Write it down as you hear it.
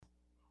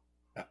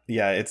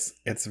Yeah,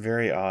 it's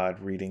very odd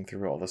reading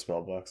through all the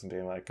spell books and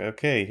being like,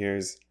 okay,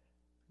 here's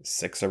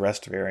 6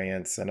 arrest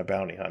variants and a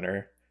bounty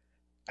hunter,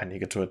 and you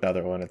get to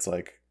another one, it's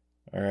like,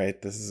 all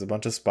right, this is a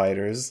bunch of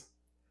spiders.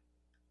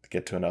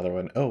 Get to another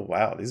one. Oh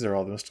wow, these are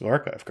all the Mystical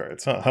Archive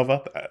cards. Huh? How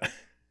about that?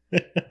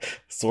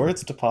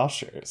 Swords to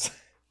postures.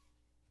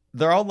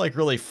 They're all like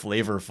really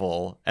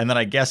flavorful, and then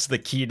I guess the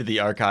key to the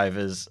archive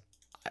is,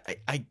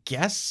 I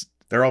guess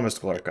They're all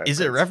Mystical Archive. Is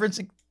it cards.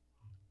 referencing?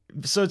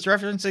 So it's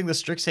referencing the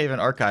Strixhaven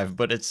archive,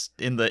 but it's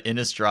in the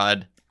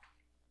Innistrad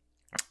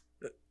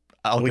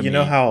alchemy Well, you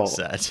know how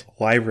set.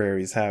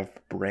 libraries have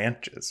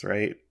branches,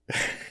 right?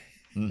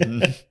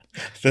 Mm-hmm.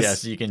 Yeah,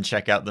 so you can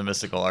check out the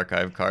Mystical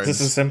Archive cards.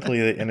 This is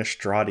simply the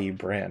Innistradi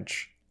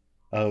branch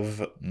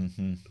of.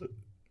 Mm-hmm.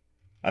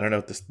 I don't know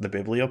what the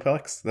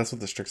Biblioplex. That's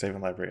what the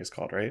Strixhaven library is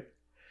called, right?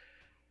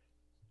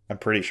 I'm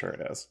pretty sure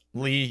it is.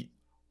 Lee,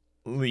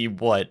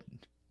 what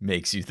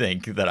makes you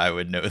think that I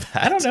would know that?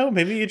 I don't know.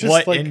 Maybe you just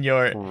what like in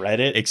your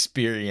Reddit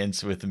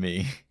experience with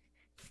me?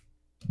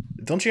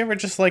 Don't you ever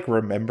just like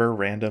remember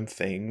random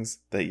things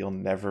that you'll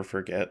never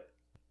forget?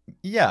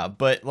 Yeah,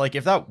 but like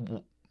if that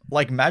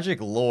like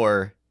Magic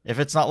lore, if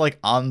it's not like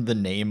on the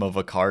name of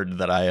a card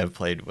that I have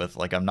played with,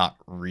 like I'm not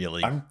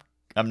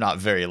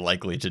very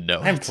likely to know.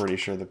 I'm it. pretty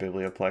sure the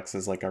Biblioplex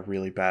is like a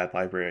really bad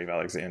Library of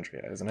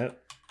Alexandria, isn't it?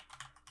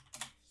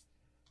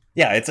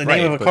 Yeah, it's a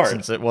name of a but card.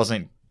 Since it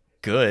wasn't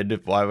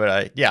good, why would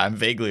I? Yeah, I'm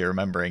vaguely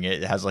remembering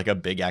it. It has like a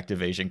big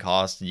activation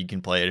cost, and you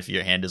can play it if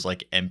your hand is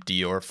like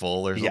empty or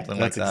full or something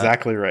like that. That's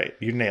exactly right.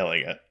 You're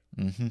nailing it.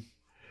 Mm-hmm.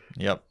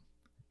 Yep.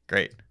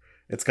 Great.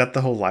 It's got the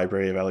whole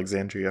Library of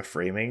Alexandria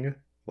framing,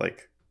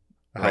 like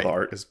how the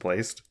art is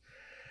placed.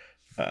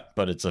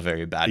 But it's a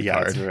very bad yeah,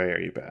 card. It's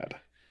very bad.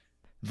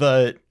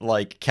 The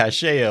like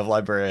cachet of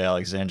Library of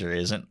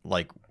Alexandria isn't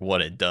like what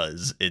it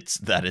does. It's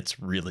that it's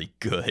really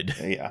good.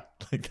 Yeah.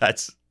 Like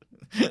that's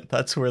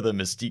where the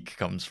mystique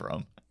comes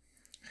from.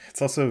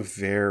 It's also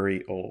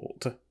very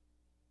old.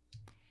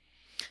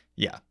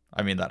 Yeah,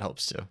 I mean that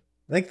helps too.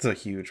 I think it's a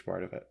huge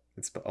part of it.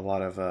 It's a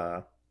lot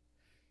of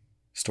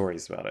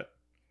stories about it.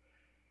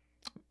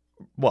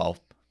 Well,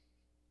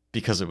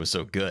 because it was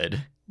so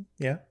good.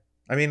 Yeah.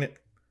 I mean,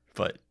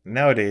 but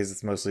nowadays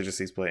it's mostly just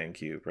he's playing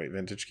Cube, right?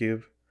 Vintage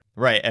Cube.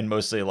 Right, and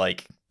mostly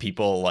like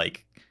people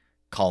like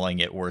calling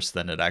it worse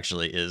than it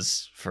actually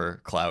is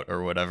for clout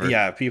or whatever.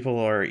 Yeah, people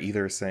are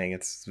either saying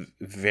it's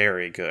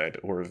very good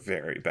or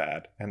very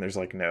bad, and there's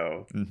like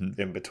no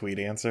in between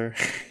answer.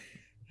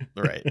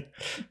 Right.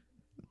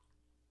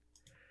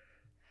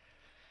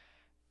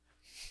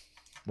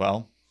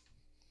 Well,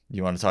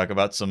 you want to talk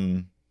about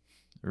some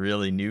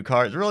really new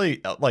cards?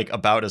 Really, like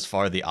about as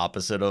far the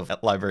opposite of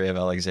Library of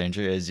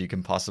Alexandria as you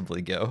can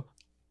possibly go.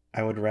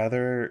 I would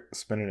rather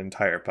spend an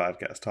entire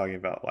podcast talking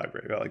about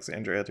Library of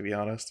Alexandria, to be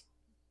honest.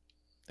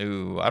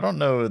 Ooh, I don't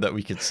know that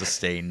we could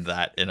sustain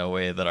that in a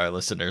way that our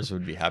listeners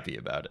would be happy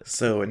about it.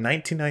 So in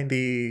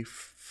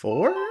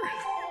 1994?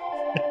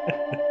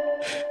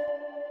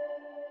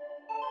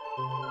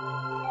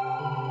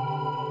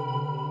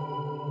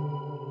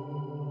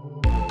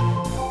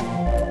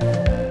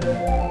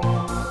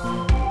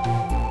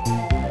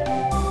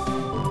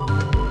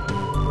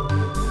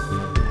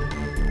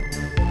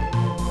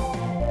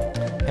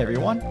 Hey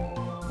everyone,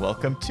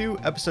 welcome to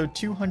episode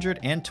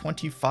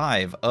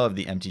 225 of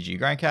the MTG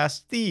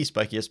Grindcast, the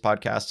spikiest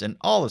podcast in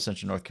all of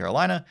Central North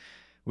Carolina.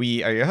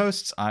 We are your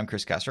hosts. I'm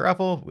Chris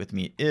Caster-Apple. With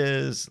me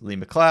is Lee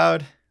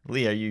McLeod.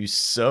 Lee, are you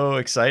so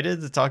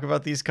excited to talk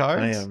about these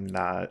cards? I am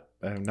not.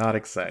 I'm not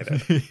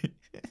excited.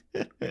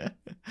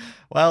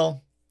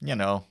 Well, you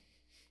know,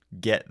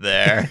 get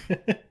there.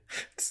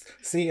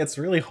 See, it's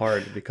really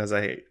hard because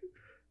I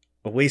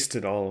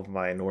wasted all of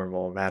my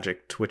normal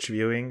Magic Twitch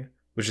viewing,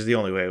 which is the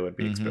only way I would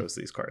be exposed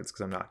to these cards,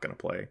 because I'm not going to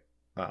play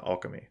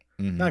Alchemy.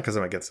 Not because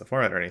I'm against the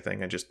format or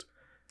anything,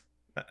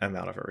 I'm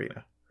out of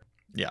Arena.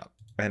 Yeah.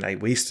 And I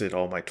wasted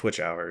all my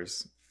Twitch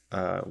hours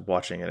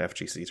watching an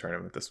FGC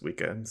tournament this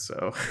weekend,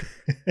 so...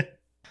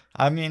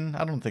 I mean,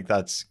 I don't think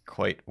that's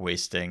quite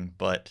wasting,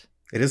 but...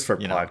 It is for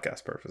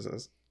podcast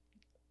purposes.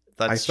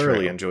 That's I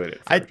thoroughly true. enjoyed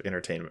it for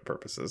entertainment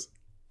purposes.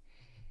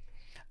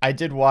 I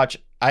did watch...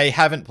 I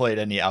haven't played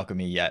any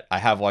Alchemy yet. I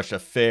have watched a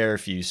fair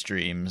few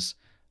streams.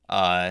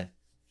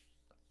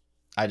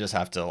 I just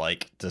have to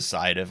like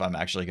decide if I'm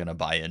actually going to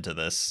buy into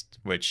this,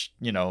 which,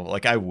 you know,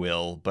 like I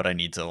will, but I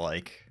need to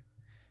like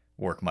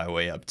work my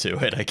way up to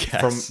it, I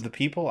guess. From the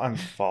people I'm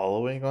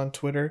following on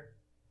Twitter,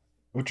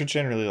 which are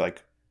generally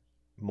like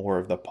more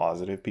of the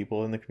positive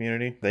people in the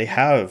community, they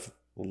have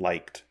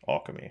liked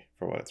Alchemy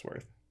for what it's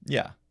worth.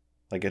 Yeah.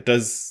 Like it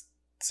does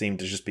seem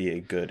to just be a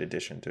good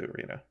addition to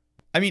Arena.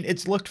 I mean,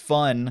 it's looked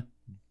fun,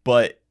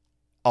 but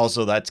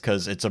also that's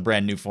because it's a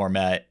brand new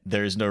format.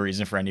 There's no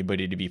reason for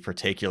anybody to be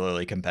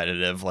particularly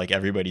competitive. Like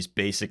everybody's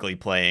basically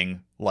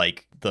playing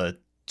like the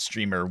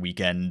streamer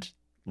weekend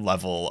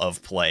level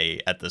of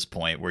play at this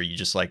point, where you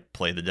just like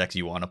play the decks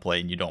you want to play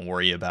and you don't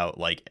worry about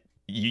like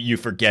you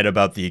forget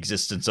about the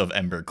existence of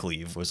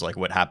Embercleave was like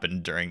what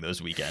happened during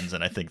those weekends.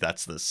 And I think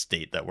that's the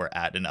state that we're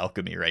at in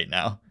Alchemy right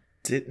now.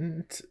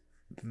 Didn't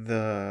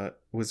the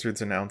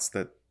Wizards announced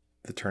that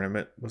the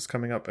tournament was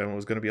coming up and it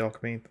was going to be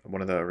Alchemy,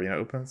 one of the arena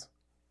opens.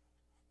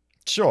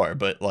 Sure,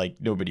 but like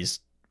nobody's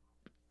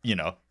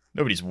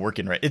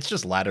working right. It's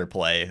just ladder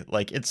play.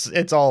 Like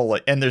it's all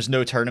like, and there's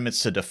no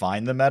tournaments to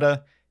define the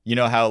meta. You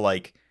know how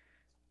like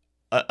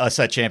a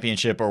set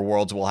championship or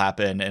worlds will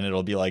happen and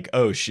it'll be like,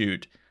 oh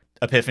shoot,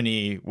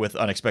 Epiphany with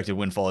Unexpected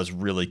Windfall is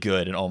really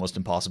good and almost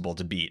impossible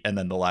to beat, and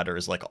then the ladder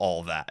is like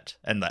all that,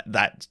 and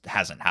that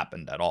hasn't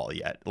happened at all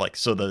yet. Like,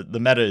 so the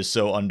meta is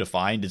so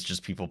undefined. It's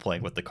just people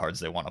playing with the cards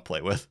they want to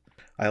play with.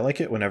 I like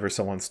it whenever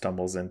someone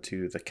stumbles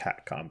into the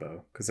cat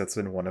combo, because that's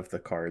in one of the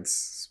cards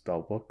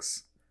spell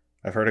books.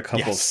 I've heard a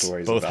couple of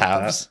stories both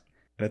about halves. that.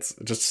 And it's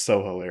just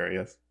so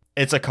hilarious.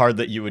 It's a card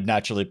that you would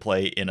naturally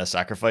play in a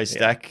sacrifice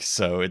deck,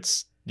 so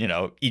it's,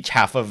 each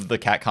half of the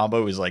cat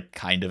combo is like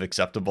kind of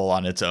acceptable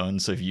on its own.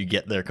 So if you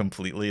get there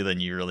completely, then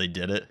you really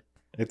did it.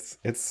 It's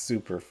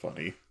super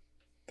funny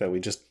that we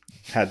just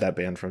had that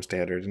banned from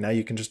Standard, and now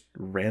you can just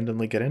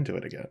randomly get into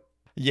it again.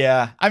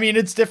 Yeah, I mean,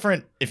 it's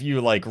different if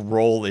you like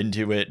roll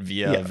into it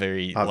via a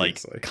very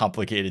obviously. like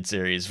complicated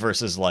series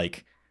versus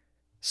like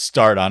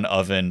start on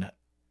Oven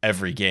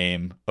every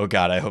game. Oh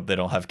god, I hope they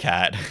don't have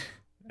cat.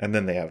 And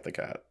then they have the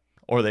cat.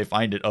 Or they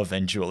find it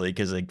eventually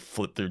because they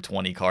flip through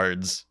 20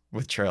 cards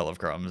with Trail of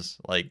Crumbs.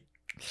 Like,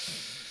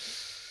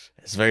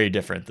 it's very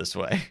different this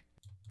way.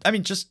 I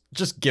mean, just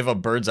give a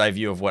bird's eye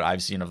view of what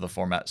I've seen of the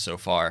format so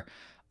far.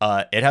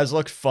 It has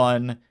looked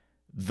fun.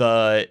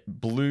 The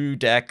blue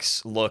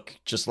decks look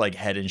just like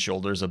head and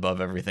shoulders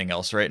above everything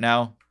else right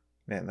now.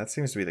 Man, that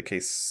seems to be the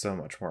case so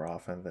much more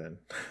often than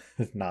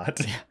not.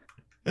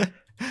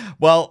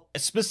 Well,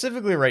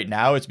 specifically right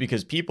now, it's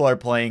because people are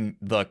playing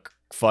the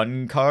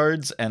fun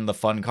cards, and the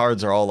fun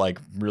cards are all like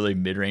really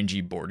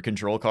mid-rangey board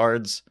control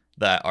cards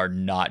that are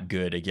not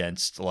good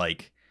against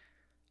like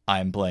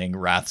I'm playing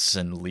Wraths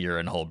and Lear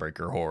and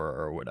Hullbreaker Horror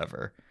or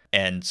whatever.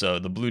 And so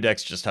the blue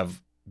decks just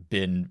have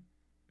been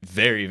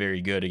very,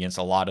 very good against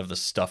a lot of the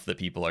stuff that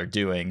people are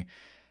doing.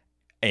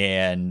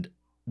 And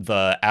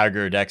the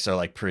aggro decks are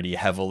like pretty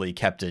heavily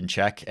kept in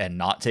check and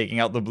not taking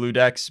out the blue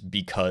decks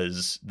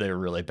because they're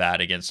really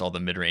bad against all the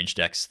mid-range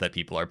decks that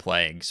people are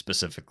playing,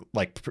 specifically,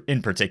 like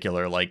in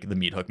particular, like the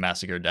Meat Hook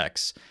Massacre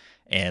decks.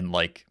 And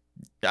like,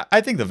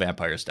 I think the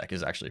Vampires deck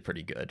is actually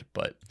pretty good,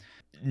 but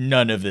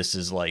none of this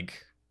is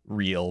like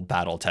real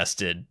battle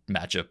tested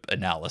matchup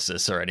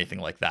analysis or anything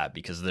like that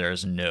because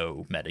there's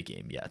no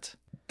metagame yet.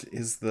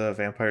 Is the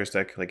Vampires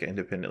deck like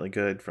independently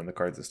good from the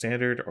cards of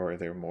Standard, or are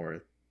there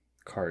more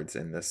cards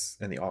in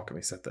the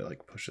Alchemy set that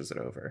like pushes it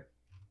over?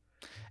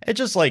 It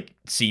just like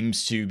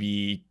seems to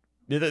be,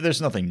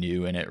 there's nothing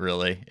new in it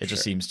really. It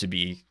just seems to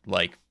be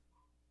like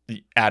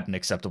at an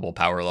acceptable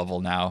power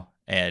level now,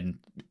 and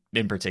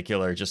in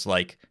particular just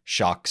like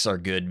shocks are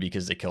good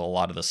because they kill a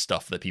lot of the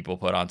stuff that people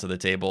put onto the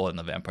table, and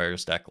the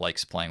Vampires deck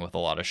likes playing with a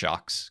lot of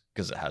shocks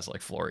because it has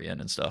like Florian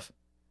and stuff.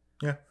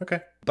 Yeah, okay.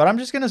 But I'm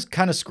just going to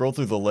kind of scroll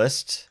through the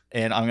list,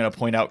 and I'm going to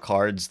point out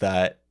cards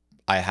that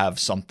I have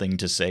something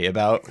to say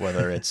about,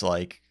 whether it's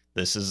like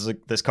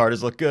this card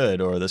has looked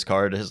good or this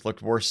card has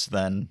looked worse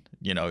than,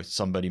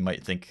 somebody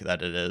might think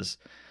that it is.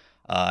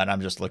 And I'm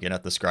just looking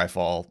at the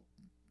Scryfall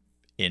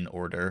in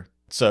order.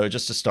 So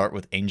just to start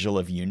with Angel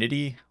of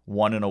Unity,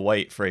 1 and a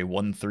white for a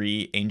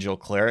 1/3 Angel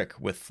Cleric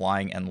with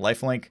flying and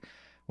lifelink.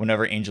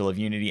 Whenever Angel of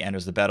Unity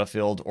enters the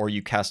battlefield or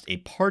you cast a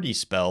party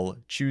spell,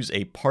 choose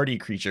a party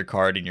creature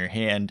card in your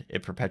hand.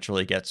 It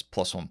perpetually gets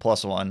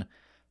 +1/+1.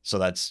 So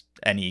that's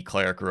any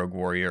cleric, rogue,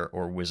 warrior,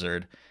 or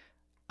wizard.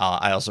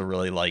 I also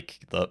really like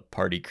the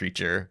party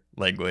creature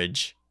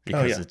language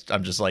because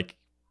I'm just like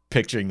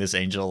picturing this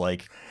angel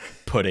like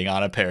putting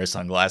on a pair of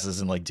sunglasses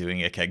and like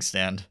doing a keg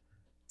stand.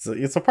 So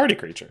it's a party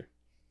creature.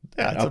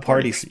 Yeah, a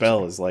party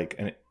spell is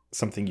like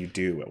something you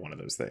do at one of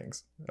those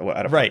things.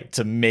 Right,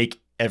 to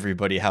make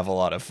everybody have a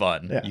lot of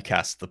fun. Yeah. You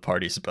cast the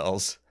party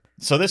spells.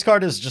 So this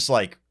card is just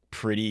like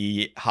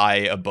pretty high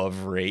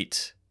above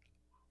rate.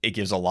 It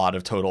gives a lot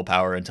of total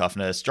power and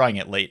toughness. Drawing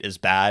it late is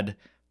bad,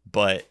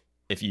 but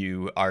if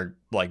you are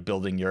like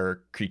building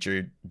your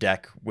creature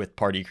deck with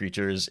party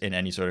creatures in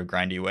any sort of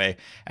grindy way,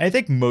 and I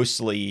think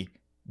mostly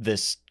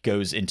this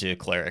goes into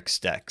clerics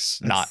decks,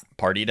 not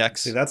party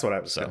decks. See, that's what I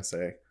was going to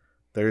say.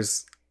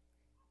 There's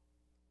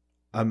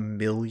a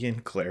million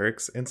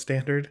clerics in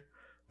Standard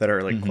that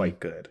are like quite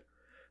good.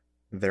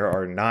 There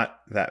are not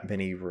that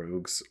many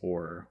rogues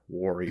or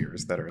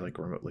warriors that are like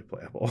remotely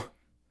playable.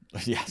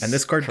 Yes. And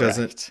this card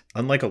doesn't,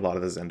 unlike a lot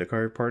of the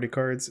Zendikar party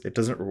cards, it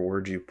doesn't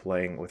reward you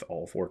playing with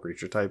all 4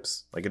 creature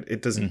types. Like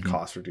it doesn't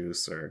cost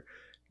reduce or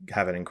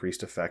have an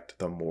increased effect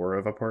the more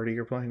of a party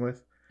you're playing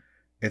with.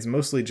 It's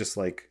mostly just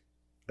like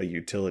a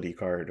utility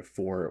card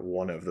for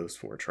one of those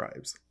 4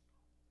 tribes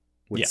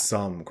with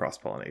some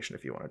cross-pollination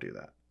if you want to do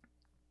that.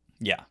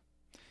 Yeah.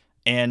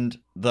 And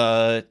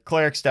the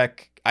clerics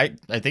deck, I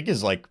think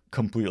is like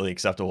completely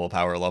acceptable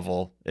power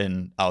level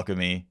in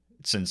Alchemy,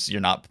 since you're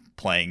not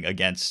playing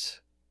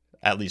against,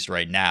 at least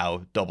right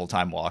now, double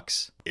time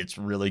walks. It's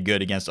really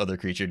good against other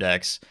creature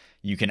decks.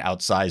 You can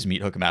outsize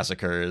Meat Hook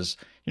Massacres.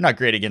 you're not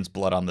great against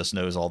Blood on the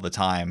Snows all the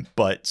time,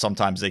 but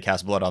sometimes they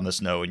cast Blood on the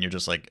Snow and you're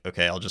just like,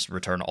 okay, I'll just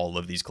return all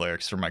of these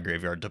clerics from my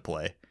graveyard to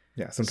play.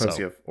 Yeah, sometimes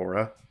you have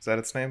Aura. Is that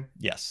its name?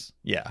 Yes.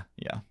 Yeah.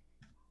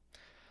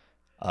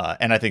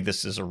 And I think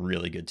this is a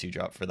really good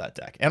 2-drop for that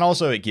deck. And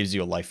also it gives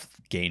you a life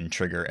gain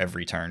trigger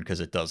every turn because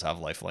it does have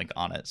lifelink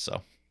on it.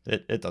 So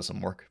it does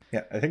some work.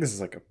 Yeah, I think this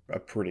is like a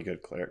pretty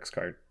good clerics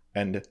card.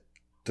 And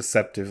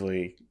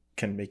deceptively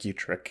can make you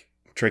trick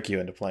you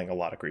into playing a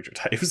lot of creature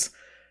types.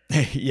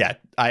 Yeah,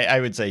 I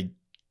would say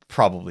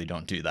probably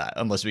don't do that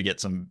unless we get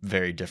some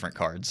very different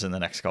cards in the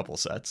next couple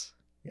sets.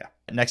 Yeah.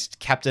 Next,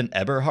 Captain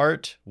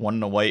Eberhart, 1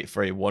 and a white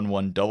for a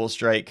 1/1 double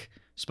strike.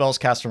 Spells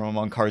cast from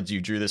among cards you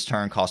drew this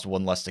turn cost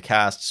 1 less to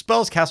cast.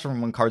 Spells cast from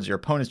among cards your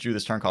opponents drew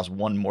this turn cost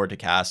 1 more to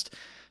cast.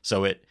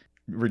 So it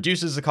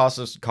reduces the cost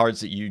of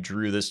cards that you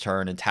drew this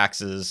turn and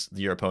taxes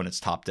your opponent's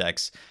top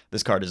decks.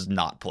 This card is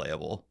not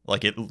playable.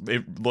 Like it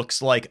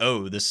looks like,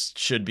 oh, this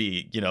should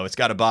be, it's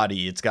got a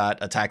body, it's got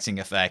a taxing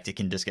effect, it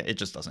can discount. It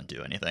just doesn't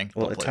do anything.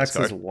 Well, it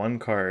taxes one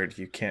card.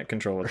 You can't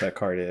control what that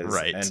card is.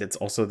 Right. And it's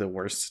also the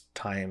worst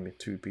time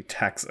to be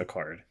tax a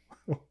card.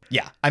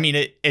 Yeah. I mean,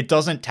 it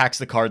doesn't tax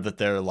the card that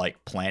they're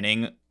like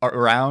planning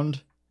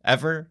around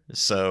ever.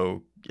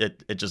 So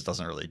it just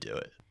doesn't really do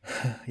it.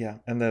 Yeah.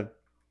 And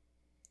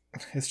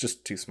it's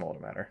just too small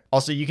to matter.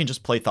 Also, you can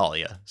just play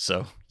Thalia.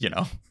 So,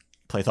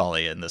 play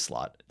Thalia in this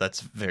slot.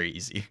 That's very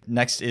easy.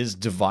 Next is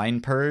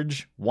Divine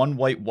Purge. 1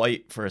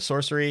 white for a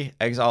sorcery.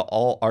 Exile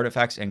all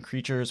artifacts and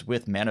creatures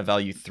with mana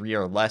value 3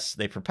 or less.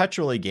 They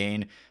perpetually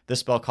gain.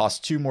 This spell costs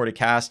 2 more to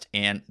cast,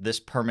 and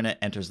this permanent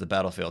enters the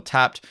battlefield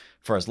tapped.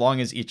 For as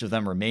long as each of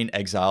them remain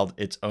exiled,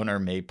 its owner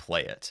may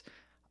play it.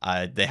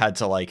 They had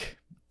to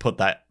put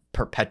that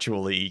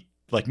perpetually,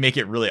 make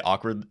it really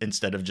awkward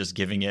instead of just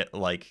giving it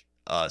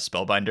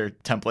Spellbinder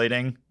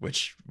templating,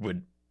 which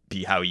would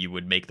be how you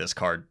would make this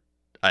card.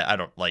 I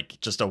don't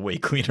just a way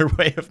cleaner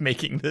way of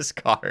making this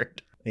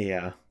card.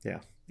 Yeah.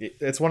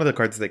 It's one of the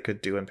cards they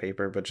could do in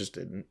paper, but just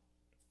didn't.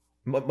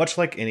 Much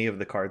like any of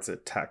the cards that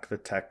attack the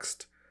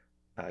text,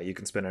 you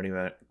can spend any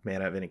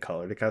mana of any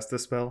color to cast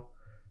this spell.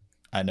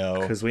 I know.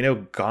 Because we know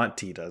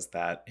Gonti does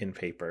that in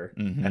paper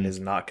and is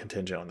not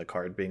contingent on the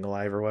card being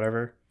alive or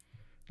whatever.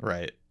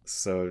 Right.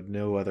 So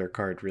no other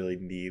card really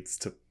needs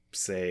to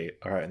say,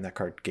 all right, and that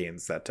card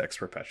gains that text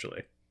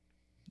perpetually.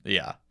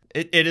 Yeah.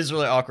 It is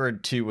really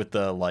awkward too with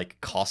the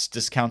cost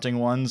discounting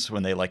ones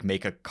when they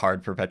make a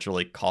card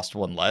perpetually cost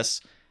 1 less.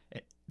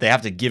 They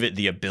have to give it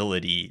the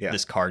ability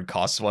this card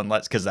costs 1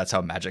 less because that's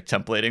how Magic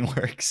templating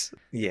works.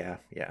 Yeah.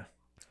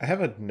 I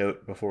have a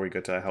note before we go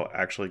to how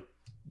actually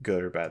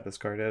good or bad this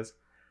card is.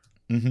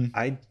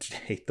 I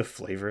hate the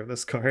flavor of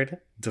this card.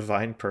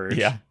 Divine Purge.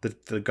 Yeah.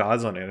 The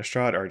gods on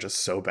Innistrad are just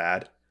so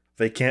bad.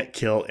 They can't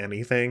kill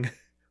anything.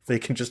 They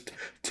can just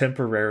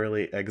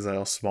temporarily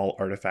exile small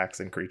artifacts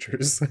and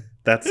creatures.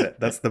 That's it.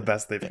 That's the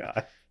best they've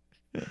got.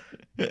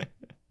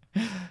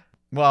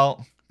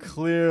 Well,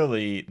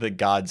 clearly the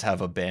gods have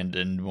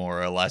abandoned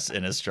more or less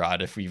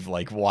Innistrad if we've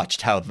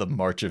watched how the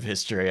march of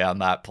history on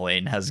that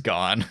plane has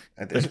gone.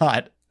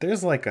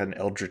 There's an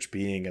eldritch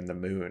being in the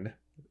moon.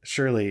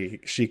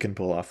 Surely she can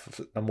pull off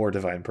a more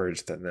Divine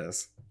Purge than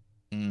this.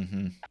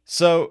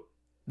 So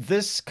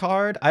this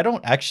card, I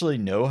don't actually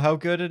know how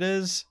good it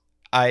is.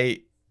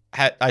 I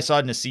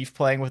saw Nassif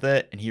playing with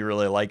it, and he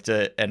really liked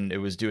it, and it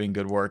was doing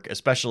good work,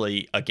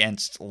 especially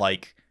against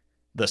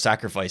the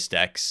sacrifice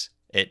decks.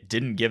 It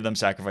didn't give them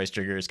sacrifice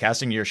triggers.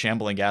 Casting your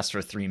Shambling Ghast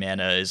for 3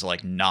 mana is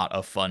not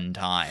a fun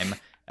time.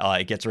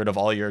 It gets rid of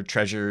all your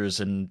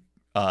treasures and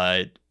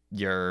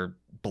your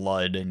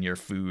blood and your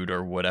food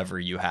or whatever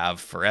you have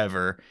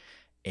forever.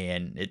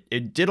 And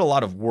it did a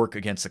lot of work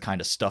against the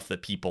kind of stuff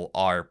that people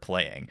are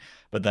playing.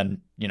 But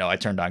then, I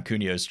turned on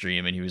Cunio's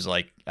stream and he was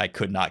like, I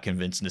could not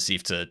convince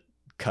Nassif to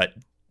cut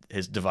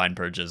his Divine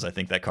Purges. I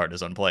think that card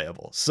is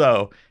unplayable.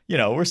 So,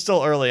 we're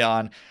still early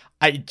on.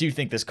 I do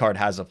think this card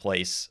has a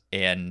place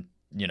and,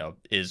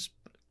 is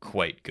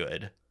quite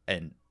good.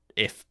 And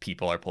if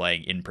people are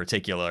playing, in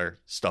particular,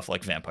 stuff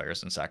like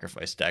vampires and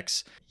sacrifice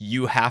decks,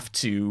 you have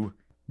to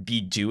be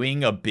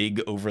doing a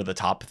big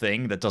over-the-top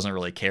thing that doesn't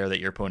really care that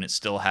your opponent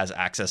still has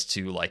access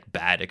to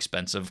bad,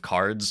 expensive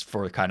cards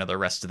for kind of the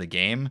rest of the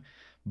game.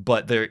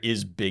 But there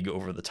is big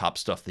over-the-top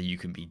stuff that you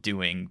can be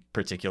doing,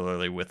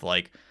 particularly with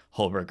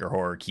Hullbreaker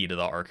Horror, Key to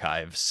the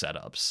Archive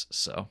setups.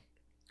 So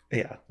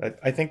yeah,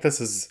 I think this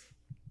is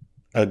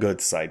a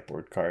good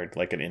sideboard card,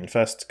 like an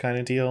Infest kind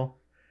of deal,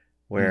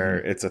 where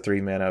it's a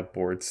 3 mana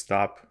board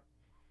stop.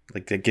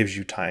 That gives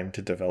you time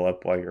to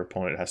develop while your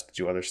opponent has to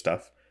do other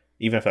stuff.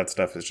 Even if that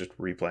stuff is just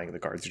replaying the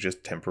cards you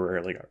just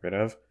temporarily got rid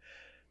of.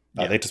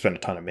 They have to spend a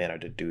ton of mana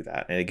to do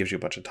that, and it gives you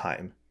a bunch of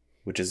time,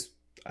 which is,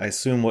 I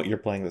assume, what you're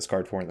playing this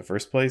card for in the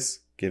first place,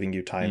 giving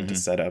you time to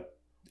set up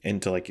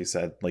into, like you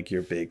said,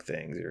 your big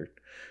things, your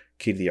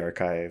Key to the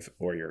Archive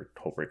or your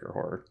Hullbreaker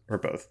Horror, or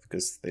both,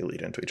 because they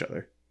lead into each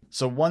other.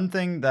 So one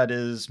thing that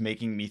is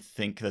making me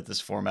think that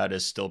this format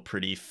is still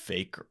pretty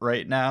fake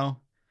right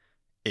now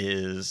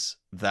is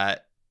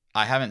that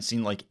I haven't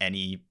seen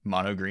any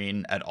mono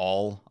green at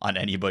all on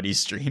anybody's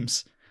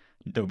streams.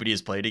 Nobody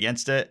has played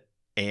against it,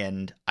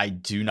 and I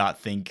do not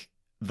think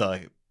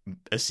the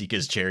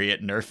Asika's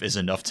Chariot nerf is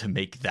enough to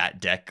make that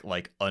deck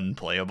like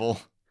unplayable,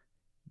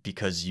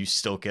 because you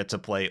still get to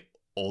play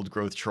Old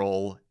Growth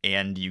Troll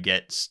and you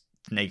get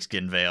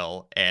Snakeskin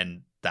Veil,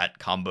 and that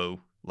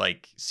combo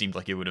like seemed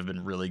like it would have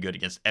been really good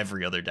against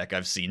every other deck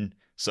I've seen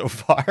so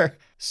far.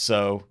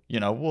 So,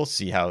 we'll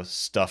see how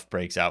stuff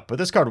breaks out. But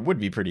this card would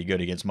be pretty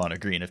good against mono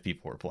green if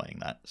people were playing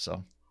that.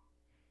 So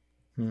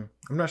I'm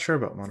not sure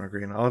about mono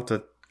green. I'll have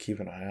to keep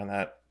an eye on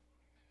that,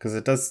 because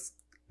it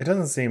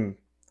doesn't seem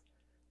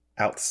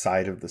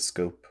outside of the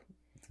scope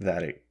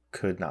that it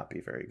could not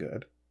be very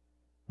good.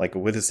 Like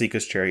with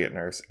Asika's Chariot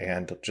nerfs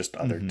and just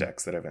other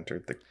decks that have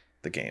entered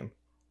the game.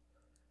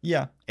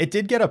 Yeah, it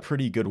did get a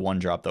pretty good one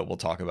drop that we'll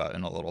talk about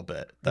in a little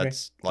bit.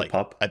 That's okay. like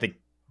pup. I think,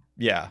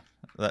 yeah,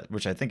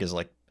 which I think is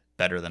like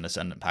better than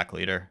Ascendant Pack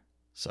Leader.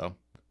 So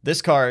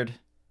this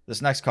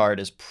next card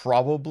is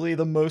probably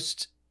the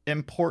most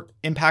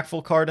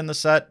impactful card in the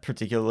set,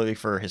 particularly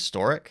for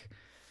Historic.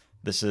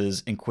 This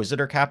is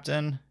Inquisitor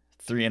Captain,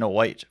 3 and a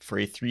white for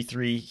a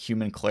 3/3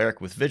 human cleric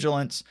with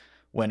vigilance.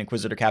 When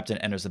Inquisitor Captain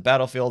enters the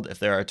battlefield, if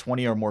there are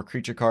 20 or more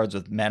creature cards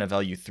with mana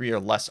value 3 or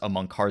less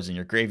among cards in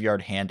your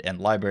graveyard, hand, and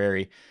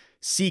library,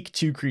 seek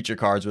 2 creature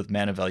cards with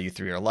mana value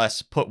 3 or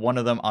less, put one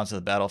of them onto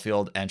the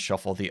battlefield, and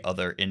shuffle the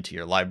other into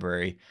your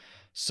library.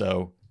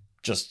 So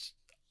just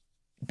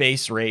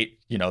base rate,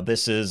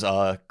 this is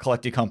a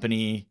Collected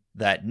Company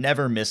that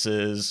never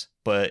misses,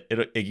 but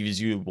it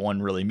gives you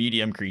one really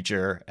medium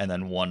creature and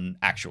then one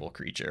actual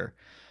creature.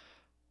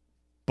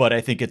 But I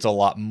think it's a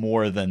lot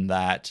more than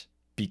that,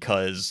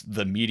 because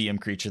the medium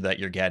creature that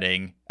you're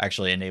getting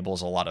actually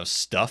enables a lot of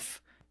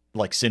stuff,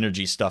 like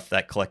synergy stuff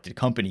that Collected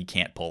Company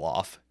can't pull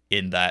off,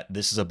 in that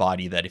this is a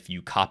body that if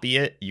you copy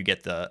it, you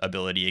get the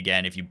ability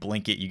again. If you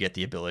blink it, you get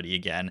the ability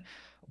again.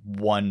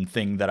 One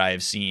thing that I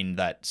have seen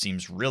that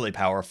seems really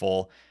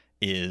powerful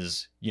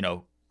is,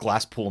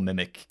 Glasspool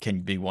Mimic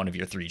can be one of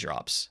your 3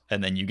 drops,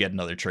 and then you get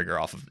another trigger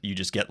off of, you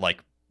just get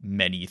like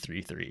many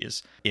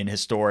 3/3s. In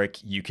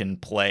Historic, you can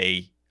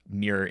play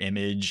Mirror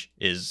Image,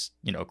 is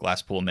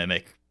Glasspool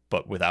Mimic,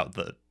 but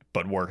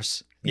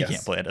worse. You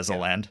can't play it as a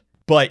land.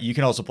 But you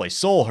can also play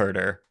Soul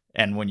Herder,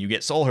 and when you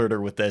get Soul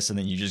Herder with this, and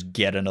then you just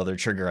get another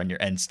trigger on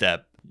your end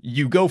step,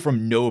 you go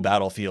from no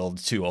battlefield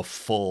to a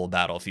full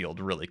battlefield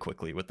really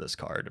quickly with this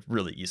card,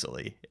 really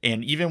easily.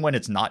 And even when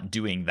it's not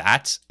doing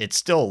that, it's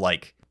still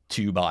like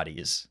 2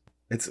 bodies.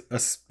 It's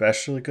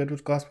especially good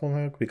with Glasspool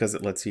Mimic because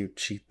it lets you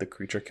cheat the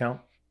creature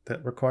count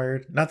that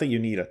required. Not that you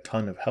need a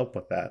ton of help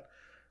with that.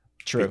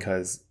 True.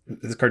 Because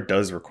this card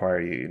does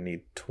require you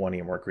need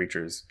 20 or more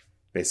creatures,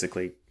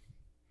 basically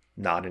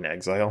not in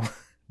exile,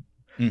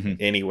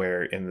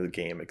 anywhere in the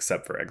game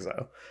except for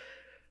exile.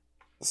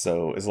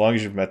 So as long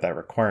as you've met that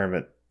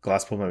requirement,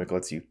 Glasspool Mimic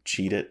lets you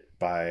cheat it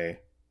by,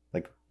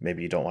 like,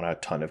 maybe you don't want a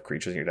ton of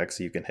creatures in your deck,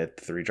 so you can hit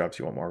the 3 drops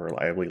you want more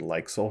reliably,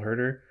 like Soul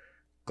Herder.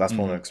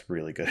 Glasspool Mimic's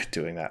really good at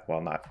doing that while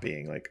not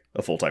being like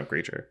a full-time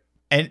creature.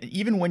 And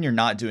even when you're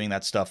not doing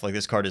that stuff, like,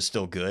 this card is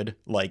still good.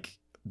 Like,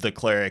 the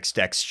cleric's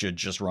decks should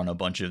just run a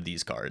bunch of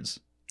these cards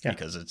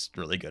because it's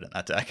really good in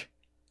that deck.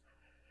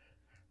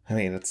 I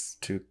mean,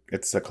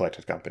 it's a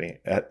Collected Company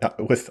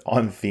with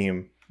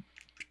on-theme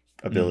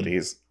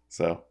abilities.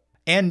 So,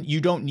 and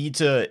you don't need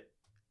to,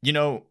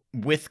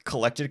 with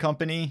Collected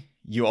Company,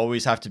 you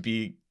always have to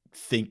be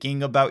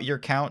thinking about your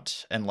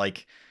count and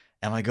like,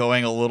 am I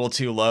going a little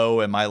too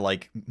low? Am I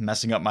like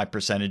messing up my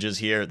percentages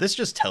here? This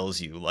just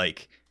tells you,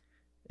 like,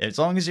 as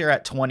long as you're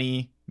at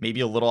 20, maybe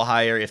a little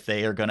higher if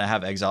they are going to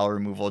have exile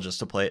removal just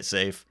to play it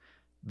safe,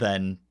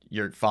 then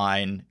you're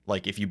fine.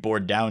 Like, if you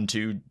board down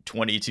to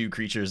 22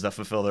 creatures that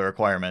fulfill the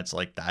requirements,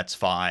 like, that's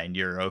fine.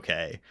 You're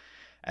okay.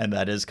 And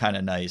that is kind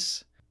of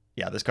nice.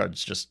 Yeah, this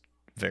card's just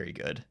very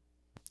good.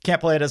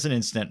 Can't play it as an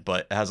instant,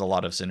 but it has a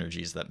lot of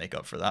synergies that make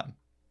up for that.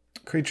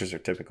 Creatures are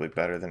typically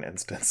better than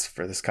instants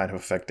for this kind of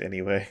effect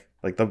anyway.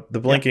 Like, the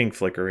blinking,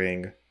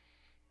 flickering,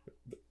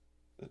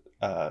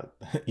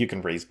 you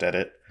can raise dead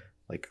it,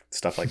 like,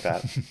 stuff like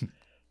that.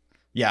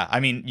 Yeah, I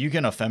mean, you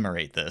can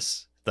ephemerate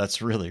this.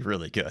 That's really,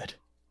 really good.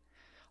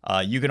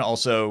 You can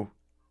also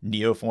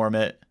neoform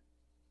it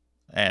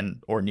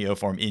or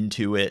neoform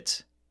into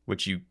it,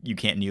 which you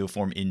can't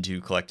neoform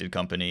into Collected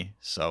Company.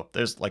 So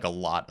there's like a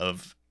lot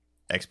of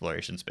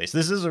exploration space.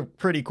 This is a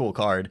pretty cool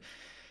card.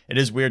 It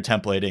is weird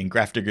templating.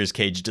 Grafdigger's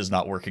Cage does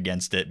not work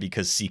against it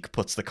because Seek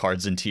puts the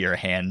cards into your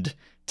hand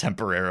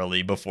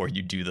temporarily before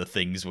you do the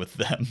things with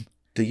them.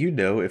 Do you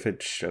know if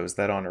it shows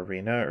that on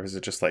Arena, or is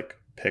it just like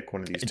pick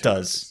one of these? It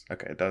does.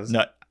 Okay, it does.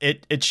 No,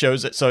 it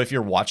shows it. So if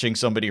you're watching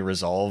somebody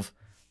resolve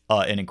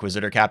an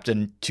Inquisitor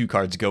Captain, 2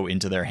 cards go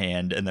into their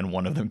hand, and then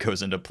one of them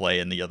goes into play,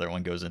 and the other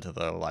one goes into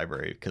the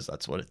library, because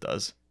that's what it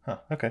does. Huh.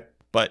 Okay.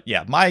 But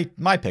yeah, my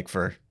pick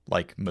for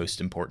like most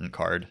important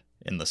card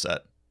in the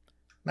set.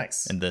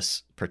 Nice. In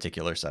this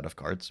particular set of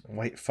cards.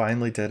 White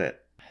finally did it.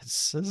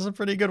 This is a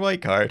pretty good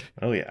white card.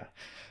 Oh yeah.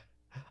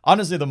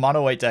 Honestly, the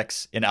mono white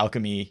decks in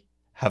Alchemy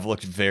have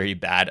looked very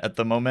bad at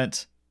the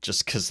moment.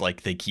 just because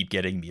like they keep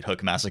getting Meat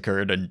Hook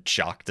massacred and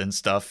shocked and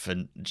stuff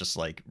and just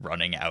like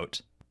running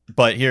out.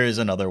 But here is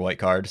another white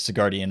card,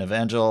 Sigardian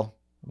Evangel.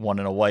 1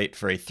 and a white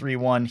for a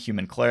 3/1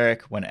 human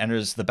cleric. When it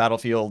enters the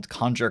battlefield,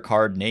 conjure a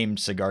card named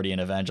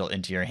Sigardian Evangel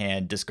into your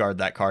hand. Discard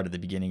that card at the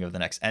beginning of the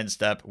next end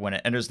step. When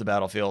it enters the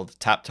battlefield,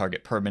 tap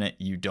target permanent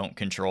you don't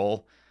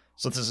control.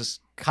 So this is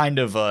kind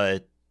of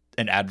an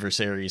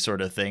adversary sort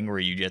of thing where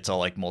you get to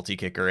like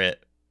multi-kicker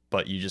it,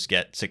 but you just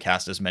get to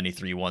cast as many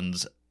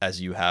 3/1s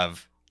as you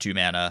have 2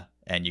 mana,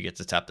 and you get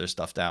to tap their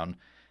stuff down.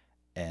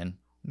 And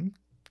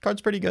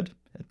card's pretty good.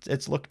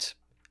 It's looked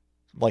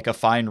like a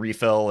fine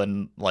refill,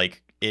 and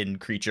like in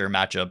creature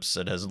matchups,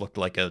 it has looked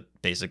like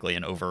basically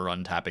an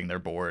overrun, tapping their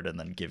board and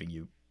then giving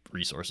you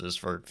resources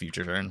for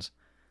future turns.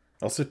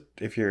 Also,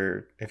 if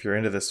you're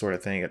into this sort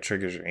of thing, it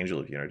triggers your Angel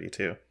of Unity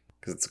too,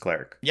 because it's a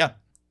cleric. Yeah,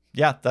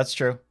 that's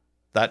true.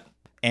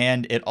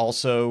 And it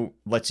also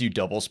lets you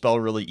double spell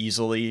really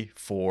easily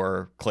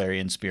for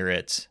Clarion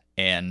Spirit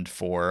and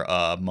for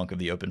Monk of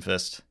the Open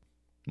Fist.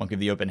 Monk of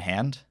the Open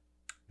Hand?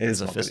 It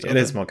is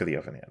Monk of the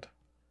Open Hand.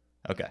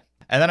 Okay.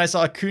 And then I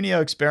saw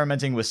Cuneo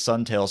experimenting with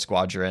Suntail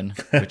Squadron,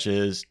 which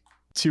is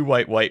 2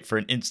 white for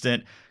an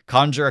instant.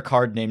 Conjure a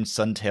card named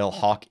Suntail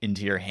Hawk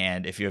into your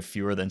hand. If you have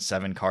fewer than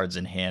 7 cards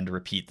in hand,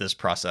 repeat this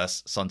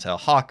process. Suntail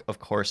Hawk, of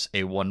course,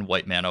 a 1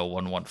 white mana,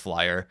 1/1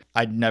 flyer.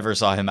 I never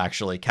saw him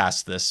actually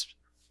cast this,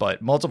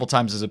 but multiple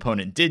times his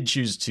opponent did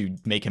choose to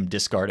make him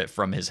discard it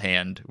from his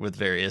hand with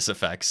various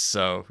effects.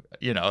 So,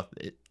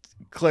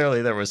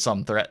 clearly there was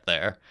some threat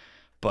there,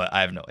 but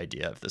I have no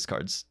idea if this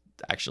card's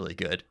actually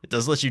good. It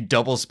does let you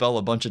double spell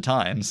a bunch of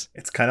times.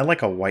 It's kind of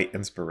like a white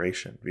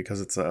inspiration because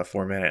it's a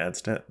 4 mana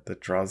instant that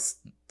draws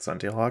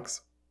Suntail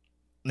Hawks.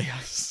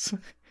 Yes.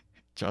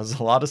 Draws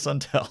a lot of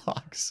Suntail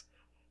Hawks.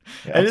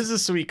 Yeah, it is a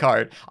sweet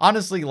card.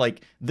 Honestly,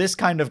 like this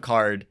kind of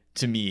card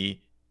to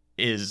me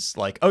is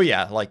like, oh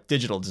yeah, like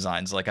digital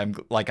designs. Like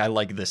I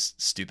like this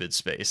stupid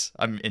space.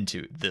 I'm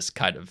into this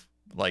kind of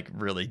like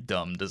really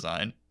dumb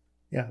design.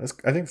 Yeah,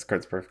 I think this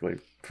card's perfectly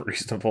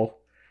reasonable.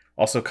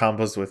 Also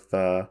combos with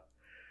the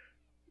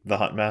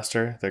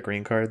Huntmaster, the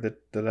green card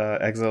that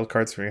exiled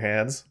cards from your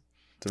hands.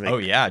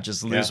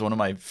 Just lose one of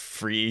my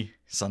free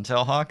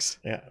Suntail Hawks.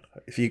 Yeah,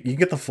 if you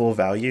get the full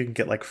value, you can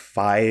get like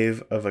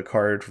 5 of a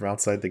card from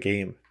outside the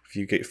game. If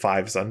you get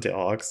 5 Suntail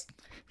Hawks.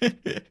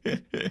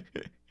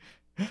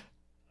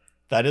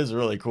 That is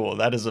really cool.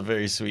 That is a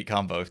very sweet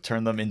combo.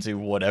 Turn them into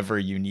whatever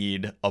you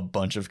need a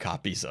bunch of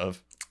copies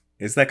of.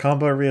 Is that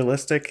combo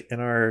realistic in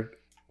our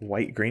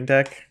white-green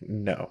deck?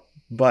 No.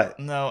 But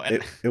no,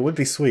 it would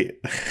be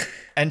sweet.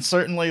 And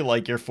certainly,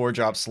 like, your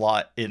 4-drop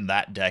slot in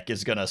that deck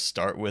is going to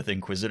start with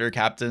Inquisitor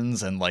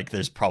Captains, and, like,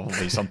 there's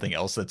probably something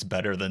else that's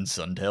better than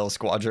Suntail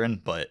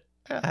Squadron, but...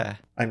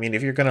 I mean,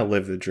 if you're going to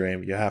live the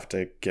dream, you have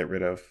to get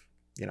rid of,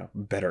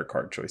 better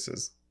card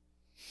choices.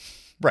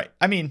 Right.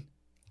 I mean,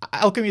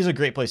 Alchemy is a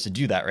great place to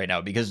do that right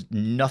now, because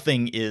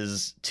nothing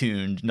is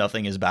tuned,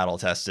 nothing is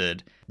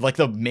battle-tested. Like,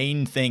 the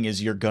main thing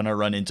is you're going to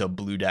run into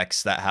blue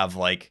decks that have,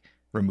 like,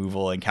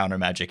 removal and counter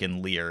magic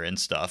and Leer and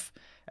stuff.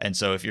 And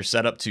so if you're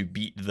set up to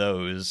beat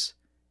those,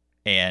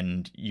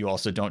 and you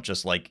also don't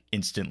just like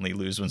instantly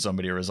lose when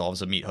somebody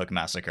resolves a Meat Hook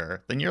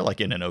Massacre, then you're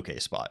like in an okay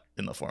spot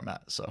in the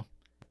format. So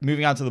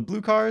moving on to the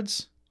blue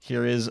cards,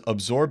 here is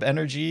Absorb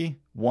Energy,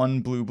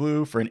 1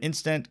 blue for an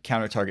instant,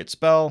 counter target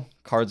spell.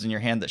 Cards in your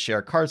hand that share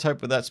a card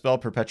type with that spell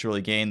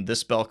perpetually gain. This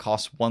spell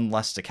costs 1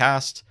 less to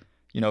cast.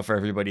 For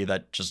everybody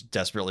that just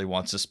desperately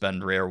wants to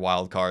spend rare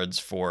wild cards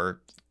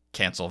for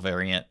cancel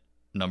variant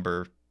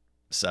number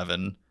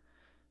 7.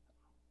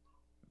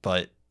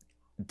 But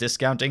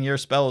discounting your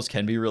spells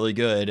can be really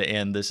good,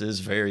 and this is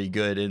very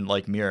good in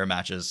like mirror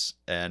matches.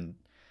 And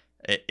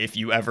if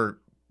you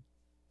ever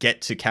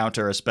get to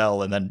counter a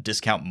spell and then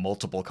discount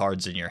multiple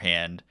cards in your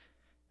hand,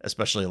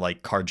 especially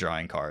like card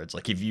drawing cards,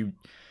 like if you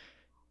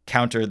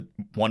counter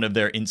one of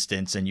their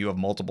instants and you have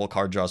multiple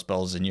card draw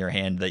spells in your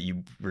hand that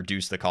you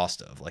reduce the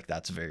cost of, like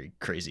that's very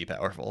crazy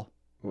powerful.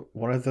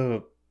 One of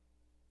the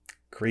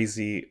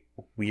crazy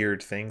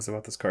weird things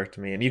about this card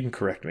to me, and you can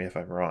correct me if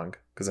I'm wrong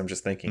because I'm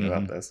just thinking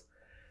about this,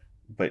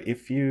 but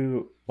if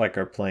you like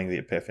are playing the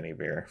Epiphany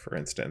Mirror, for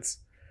instance,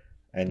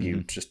 and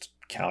you just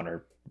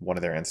counter one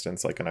of their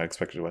instants like an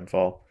Unexpected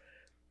Windfall,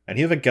 and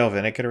you have a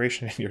Galvanic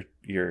Iteration in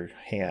your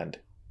hand,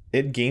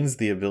 it gains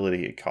the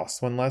ability, it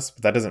costs 1 less,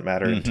 but that doesn't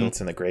matter until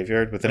it's in the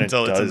graveyard, but then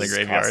until it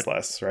does cost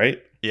less,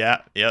 right?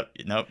 Yeah, yep,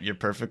 nope, you're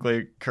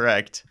perfectly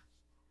correct.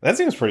 That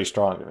seems pretty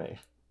strong to me.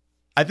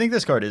 I think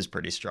this card is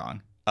pretty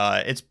strong.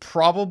 It's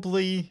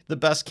probably the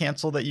best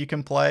cancel that you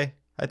can play,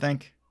 I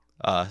think.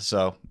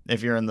 So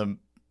if you're in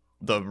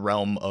the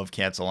realm of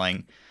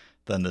canceling,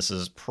 then this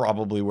is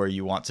probably where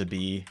you want to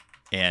be.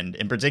 And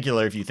in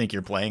particular, if you think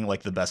you're playing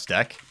like the best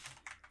deck,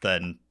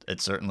 then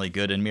it's certainly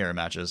good in mirror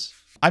matches.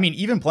 I mean,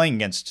 even playing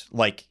against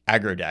like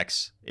aggro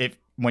decks,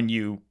 when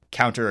you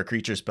counter a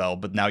creature spell,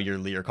 but now your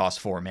Leer costs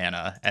 4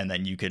 mana, and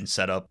then you can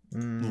set up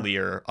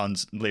Leer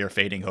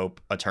Fading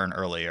Hope a turn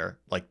earlier,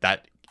 like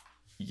that.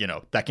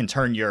 that can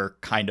turn your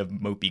kind of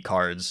mopey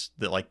cards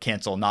that like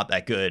cancel not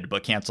that good,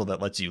 but cancel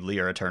that lets you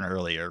Leer a turn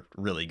early are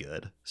really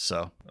good.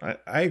 So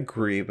I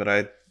agree, but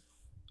I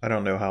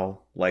don't know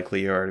how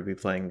likely you are to be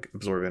playing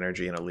Absorb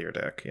Energy in a Leer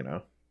deck,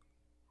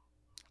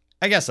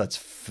 I guess that's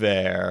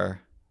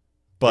fair.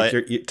 But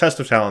like Test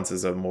of Talents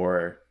is a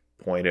more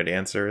pointed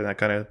answer in that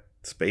kind of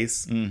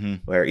space,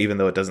 where even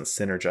though it doesn't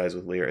synergize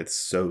with Leer, it's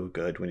so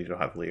good when you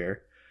don't have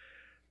Leer.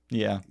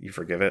 Yeah. You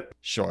forgive it.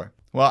 Sure.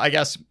 Well, I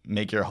guess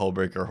make your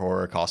Hullbreaker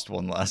Horror cost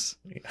one less.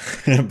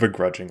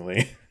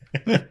 Begrudgingly.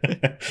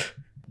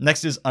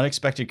 Next is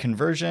Unexpected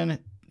Conversion.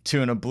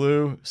 2 and a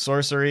blue,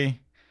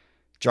 sorcery.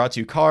 Draw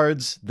 2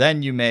 cards.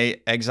 Then you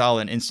may exile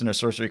an instant or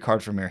sorcery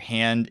card from your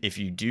hand. If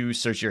you do,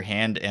 search your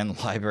hand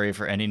and library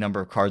for any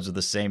number of cards with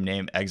the same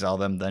name, exile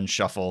them, then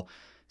shuffle.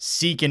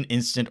 Seek an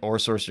instant or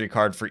sorcery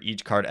card for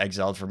each card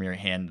exiled from your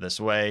hand this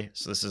way.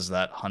 So this is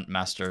that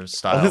Huntmaster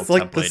style it's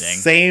like templating. the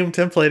same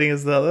templating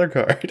as the other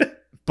card.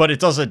 But it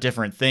does a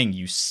different thing.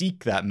 You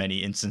seek that many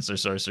instants or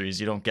sorceries.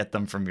 You don't get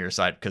them from your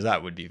side, because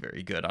that would be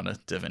very good on a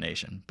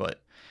divination.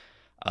 But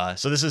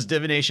so this is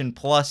Divination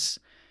Plus,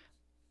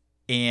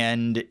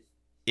 and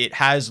it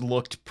has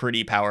looked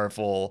pretty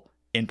powerful,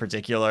 in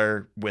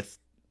particular with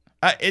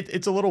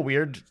it's a little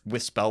weird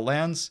with spell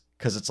lands,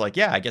 because it's like,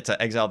 yeah, I get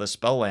to exile this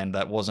spell land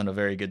that wasn't a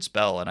very good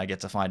spell, and I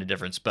get to find a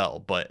different spell,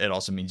 but it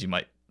also means you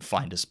might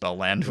find a spell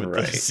land with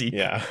the seek.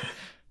 Yeah.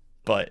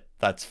 But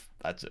that's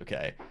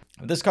okay.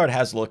 This card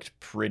has looked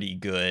pretty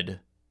good,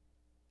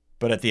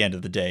 but at the end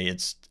of the day,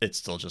 it's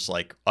still just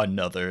like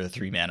another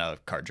 3-mana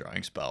card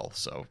drawing spell.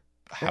 So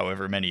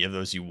however many of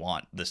those you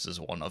want, this is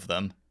one of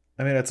them.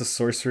 I mean, it's a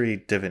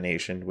sorcery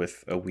divination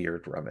with a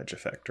weird rummage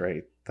effect,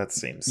 right? That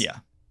seems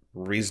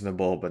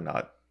reasonable, but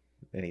not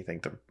anything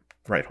to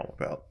write home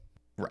about.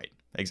 Right,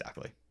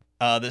 exactly.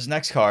 This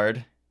next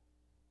card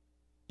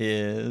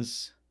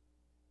is...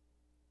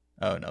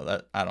 Oh, no,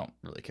 that I don't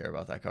really care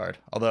about that card.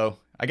 Although,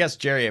 I guess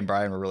Jerry and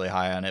Brian were really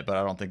high on it, but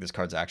I don't think this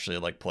card's actually,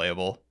 like,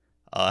 playable.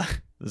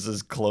 This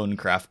is Clone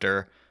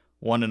Crafter.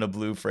 1 and a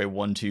blue for a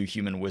 1/2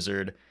 human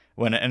wizard.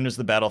 When it enters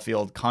the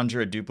battlefield,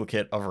 conjure a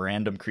duplicate of a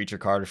random creature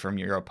card from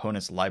your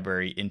opponent's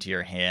library into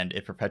your hand.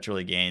 It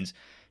perpetually gains.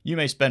 You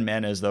may spend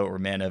mana as though it were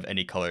mana of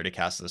any color to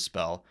cast this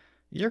spell.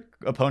 Your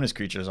opponent's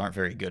creatures aren't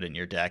very good in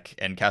your deck,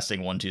 and casting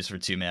 1/2s for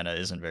 2 mana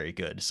isn't very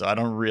good, so I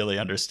don't really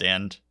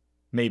understand.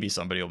 Maybe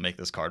somebody will make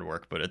this card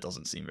work, but it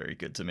doesn't seem very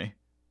good to me.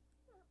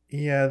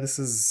 Yeah, this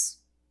is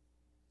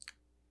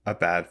a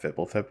bad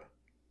Fibblethip.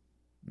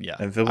 Yeah,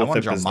 and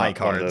Fibblethip is not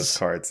one of those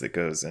cards that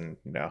goes in,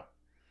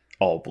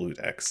 all blue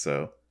decks.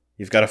 So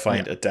you've got to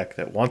find a deck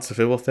that wants a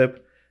Fibblethip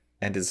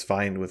and is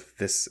fine with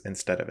this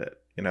instead of it,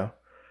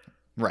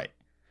 Right.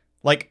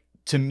 Like,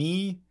 to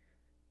me,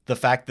 the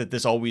fact that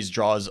this always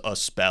draws a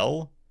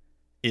spell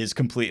is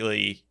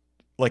completely...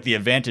 like the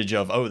advantage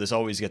of, this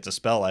always gets a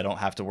spell, I don't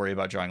have to worry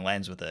about drawing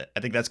lands with it. I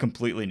think that's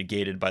completely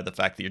negated by the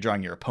fact that you're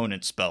drawing your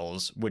opponent's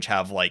spells, which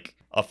have like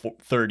a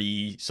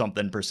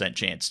 30-something%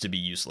 chance to be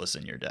useless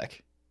in your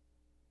deck.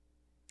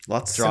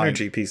 Lots of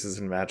synergy pieces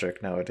in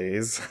Magic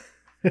nowadays.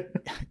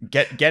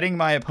 Getting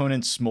my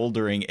opponent's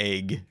Smoldering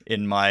Egg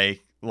in my,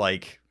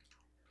 like,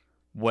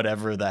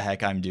 whatever the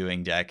heck I'm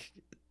doing deck.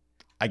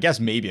 I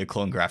guess maybe a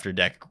Clone Crafter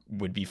deck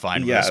would be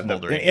fine with a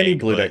Smoldering Egg. Any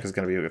blue deck is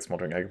going to be a good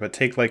Smoldering Egg, but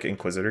take like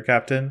Inquisitor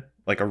Captain,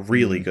 like a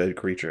really good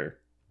creature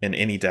in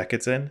any deck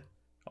it's in.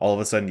 All of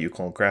a sudden you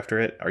Clone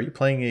Crafter it. Are you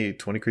playing a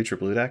 20 creature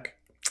blue deck?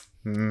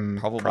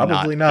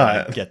 Probably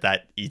not. Get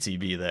that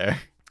ETB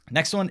there.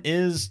 Next one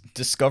is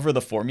Discover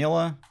the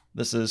Formula.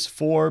 This is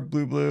 4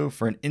 blue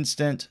for an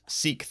instant.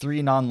 Seek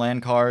 3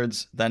 non-land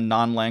cards. Then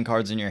non-land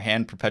cards in your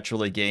hand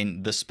perpetually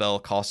gain. This spell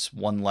costs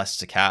 1 less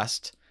to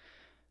cast.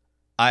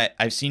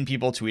 I've seen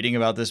people tweeting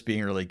about this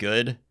being really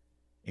good,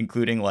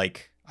 including,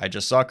 like, I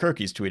just saw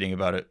Crokies tweeting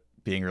about it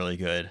being really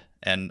good.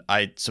 And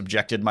I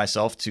subjected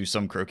myself to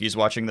some Crokies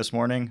watching this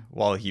morning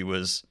while he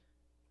was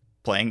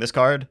playing this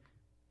card.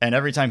 And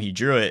every time he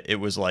drew it, it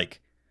was,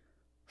 like,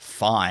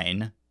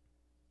 fine.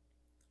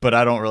 But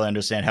I don't really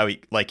understand how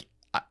he... like,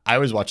 I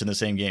was watching the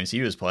same games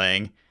he was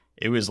playing.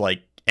 It was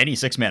like any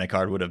 6-mana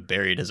card would have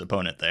buried his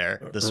opponent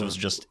there. This was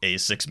just a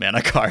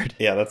 6-mana card.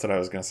 Yeah, that's what I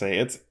was going to say.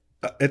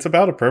 It's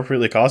about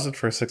appropriately costed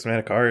for a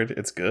 6-mana card.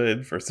 It's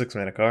good for a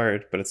 6-mana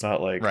card, but it's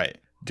not like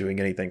doing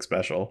anything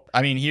special.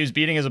 I mean, he was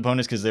beating his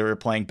opponents because they were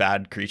playing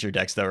bad creature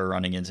decks that were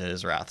running into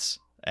his Wraths.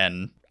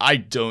 And I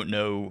don't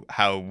know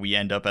how we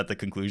end up at the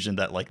conclusion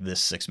that, like, this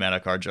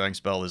 6-mana card drawing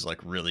spell is, like,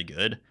 really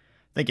good.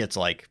 I think it's,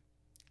 like,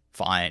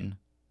 fine,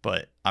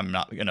 but I'm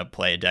not going to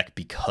play a deck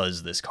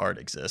because this card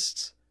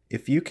exists.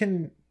 If you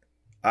can...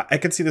 I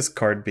could see this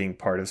card being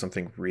part of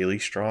something really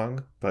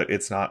strong, but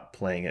it's not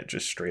playing it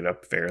just straight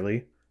up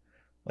fairly.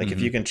 Like,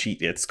 if you can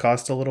cheat its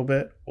cost a little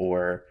bit,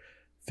 or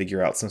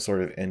figure out some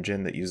sort of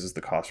engine that uses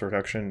the cost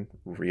reduction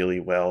really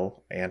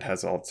well and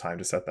has all the time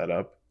to set that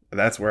up,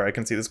 that's where I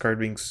can see this card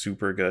being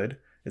super good.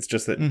 It's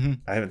just that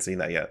I haven't seen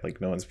that yet. Like,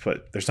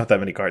 there's not that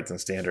many cards in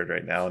Standard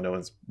right now. No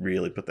one's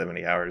really put that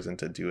many hours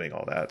into doing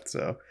all that,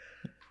 so...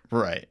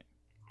 Right.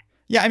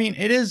 Yeah, I mean,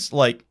 it is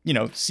like,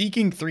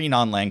 seeking 3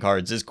 non-land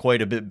cards is quite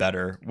a bit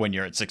better when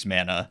you're at 6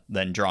 mana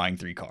than drawing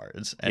 3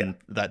 cards. And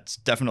that's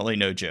definitely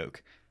no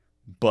joke.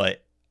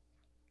 But,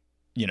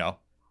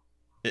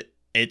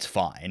 it's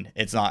fine.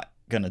 It's not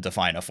going to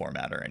define a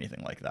format or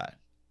anything like that.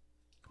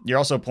 You're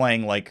also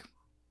playing like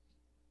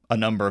a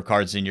number of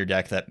cards in your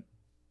deck that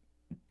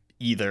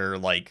either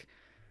like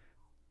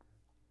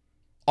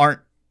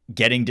aren't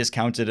getting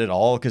discounted at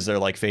all because they're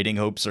like Fading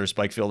Hopes or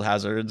Spikefield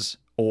Hazards,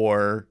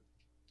 or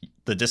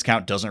the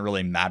discount doesn't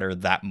really matter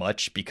that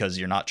much because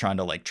you're not trying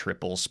to like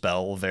triple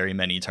spell very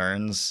many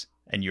turns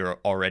and you're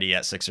already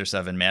at 6 or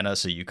 7 mana,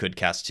 so you could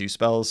cast 2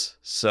 spells.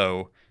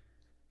 So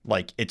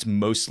like it's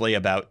mostly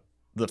about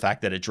the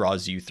fact that it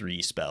draws you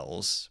 3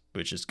 spells,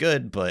 which is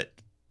good, but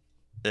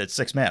it's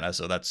 6 mana,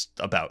 so that's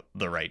about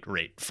the right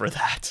rate for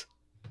that.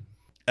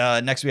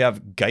 Next we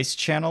have Geist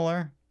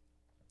Channeler.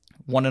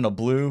 1 and a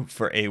blue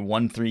for a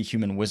 1/3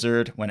 human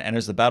wizard. When it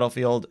enters the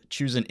battlefield,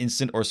 choose an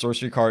instant or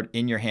sorcery card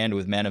in your hand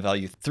with mana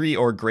value 3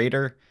 or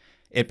greater.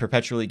 It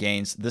perpetually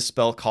gains. This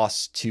spell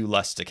costs 2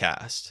 less to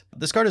cast.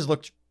 This card has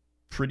looked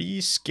pretty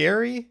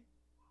scary.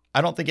 I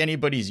don't think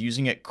anybody's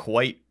using it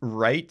quite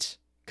right,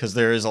 because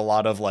there is a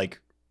lot of like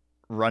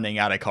running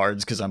out of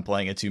cards because I'm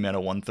playing a 2 mana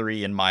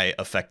 1/3 in my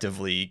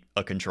effectively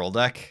a control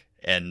deck,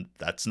 and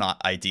that's not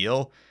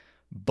ideal.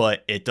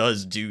 But it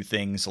does do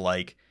things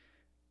like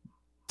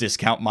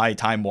discount my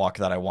Time Walk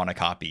that I want to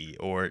copy,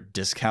 or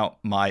discount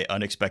my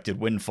Unexpected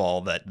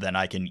Windfall that then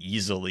I can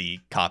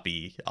easily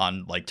copy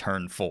on like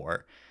turn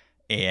 4.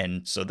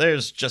 And so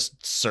there's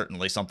just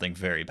certainly something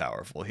very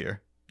powerful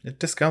here. It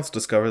discounts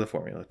Discover the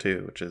Formula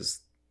too, which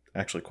is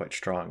actually quite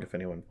strong if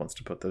anyone wants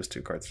to put those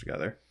 2 cards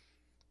together.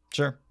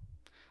 Sure.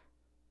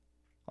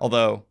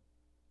 Although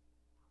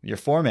your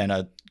 4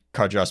 mana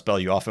card draw spell,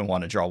 you often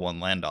want to draw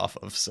 1 land off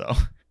of, so.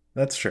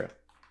 That's true.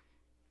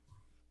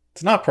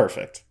 It's not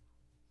perfect.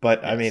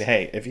 But, yes. I mean,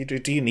 hey, if you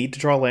do you need to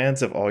draw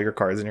lands if all your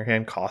cards in your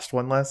hand cost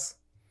 1 less?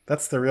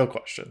 That's the real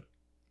question.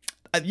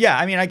 Yeah,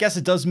 I mean, I guess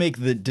it does make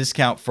the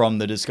discount from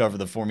the Discover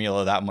the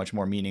Formula that much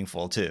more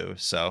meaningful, too.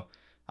 So,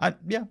 I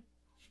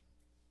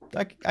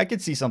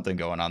could see something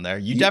going on there.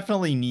 You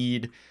definitely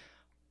need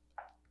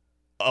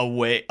a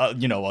way,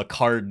 a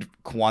card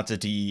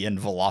quantity and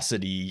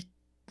velocity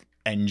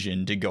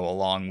engine to go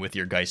along with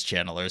your Geist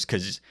Channelers,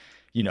 because,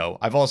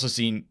 I've also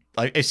seen,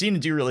 I've seen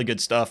it do really good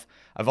stuff.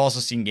 I've also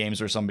seen games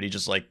where somebody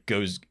just like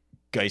goes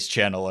Geist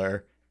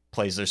Channeler,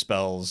 plays their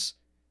spells,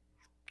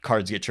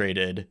 cards get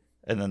traded,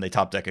 and then they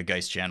top deck a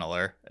Geist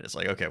Channeler. And it's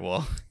like, okay,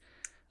 well,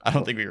 I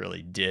don't think we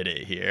really did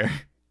it here.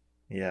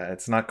 Yeah,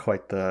 it's not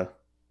quite the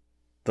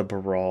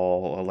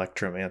Baral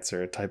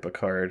Electromancer type of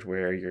card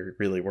where you're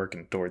really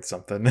working towards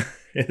something.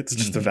 It's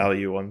just a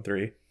value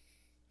 1/3.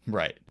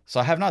 Right. So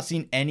I have not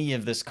seen any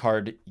of this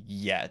card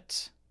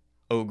yet.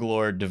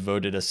 Oglor,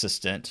 Devoted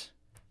Assistant.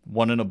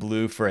 1 and a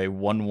blue for a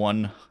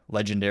 1/1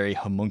 legendary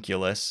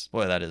homunculus.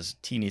 Boy, that is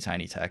teeny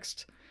tiny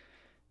text.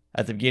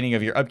 At the beginning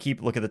of your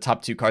upkeep, look at the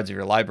top 2 cards of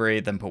your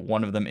library, then put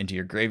 1 of them into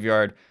your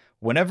graveyard.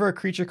 Whenever a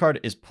creature card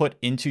is put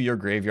into your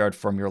graveyard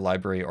from your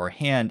library or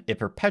hand, it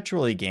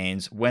perpetually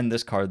gains. When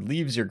this card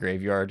leaves your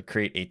graveyard,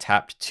 create a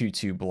tapped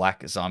 2/2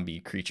 black zombie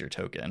creature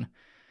token.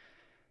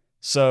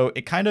 So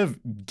it kind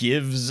of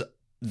gives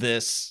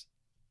this,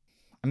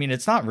 I mean,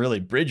 it's not really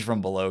Bridge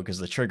from Below because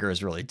the trigger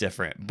is really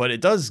different, but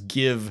it does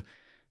give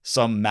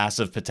some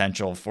massive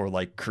potential for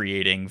like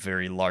creating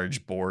very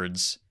large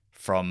boards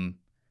from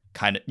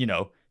kind of,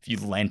 if you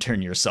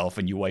lantern yourself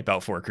and you wipe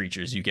out 4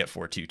 creatures, you get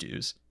 4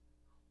 2/2s.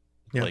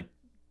 Yeah. Like,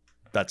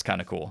 that's kind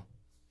of cool.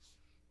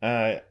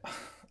 I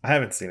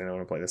haven't seen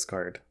anyone play this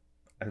card.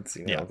 I haven't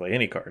seen anyone play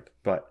any card,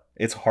 but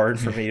it's hard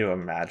for me to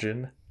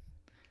imagine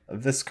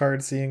this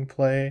card seeing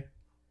play.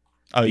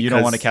 Oh, you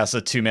don't want to cast a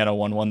 2 mana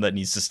 1/1 that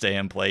needs to stay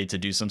in play to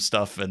do some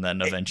stuff, and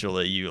then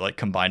eventually you like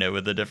combine it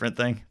with a different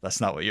thing?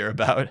 That's not what you're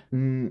about.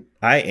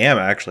 I am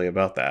actually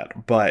about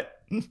that,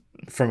 but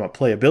from a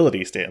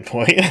playability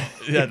standpoint,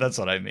 yeah, that's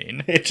what I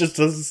mean. It's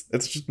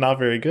just not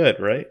very good,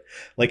 right?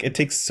 Like, it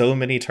takes so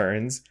many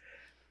turns.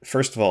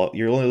 First of all,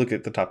 you only look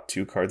at the top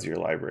 2 cards of your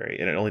library,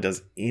 and it only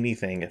does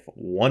anything if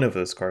one of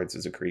those cards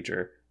is a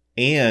creature,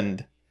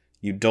 and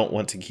you don't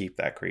want to keep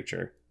that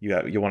creature.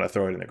 You want to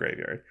throw it in the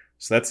graveyard.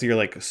 So that's your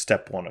like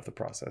step 1 of the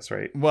process,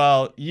 right?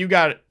 Well,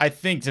 I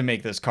think to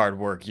make this card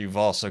work, you've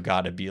also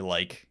got to be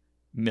like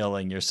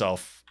milling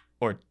yourself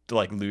or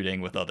like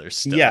looting with other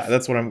stuff. Yeah,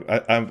 that's what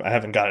I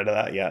haven't gotten to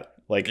that yet.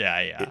 Like,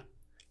 yeah.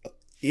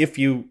 If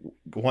you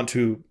want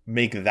to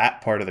make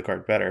that part of the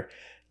card better,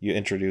 you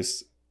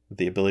introduce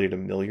the ability to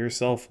mill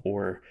yourself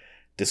or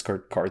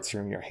discard cards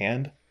from your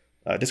hand.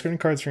 Discarding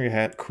cards from your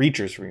hand,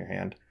 creatures from your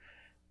hand,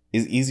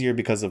 is easier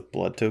because of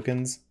blood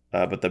tokens.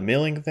 But the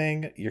milling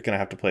thing, you're going to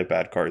have to play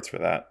bad cards for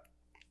that.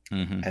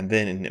 Mm-hmm. And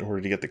then in order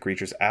to get the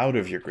creatures out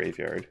of your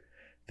graveyard,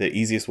 the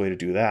easiest way to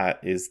do that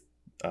is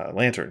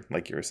Lantern,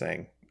 like you were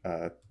saying.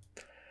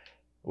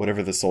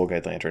 Whatever the Soul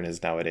Guide Lantern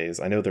is nowadays.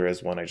 I know there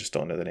is one, I just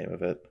don't know the name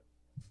of it.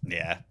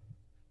 Yeah.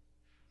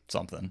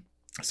 Something.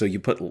 So you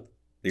put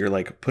you're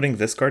like putting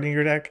this card in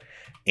your deck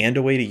and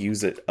a way to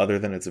use it other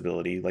than its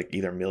ability, like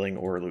either milling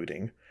or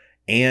looting.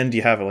 And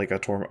you have like a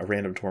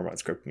random Tormod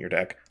script in your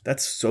deck.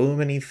 That's so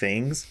many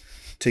things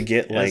to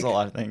get. There's like a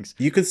lot of things.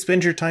 You could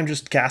spend your time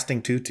just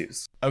casting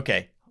 2/2s.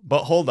 Okay,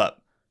 but hold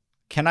up.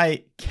 Can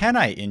I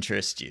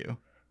interest you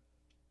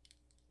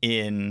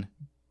in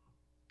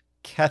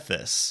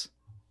Kethis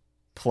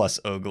plus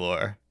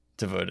Oglor,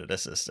 Devoted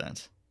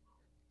Assistant?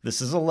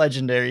 This is a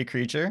legendary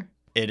creature.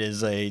 It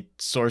is a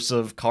source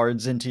of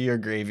cards into your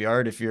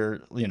graveyard. If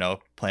you're,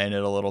 playing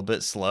it a little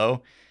bit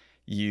slow,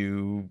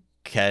 you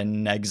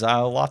can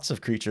exile lots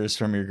of creatures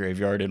from your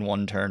graveyard in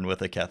one turn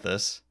with a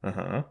Kethis.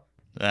 Uh-huh.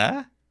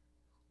 Ah?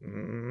 I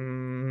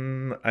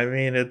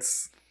mean,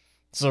 it's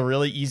a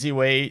really easy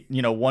way,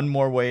 one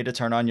more way to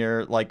turn on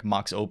your like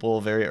Mox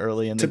Opal very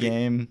early in the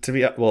game.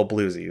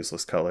 Blue's a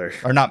useless color.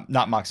 Or not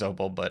Mox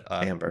Opal, but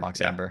Amber. Mox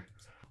Amber.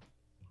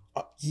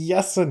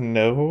 Yes and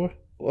no.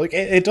 Like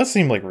it does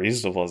seem like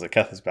reasonable as a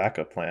Kethis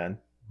backup plan,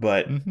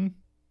 but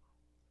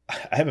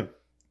I haven't.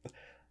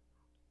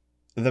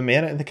 The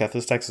mana in the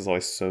Kethis decks is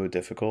always so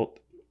difficult.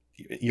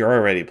 You're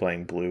already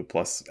playing blue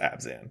plus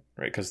Abzan,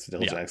 right? Because the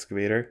Diligent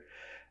Excavator.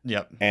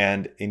 Yep.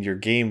 And in your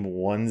game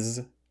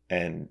ones,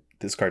 and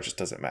this card just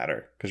doesn't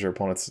matter because your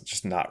opponent's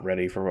just not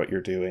ready for what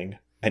you're doing,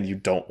 and you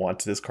don't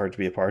want this card to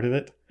be a part of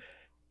it.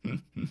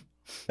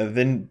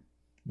 And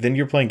then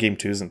you're playing game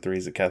 2s and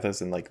 3s at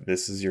Kethis, and like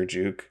this is your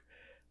juke.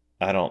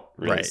 I don't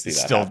really see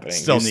that happening.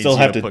 You still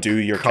have to do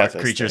your Kethis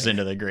creatures thing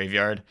into the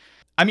graveyard.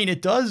 I mean,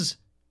 it does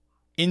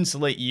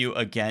insulate you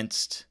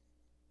against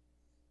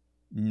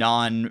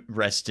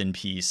non-rest in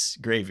peace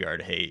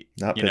graveyard hate.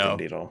 Not Pithing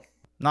Needle.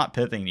 Not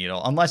Pithing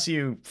Needle, unless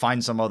you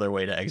find some other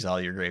way to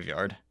exile your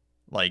graveyard.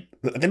 Like,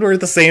 then we're at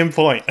the same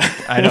point.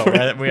 I know,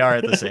 we are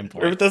at the same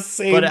point. We're at the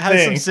same but it has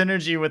thing. some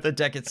synergy with the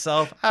deck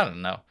itself. I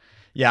don't know.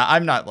 Yeah,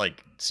 I'm not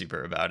like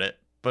super about it,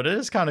 but it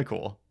is kind of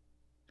cool.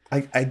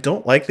 I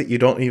don't like that you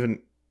don't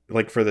even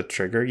like for the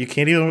trigger. You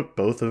can't even put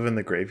both of them in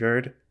the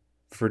graveyard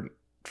for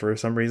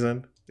some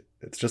reason.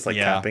 It's just like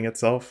capping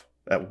itself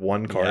at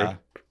one card. Yeah.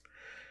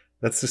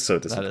 That's just so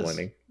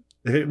disappointing.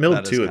 If it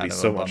milled 2, it'd be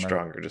so much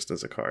stronger just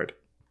as a card.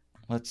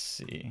 Let's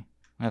see.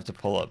 I have to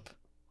pull up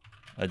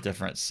a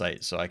different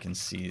site so I can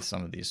see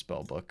some of these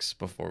spell books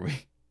before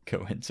we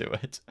go into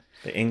it.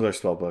 The Angler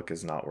spellbook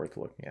is not worth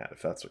looking at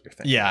if that's what you're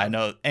thinking. Yeah, I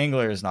know.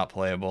 Angler is not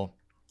playable,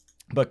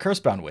 but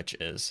Cursebound Witch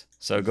is.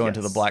 So go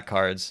into the black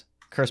cards.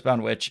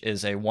 Cursebound Witch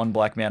is a 1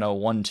 black mana,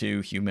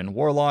 1/2 human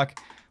warlock.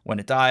 When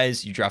it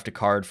dies, you draft a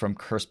card from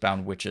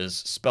Cursebound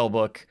Witch's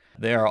spellbook.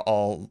 They are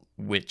all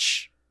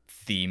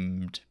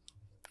witch-themed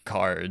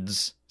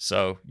cards.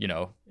 So,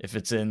 if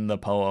it's in the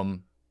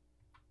poem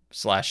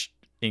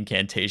 /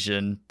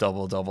 incantation,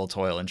 double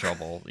toil and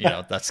trouble,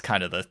 that's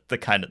kind of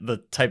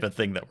the type of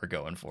thing that we're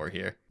going for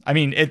here. I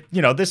mean,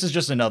 this is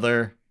just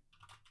another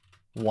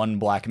 1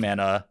 black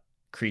mana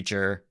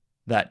creature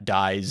that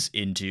dies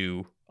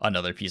into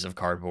another piece of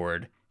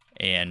cardboard,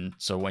 and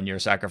so when you're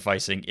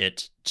sacrificing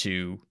it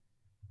to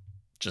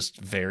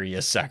just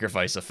various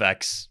sacrifice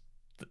effects,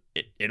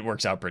 it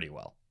works out pretty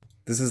well.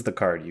 This is the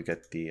card you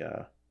get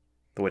the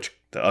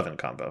oven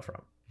combo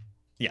from.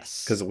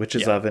 Yes. Because the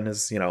Witch's Oven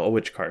is, a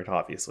witch card,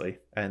 obviously.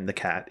 And the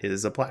cat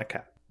is a black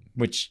cat.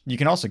 Which you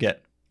can also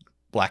get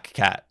Black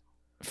Cat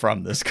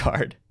from this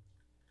card.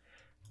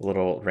 A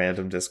little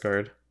random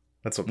discard.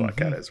 That's what Black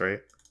Cat is,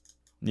 right?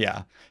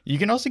 Yeah. You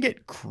can also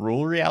get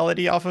Cruel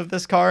Reality off of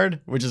this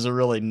card, which is a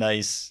really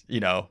nice,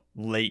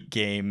 late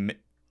game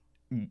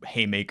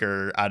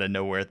haymaker out of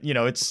nowhere.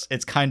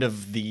 It's kind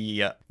of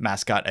the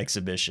mascot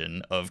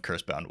exhibition of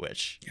Cursebound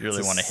Witch. You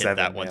really want to hit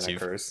that once you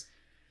curse.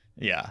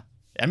 Yeah.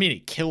 I mean,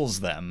 it kills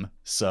them,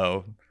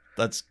 so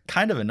that's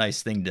kind of a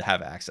nice thing to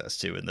have access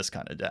to in this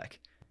kind of deck.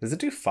 Does it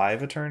do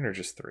 5 a turn or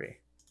just 3?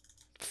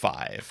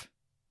 5.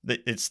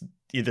 It's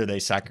either they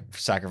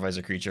sacrifice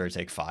a creature or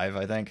take 5,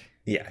 I think.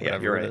 Yeah,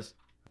 you're right.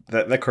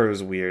 That card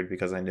was weird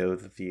because I know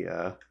that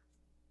the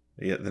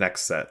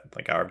next set,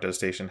 like Arbdo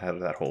Station, had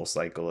that whole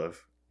cycle of,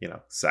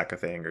 sack a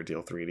thing or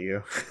deal 3 to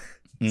you.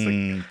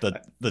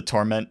 The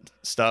Torment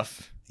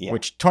stuff. Yeah.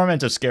 Which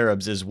Torment of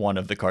Scarabs is one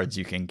of the cards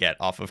you can get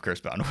off of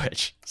Cursebound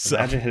Witch. So.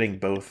 Imagine hitting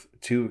both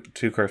two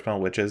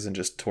Cursebound Witches and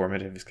just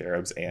Torment of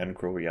Scarabs and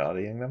Cruel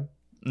Realitying them.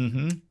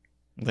 Mm-hmm.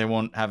 They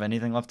won't have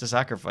anything left to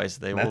sacrifice.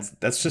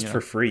 That's just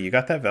for free. You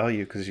got that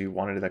value because you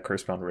wanted that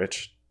Cursebound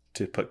Witch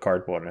to put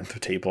cardboard on the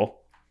table.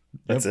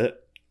 That's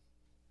it.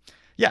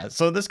 Yeah,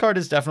 so this card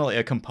is definitely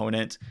a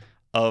component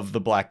of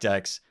the black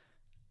decks.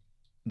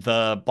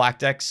 The black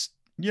decks,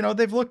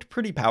 they've looked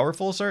pretty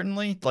powerful,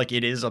 certainly. Like,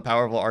 it is a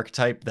powerful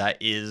archetype that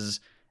is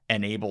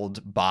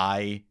enabled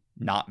by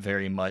not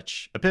very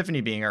much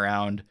Epiphany being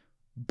around,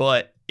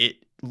 but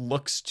it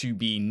looks to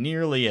be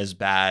nearly as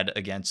bad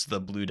against the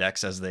blue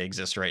decks as they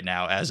exist right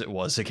now as it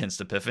was against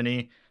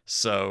Epiphany.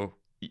 So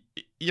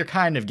you're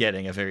kind of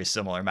getting a very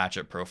similar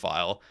matchup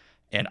profile.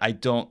 And I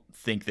don't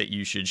think that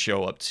you should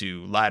show up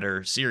to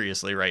ladder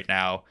seriously right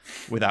now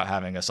without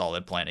having a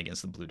solid plan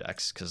against the blue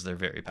decks, because they're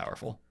very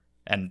powerful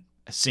and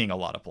seeing a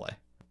lot of play.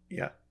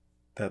 Yeah.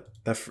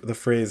 The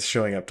phrase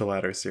 "showing up to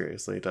ladder"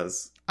 seriously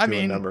does I do a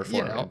mean, number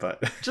for me,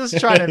 but just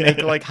trying to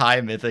make like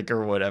high mythic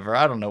or whatever.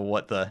 I don't know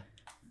what the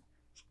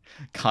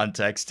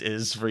context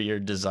is for your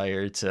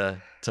desire to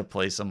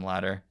play some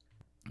ladder.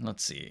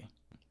 Let's see.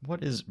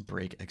 What is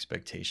Break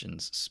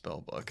Expectations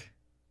spellbook?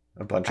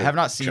 I have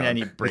not seen junk.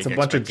 any Break It's a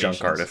bunch of Expectations.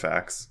 junk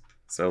artifacts.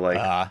 So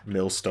like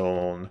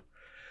millstone,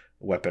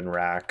 weapon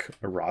rack,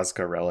 a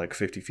Rozga relic,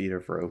 50 feet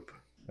of rope,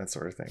 that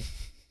sort of thing.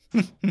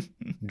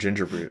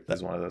 Gingerbrute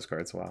is one of those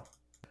cards. Wow.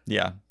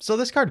 Yeah. So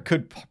this card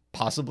could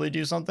possibly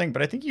do something,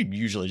 but I think you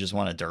usually just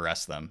want to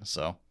duress them.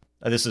 So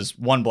this is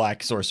 1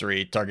 black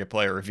sorcery. Target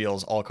player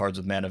reveals all cards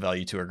with mana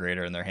value 2 or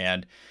greater in their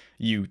hand.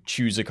 You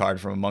choose a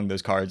card from among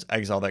those cards,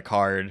 exile that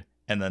card,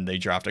 and then they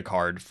draft a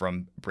card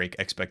from Break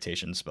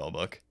Expectations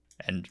spellbook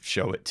and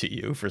show it to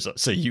you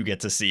so you get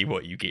to see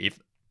what you gave,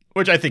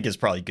 which I think is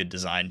probably good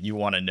design. You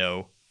want to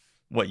know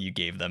what you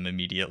gave them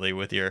immediately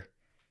with your,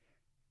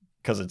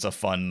 because it's a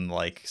fun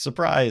like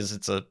surprise.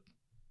 It's a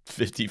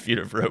 50 feet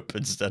of rope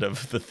instead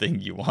of the thing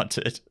you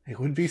wanted. It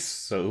would be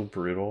so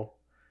brutal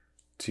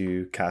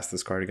to cast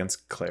this card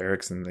against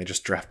clerics and they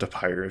just draft a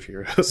Pyre of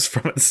Heroes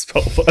from its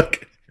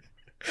spellbook.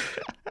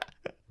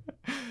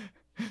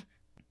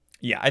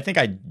 Yeah, I think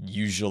I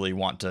usually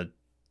want to,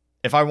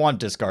 if I want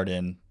discard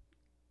in,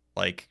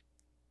 like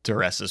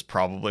duress is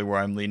probably where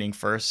I'm leaning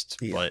first,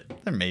 but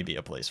there may be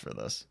a place for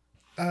this.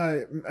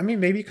 I mean,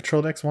 maybe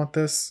control decks want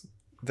this.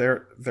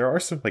 There are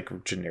some like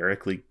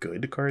generically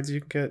good cards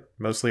you can get,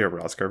 mostly a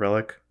Rozga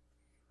relic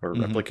or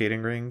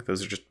replicating ring.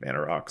 Those are just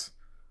mana rocks.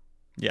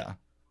 Yeah,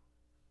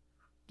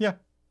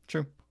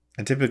 true.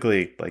 And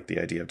typically, like the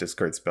idea of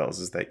discard spells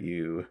is that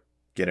you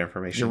get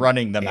information. You're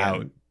running them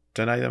out,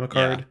 deny them a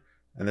card,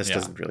 and this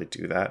doesn't really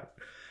do that.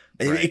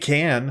 Right. It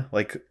can,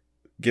 like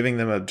giving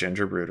them a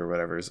Gingerbrute or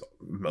whatever is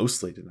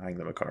mostly denying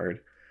them a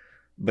card.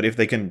 But if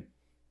they can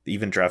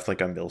even draft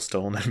like a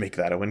Millstone and make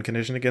that a win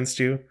condition against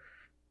you,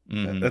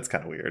 that's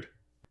kind of weird.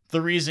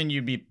 The reason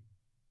you'd be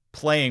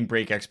playing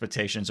Break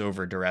Expectations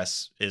over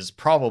Duress is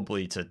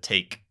probably to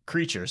take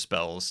creature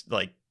spells.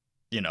 Like,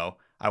 you know,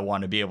 I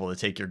want to be able to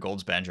take your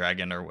Goldspan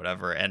Dragon or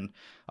whatever, and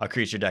a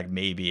creature deck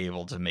may be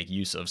able to make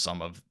use of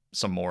some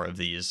more of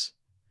these.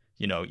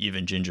 You know,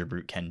 even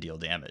Gingerbrute can deal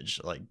damage.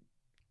 Like,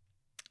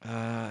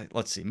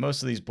 let's see.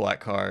 Most of these black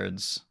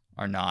cards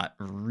are not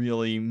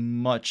really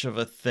much of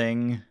a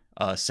thing.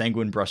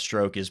 Sanguine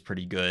Brushstroke is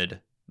pretty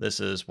good. This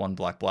is 1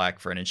 black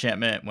for an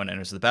enchantment. When it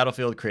enters the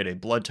battlefield, create a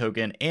blood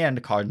token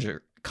and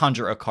conjure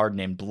a card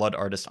named Blood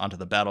Artist onto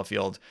the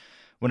battlefield.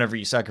 Whenever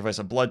you sacrifice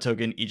a blood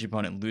token, each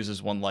opponent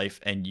loses 1 life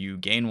and you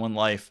gain 1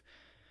 life.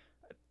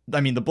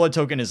 I mean, the blood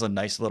token is a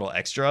nice little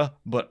extra,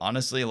 but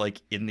honestly,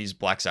 like in these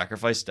black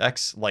sacrifice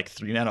decks, like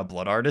 3 mana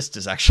Blood Artist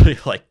is actually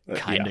like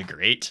kind of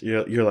great.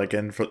 You're like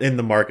in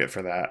the market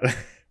for that.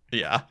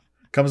 Yeah.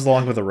 Comes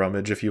along with a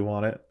rummage if you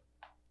want it.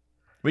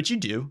 Which you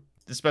do.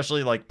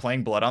 Especially like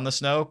playing Blood on the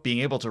Snow, being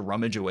able to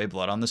rummage away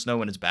Blood on the Snow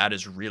when it's bad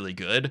is really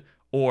good,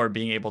 or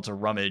being able to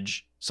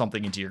rummage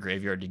something into your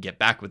graveyard to get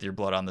back with your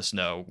Blood on the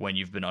Snow when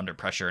you've been under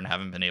pressure and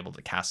haven't been able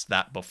to cast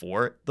that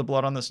before the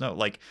Blood on the Snow.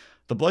 Like,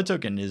 the blood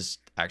token is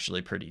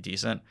actually pretty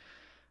decent.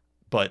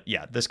 But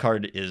yeah, this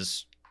card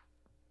is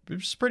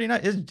pretty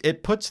nice.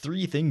 It puts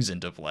 3 things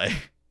into play.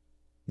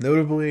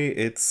 Notably,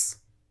 it's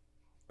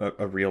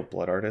a real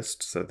Blood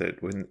Artist, so that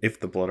if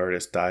the Blood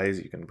Artist dies,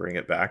 you can bring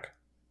it back.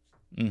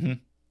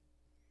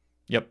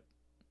 Yep.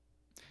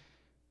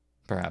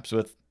 Perhaps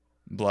with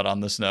Blood on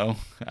the Snow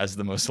as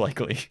the most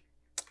likely.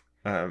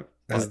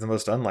 As the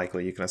most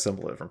unlikely, you can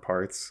assemble it from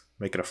parts.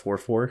 Make it a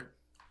 4/4.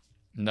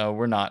 No,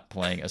 we're not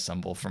playing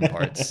Assemble from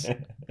Parts.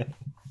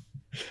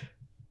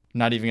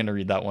 Not even going to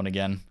read that one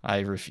again. I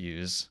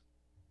refuse.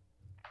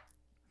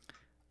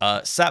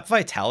 Sap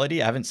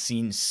Vitality, I haven't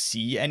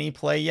see any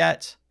play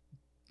yet.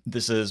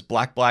 This is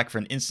black for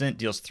an instant,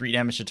 deals 3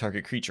 damage to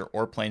target creature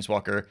or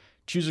planeswalker.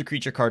 Choose a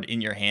creature card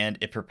in your hand.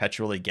 It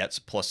perpetually gets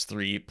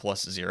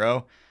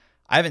 +3/+0.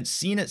 I haven't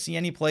seen it see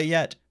any play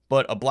yet,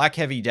 but a black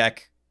heavy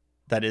deck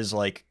that is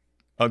like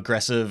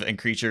aggressive and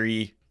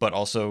creature-y, but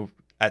also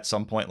at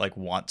some point like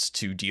wants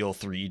to deal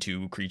 3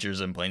 to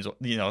creatures and planes.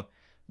 You know,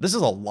 this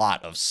is a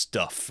lot of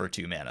stuff for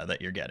 2 mana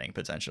that you're getting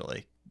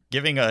potentially.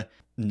 Giving a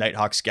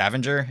Nighthawk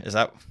Scavenger, is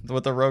that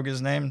what the rogue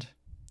is named?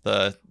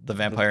 The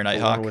Vampire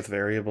Nighthawk with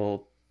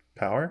variable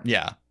power?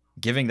 Yeah.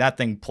 Giving that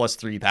thing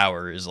 +3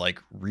 power is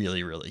like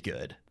really, really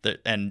good. Or Does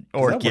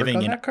that giving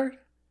work on that card?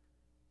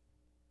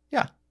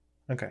 Yeah.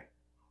 Okay.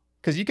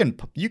 Because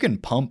you can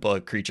pump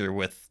a creature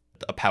with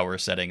a power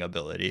setting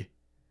ability.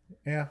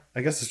 Yeah,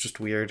 I guess it's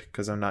just weird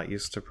because I'm not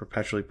used to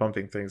perpetually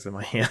pumping things in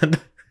my hand.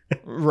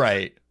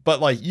 Right.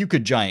 But like you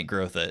could giant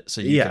growth it,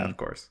 so you can of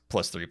course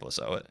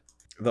 +3/+0 it.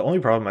 The only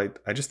problem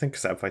I just think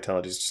Sap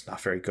Vitality is just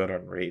not very good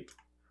on rate.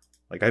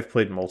 Like I've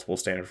played multiple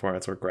standard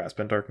formats where Grasp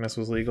and Darkness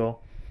was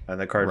legal, and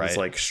the card was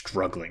like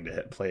struggling to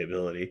hit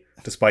playability,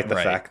 despite the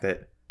fact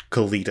that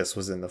Kalitas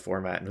was in the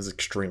format and was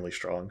extremely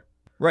strong.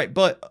 Right,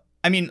 but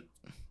I mean,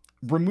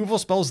 removal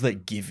spells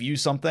that give you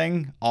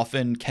something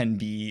often can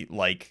be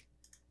like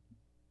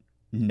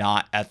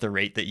not at the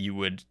rate that you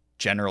would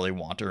generally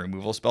want a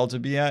removal spell to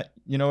be at.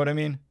 You know what I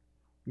mean?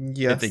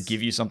 Yes. If they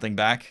give you something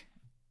back.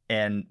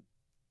 And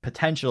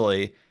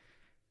potentially,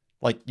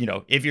 like, you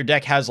know, if your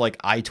deck has like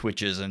eye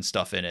twitches and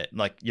stuff in it,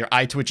 like your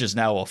eye twitch is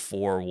now a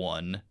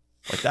 4/1.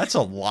 Like, that's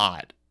a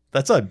lot.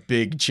 That's a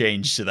big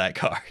change to that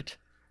card.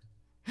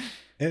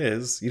 It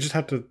is. You just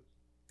have to,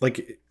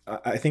 like,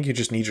 I think you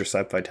just need your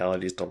Sap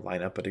Vitalities to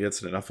line up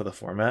against enough of the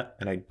format,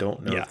 and I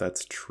don't know if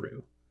that's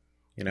true.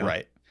 You know?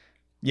 Right.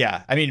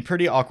 Yeah, I mean,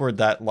 pretty awkward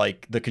that,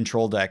 like, the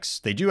control decks,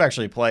 they do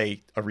actually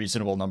play a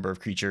reasonable number of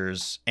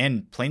creatures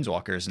and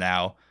planeswalkers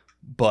now,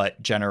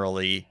 but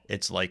generally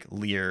it's like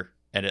Leer,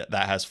 and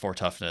that has 4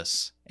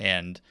 toughness,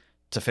 and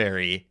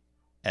Teferi,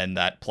 and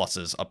that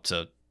pluses up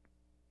to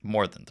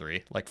more than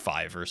 3, like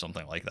 5 or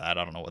something like that.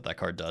 I don't know what that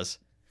card does.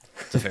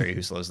 Teferi,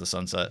 who slows the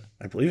sunset.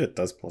 I believe it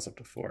does plus up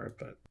to 4,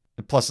 but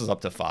it pluses up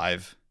to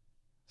 5,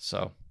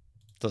 so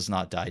does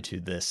not die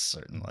to this,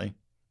 certainly.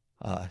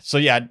 So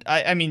yeah,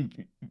 I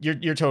mean,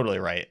 you're totally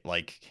right.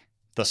 Like,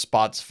 the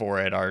spots for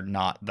it are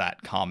not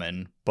that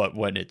common, but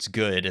when it's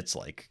good, it's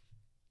like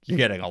you're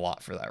getting a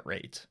lot for that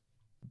rate.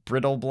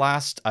 Brittle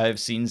Blast, I've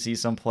seen see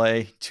some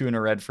play. 2 in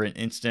a red for an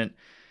instant.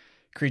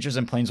 Creatures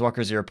and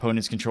planeswalkers your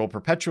opponents control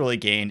perpetually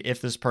gain.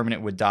 If this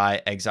permanent would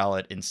die, exile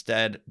it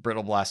instead.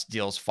 Brittle Blast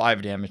deals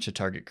 5 damage to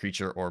target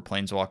creature or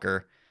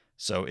planeswalker.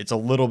 So it's a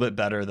little bit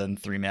better than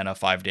 3 mana,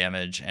 5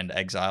 damage, and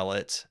exile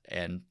it.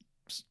 And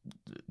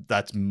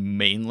that's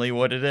mainly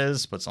what it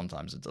is, but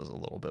sometimes it does a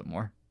little bit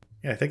more.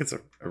 Yeah, I think it's a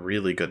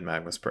really good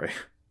Magma Spray.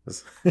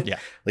 Yeah.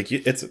 Like,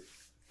 it's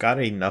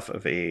got enough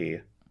of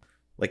a,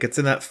 like, it's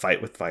in that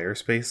fight with fire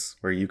space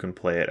where you can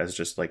play it as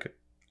just like,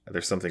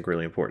 there's something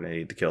really important I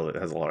need to kill that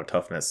has a lot of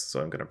toughness,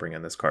 so I'm going to bring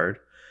in this card.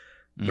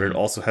 Mm-hmm. But it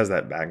also has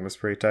that Magma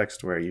Spray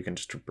text where you can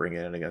just bring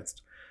it in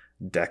against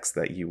decks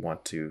that you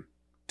want to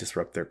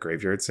disrupt their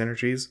graveyard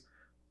synergies,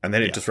 and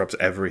then it disrupts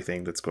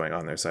everything that's going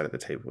on their side of the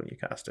table when you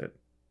cast it.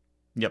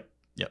 Yep.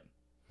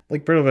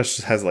 Like, Brittle Blast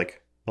just has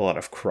like a lot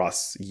of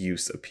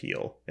cross-use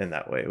appeal in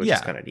that way, which is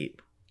kind of neat.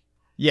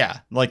 Yeah,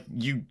 like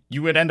you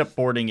would end up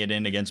boarding it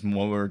in against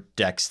more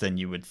decks than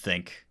you would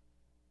think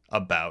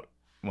about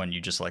when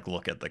you just like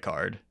look at the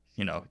card.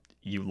 You know,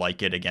 you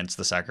like it against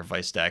the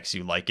sacrifice decks,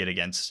 you like it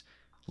against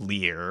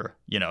Leer.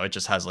 You know, it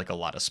just has like a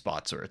lot of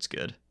spots where it's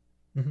good.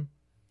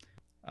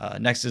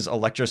 Mm-hmm. Next is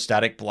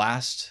Electrostatic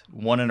Blast.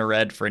 1 in a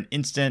red for an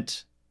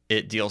instant.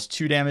 It deals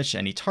 2 damage to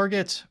any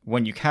target.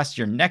 When you cast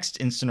your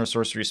next instant or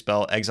sorcery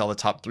spell, exile the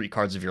top 3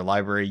 cards of your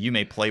library. You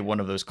may play one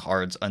of those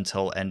cards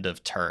until end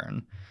of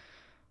turn.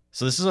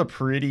 So this is a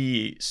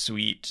pretty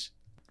sweet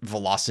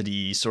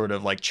velocity sort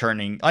of like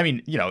churning. I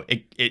mean, you know,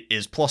 it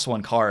is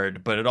 +1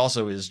 card, but it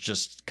also is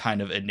just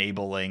kind of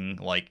enabling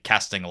like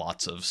casting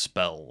lots of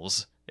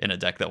spells in a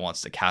deck that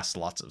wants to cast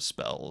lots of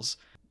spells.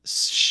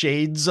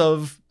 Shades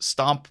of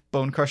Stomp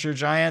Bone Crusher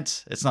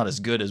Giant. It's not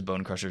as good as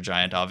Bone Crusher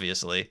Giant,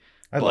 obviously.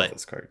 I love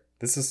this card.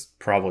 This is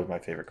probably my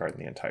favorite card in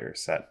the entire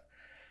set.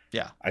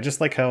 Yeah. I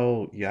just like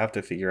how you have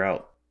to figure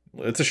out,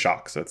 it's a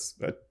shock, so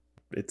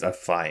it's a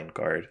fine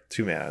card.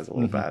 2 mana is a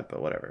little bad,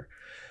 but whatever.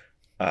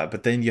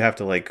 But then you have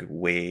to like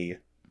weigh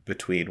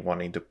between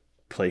wanting to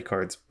play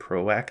cards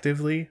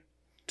proactively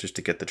just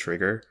to get the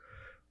trigger,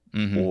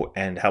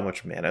 and how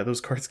much mana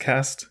those cards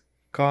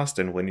cost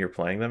and when you're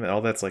playing them, and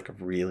all that's like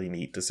really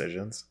neat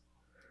decisions.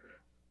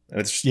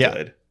 And it's just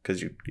good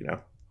because you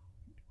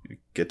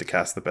get to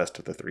cast the best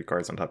of the 3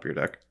 cards on top of your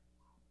deck.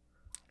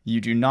 You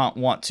do not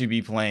want to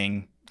be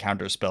playing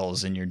counter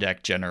spells in your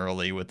deck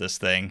generally with this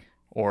thing,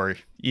 or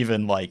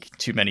even like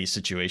too many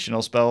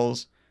situational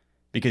spells,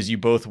 because you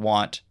both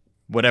want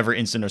whatever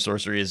instant or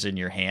sorcery is in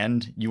your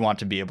hand, you want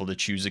to be able to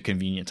choose a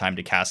convenient time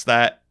to cast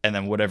that, and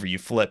then whatever you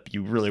flip,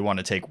 you really want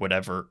to take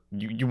whatever,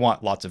 you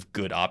want lots of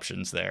good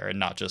options there, and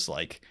not just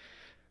like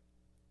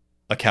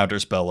a counter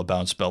spell, a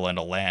bounce spell, and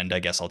a land. I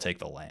guess I'll take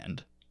the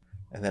land.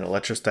 And then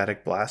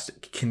Electrostatic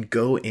Blast can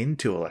go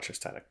into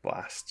Electrostatic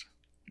Blast.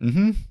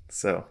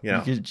 So,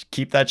 you can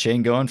keep that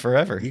chain going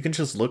forever. You can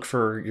just look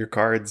for your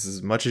cards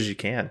as much as you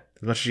can,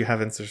 as much as you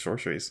have instant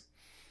sorceries.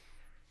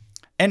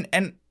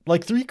 And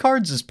like 3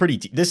 cards is pretty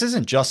deep. This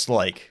isn't just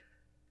like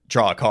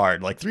draw a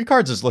card. Like 3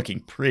 cards is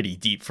looking pretty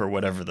deep for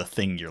whatever the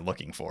thing you're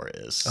looking for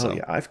is. So. Oh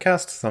yeah, I've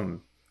cast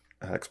some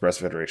Express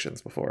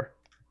Federations before.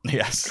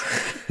 Yes.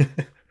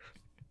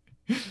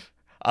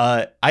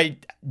 I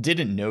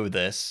didn't know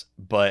this,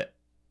 but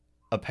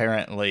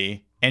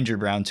apparently Andrew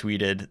Brown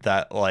tweeted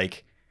that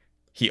like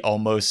he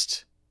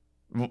almost,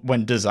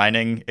 when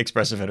designing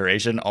Expressive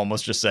Federation,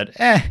 almost just said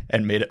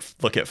and made it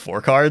look at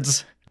 4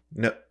 cards.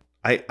 No,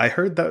 I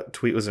heard that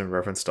tweet was in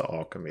reference to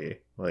Alchemy,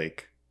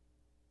 like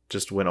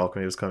just when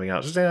Alchemy was coming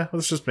out. Just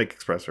let's just make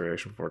Express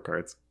Federation 4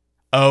 cards.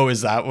 Oh,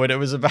 is that what it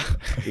was about?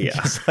 Yeah.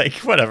 It's like,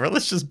 whatever,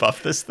 let's just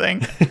buff this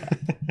thing.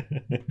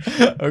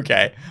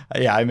 Okay.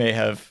 Yeah, I may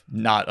have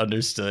not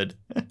understood.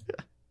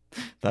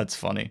 That's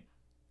funny.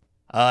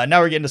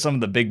 Now we're getting to some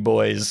of the big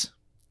boys,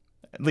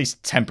 at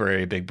least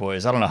temporary big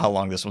boys. I don't know how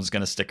long this one's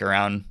going to stick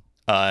around.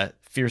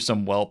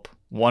 Fearsome Whelp,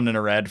 1 in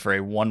a red for a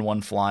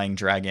 1/1 flying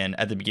dragon.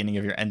 At the beginning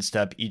of your end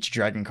step, each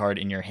dragon card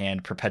in your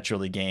hand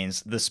perpetually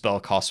gains. This spell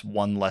costs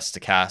 1 less to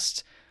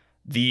cast.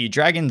 The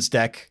Dragons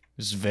deck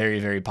is very,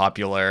 very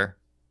popular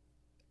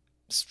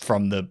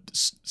from the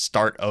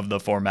start of the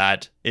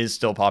format, is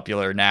still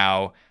popular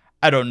now.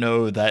 I don't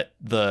know that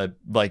the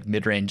like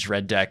mid-range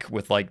red deck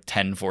with like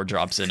 10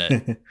 4-drops in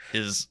it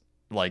is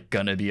like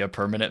gonna be a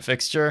permanent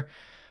fixture,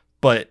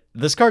 but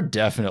this card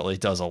definitely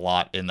does a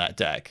lot in that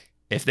deck.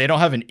 If they don't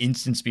have an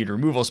instant speed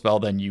removal spell,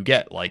 then you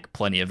get like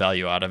plenty of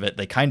value out of it.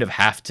 They kind of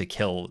have to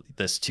kill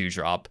this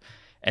 2-drop.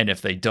 And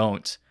if they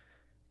don't,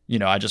 you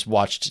know, I just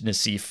watched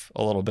Nassif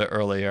a little bit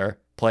earlier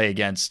play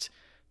against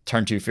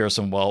turn 2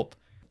 Fearsome Whelp,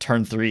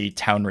 turn 3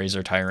 Town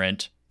Razor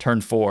Tyrant,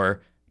 turn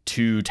 4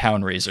 2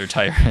 Town Razor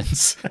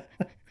Tyrants.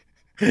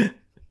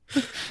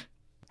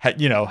 Had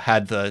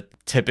the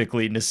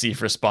typically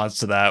Nassif response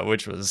to that,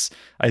 which was,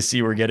 I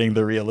see we're getting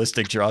the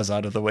realistic draws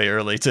out of the way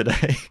early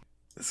today.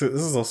 So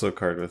this is also a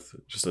card with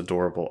just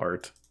adorable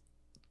art.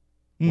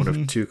 One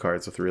of 2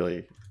 cards with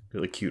really,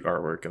 really cute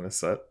artwork in this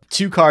set.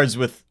 2 cards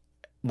with,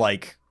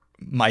 like,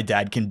 my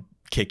dad can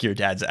kick your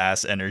dad's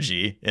ass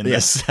energy in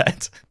this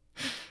set.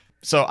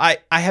 So I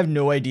have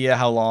no idea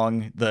how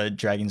long the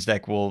Dragons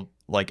deck will,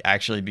 like,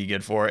 actually be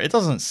good for. It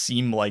doesn't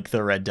seem like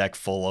the red deck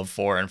full of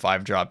 4 and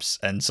 5 drops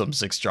and some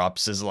 6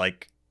 drops is,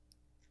 like,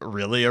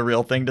 really a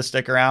real thing to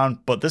stick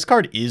around. But this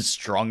card is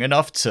strong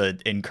enough to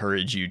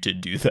encourage you to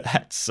do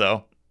that.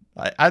 So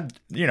I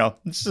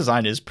this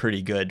design is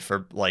pretty good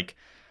for like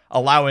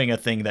allowing a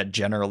thing that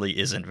generally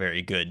isn't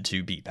very good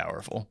to be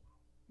powerful.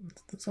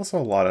 There's also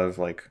a lot of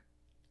like,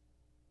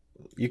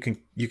 you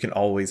can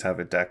always have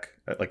a deck,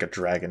 like a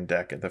dragon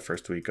deck, in the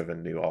first week of a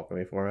new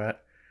alchemy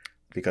format,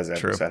 because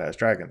every set has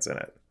dragons in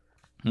it.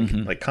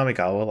 Like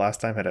Kamigawa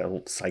last time had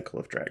a cycle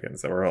of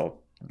dragons that were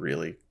all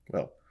really,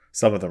 well,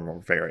 some of them were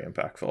very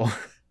impactful.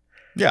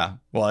 Yeah,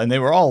 well, and they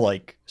were all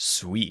like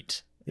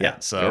sweet. Yeah,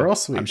 so they were all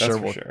sweet. I'm that's sure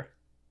for we'll sure.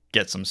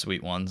 Get some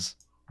sweet ones.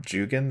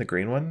 Jugen, the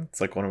green one, it's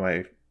like one of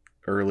my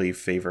early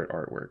favorite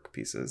artwork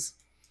pieces.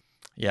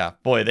 Yeah,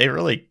 boy, they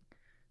really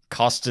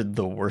costed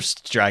the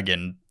worst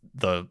dragon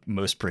the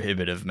most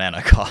prohibitive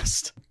mana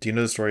cost. Do you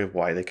know the story of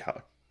why they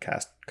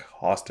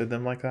costed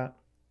them like that?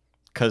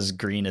 Because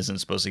green isn't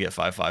supposed to get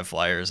 5/5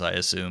 flyers, I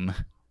assume.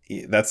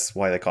 That's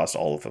why they cost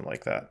all of them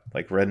like that.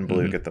 Like red and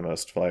blue get the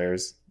most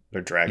flyers.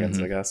 They're dragons,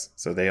 I guess.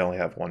 So they only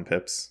have 1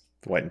 pips.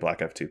 The white and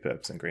black have 2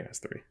 pips, and green has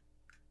 3.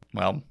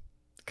 Well,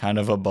 kind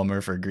of a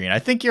bummer for green. I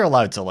think you're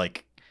allowed to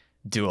like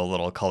do a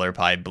little color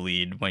pie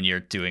bleed when you're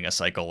doing a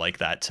cycle like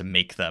that to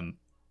make them,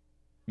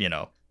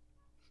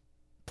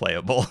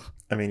 playable.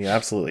 I mean, you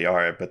absolutely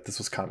are, but this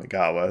was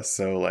Kamigawa,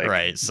 so like,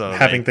 right, so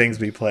having things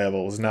be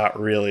playable was not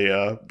really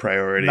a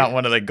priority. Not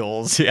one of the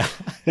goals, yeah.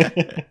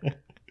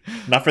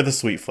 Not for the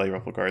sweet,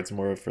 flavorful cards,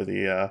 more for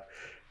the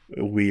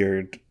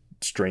weird,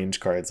 strange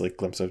cards like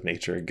Glimpse of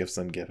Nature, Gifts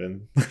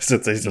Ungiven,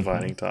 Sensei's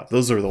Divining Top.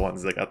 Those are the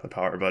ones that got the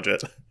power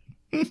budget.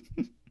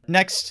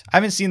 Next, I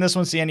haven't seen this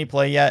one see any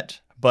play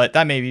yet, but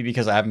that may be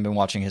because I haven't been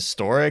watching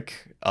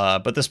Historic,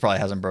 but this probably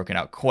hasn't broken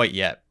out quite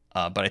yet,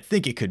 but I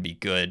think it could be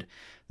good.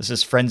 This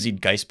is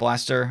Frenzied Geist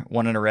Blaster,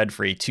 1 in a red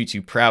for a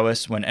 2/2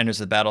 prowess. When it enters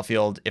the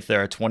battlefield, if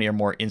there are 20 or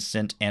more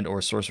instant and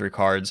or sorcery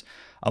cards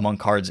among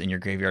cards in your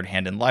graveyard,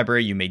 hand, and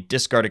library, you may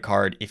discard a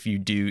card. If you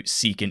do,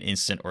 seek an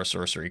instant or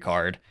sorcery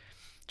card.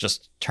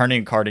 Just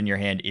turning a card in your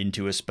hand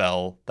into a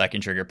spell that can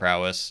trigger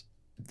prowess.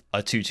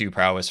 A 2/2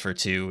 prowess for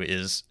 2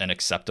 is an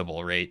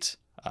acceptable rate.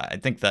 I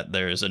think that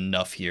there is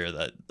enough here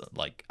that,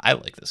 like, I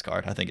like this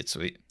card. I think it's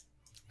sweet.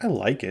 I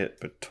like it,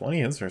 but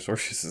 20 instant or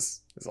sorceries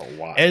is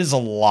a lot. It is a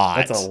lot.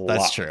 That's a lot.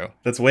 That's true.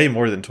 That's way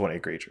more than 20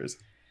 creatures.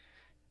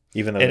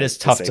 Even though it is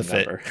tough to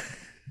fit. Number.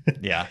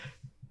 Yeah.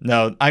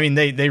 No, I mean,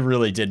 they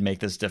really did make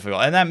this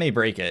difficult, and that may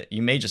break it.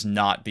 You may just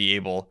not be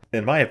able.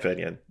 In my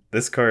opinion,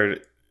 this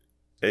card,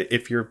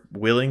 if you're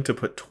willing to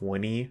put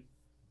 20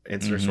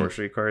 instant or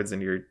sorcery cards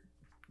in your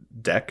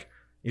deck,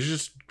 you should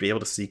just be able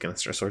to seek an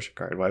instant or sorcery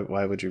card.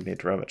 Why would you need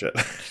to rummage it?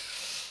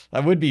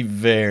 That would be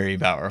very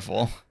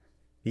powerful.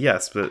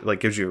 Yes, but like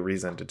gives you a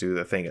reason to do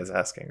the thing it's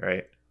asking,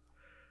 right?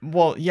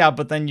 Well, yeah,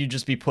 but then you'd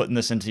just be putting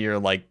this into your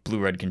like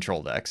blue-red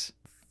control decks.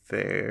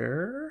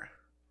 Fair.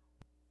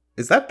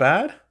 Is that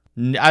bad?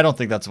 I don't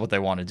think that's what they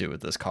want to do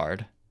with this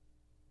card.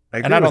 I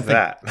agree with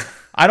that.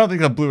 I don't think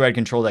the blue-red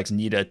control decks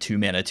need a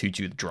 2-mana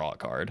 2/2 draw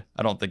card.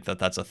 I don't think that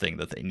that's a thing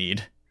that they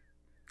need.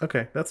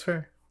 Okay, that's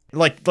fair.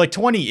 Like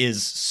 20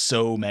 is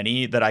so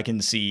many that I can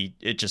see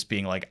it just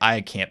being like, I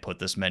can't put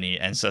this many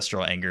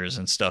Ancestral Angers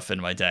and stuff in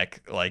my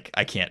deck. Like,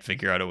 I can't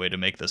figure out a way to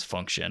make this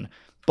function.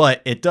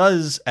 But it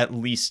does at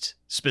least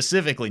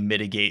specifically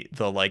mitigate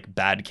the like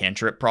bad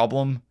cantrip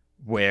problem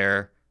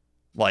where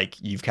like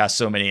you've cast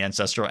so many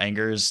Ancestral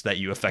Angers that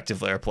you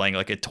effectively are playing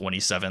like a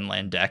 27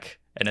 land deck,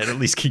 and it at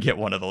least can get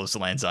one of those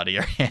lands out of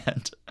your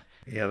hand.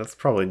 Yeah, that's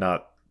probably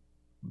not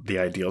the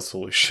ideal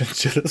solution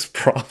to this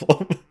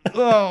problem.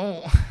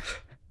 Oh.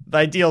 The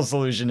ideal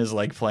solution is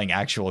like playing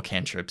actual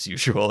cantrips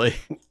usually.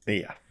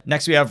 Yeah.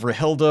 Next we have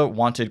Rahilda,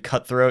 Wanted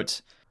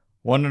Cutthroat.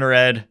 1 in a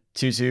red,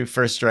 2/2,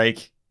 first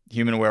strike,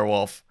 human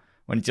werewolf.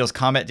 When it deals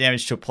combat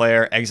damage to a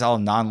player, exile a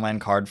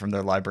non-land card from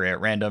their library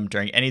at random.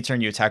 During any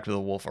turn you attack with a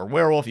wolf or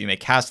werewolf, you may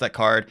cast that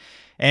card,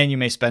 and you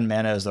may spend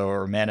mana as though it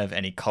were mana of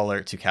any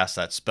color to cast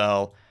that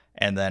spell.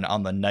 And then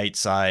on the knight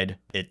side,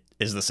 it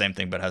is the same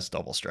thing but has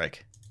double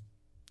strike.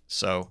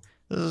 So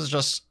this is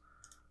just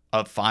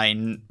a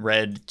fine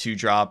red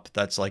 2-drop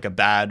that's like a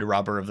bad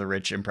Robber of the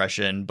Rich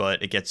impression,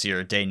 but it gets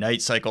your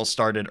day-night cycle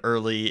started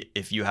early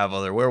if you have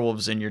other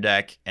werewolves in your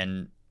deck.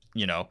 And,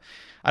 you know,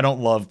 I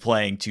don't love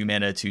playing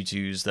 2-mana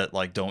 2/2s that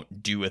like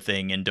don't do a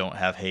thing and don't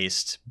have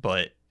haste,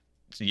 but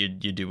you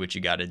do what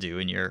you got to do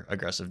in your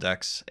aggressive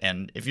decks.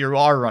 And if you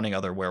are running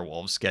other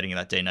werewolves, getting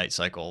that day-night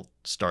cycle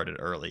started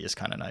early is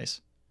kind of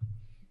nice.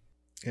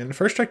 And the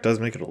first strike does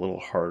make it a little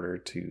harder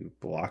to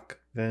block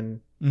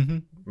than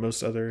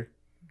most other,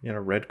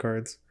 red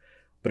cards,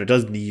 but it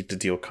does need to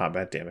deal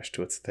combat damage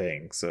to its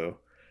thing. So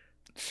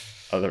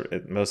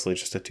mostly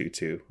just a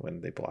 2/2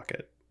 when they block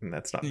it, and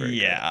that's not very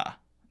good.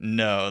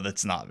 No,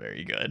 that's not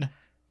very good.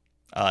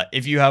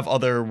 If you have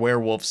other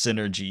werewolf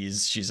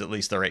synergies, she's at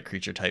least the right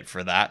creature type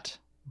for that.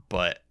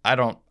 But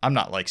I'm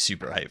not like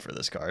super hyped for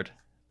this card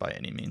by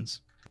any means.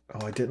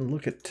 Oh, I didn't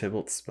look at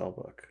Tybalt's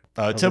spellbook.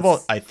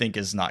 Tybalt, I think,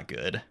 is not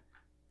good.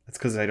 That's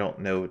because I don't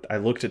know. I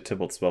looked at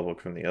Tybalt's spellbook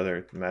from the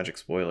other Magic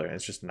spoiler, and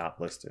it's just not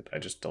listed. I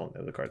just don't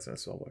know the cards in the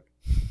spellbook.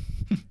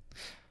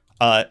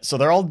 So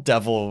they're all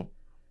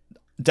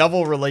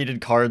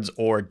devil-related cards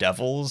or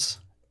devils.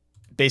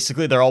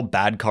 Basically, they're all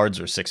bad cards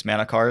or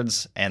 6-mana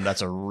cards, and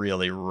that's a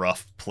really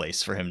rough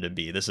place for him to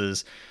be. This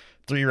is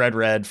 3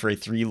 red for a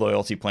 3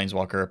 loyalty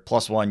planeswalker.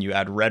 +1, you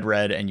add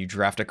red, and you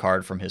draft a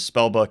card from his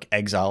spellbook,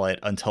 exile it.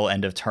 Until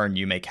end of turn,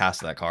 you may cast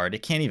that card.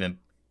 It can't even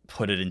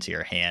put it into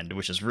your hand,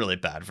 which is really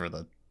bad for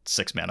the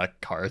 6-mana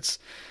cards.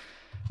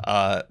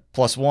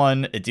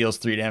 +1, it deals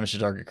 3 damage to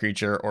target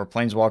creature or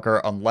planeswalker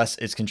unless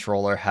its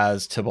controller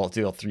has Tybalt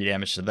deal 3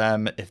 damage to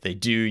them. If they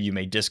do, you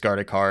may discard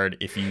a card.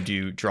 If you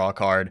do, draw a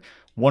card.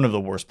 One of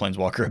the worst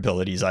planeswalker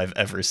abilities I've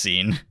ever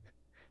seen.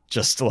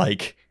 Just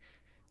like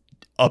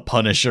a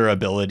Punisher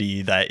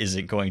ability that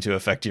isn't going to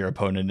affect your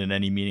opponent in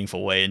any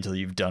meaningful way until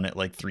you've done it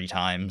like 3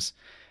 times.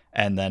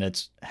 And then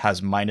it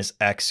has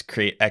 -X,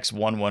 create X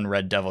 1/1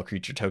 red devil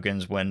creature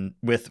tokens. When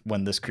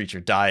this creature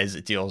dies,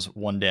 it deals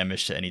 1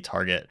 damage to any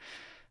target.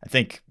 I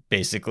think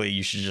basically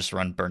you should just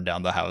run Burn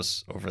Down the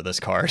House over this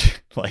card.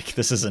 Like,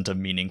 this isn't a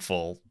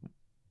meaningful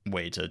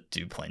way to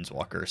do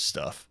planeswalker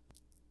stuff.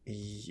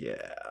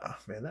 Yeah,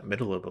 man, that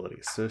middle ability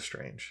is so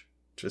strange.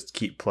 Just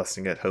keep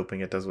plussing it,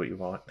 hoping it does what you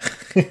want.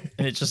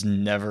 And it just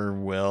never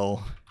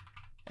will.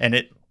 And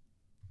it,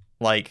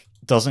 like,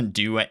 doesn't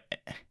do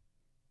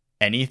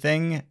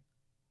anything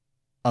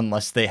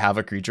unless they have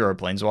a creature or a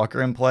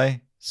planeswalker in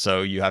play.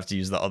 So you have to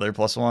use the other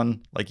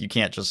 +1. Like, you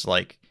can't just,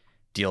 like,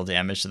 deal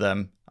damage to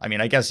them. I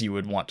mean, I guess you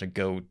would want to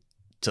go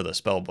to the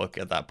spellbook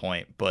at that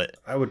point, but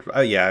I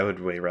would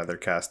way rather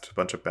cast a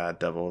bunch of bad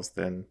devils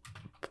than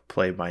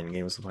play mind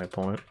games with my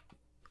opponent.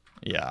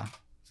 Yeah.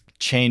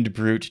 Chained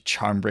Brute,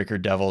 Charmbreaker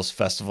Devils,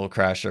 Festival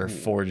Crasher,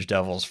 Forge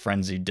Devils,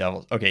 Frenzied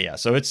Devils. Okay, yeah,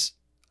 so it's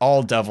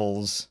all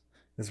devils.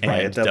 Is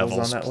Riot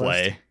Devils on that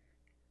list?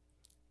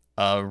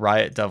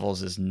 Riot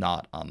Devils is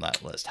not on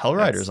that list.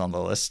 Hellrider's on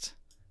the list.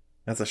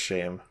 That's a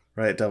shame.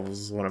 Riot Devils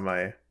is one of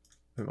my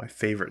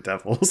favorite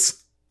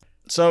devils.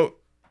 So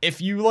if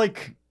you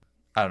like,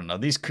 I don't know,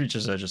 these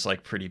creatures are just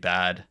like pretty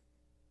bad.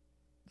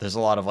 There's a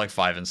lot of like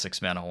 5 and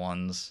 6 mana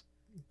ones.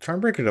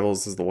 Charmbreaker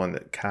Devils is the one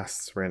that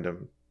casts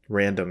random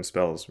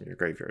spells from your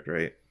graveyard,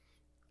 right?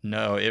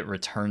 No, it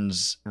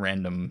returns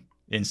random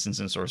instants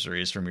and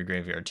sorceries from your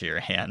graveyard to your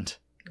hand.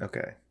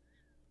 Okay.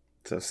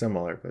 So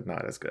similar, but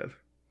not as good.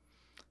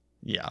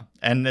 Yeah.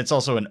 And it's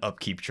also an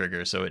upkeep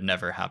trigger, so it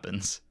never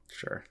happens.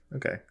 Sure.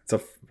 Okay. It's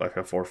like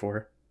a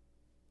 4/4.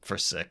 For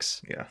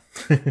 6. Yeah.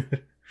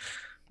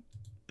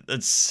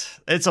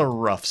 It's a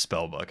rough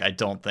spellbook. I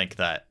don't think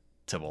that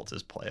Tybalt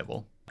is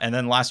playable. And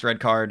then last red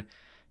card,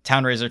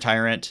 Townraiser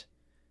Tyrant.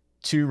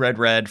 2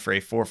 red for a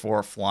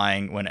 4/4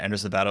 flying. When it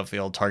enters the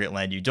battlefield, target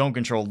land you don't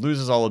control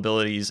loses all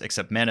abilities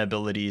except mana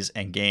abilities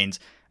and gains.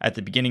 At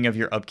the beginning of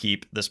your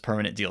upkeep, this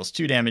permanent deals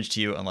 2 damage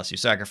to you unless you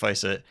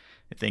sacrifice it.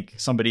 I think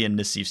somebody in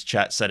Nisif's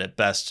chat said it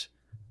best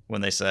when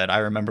they said, I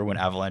remember when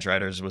Avalanche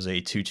Riders was a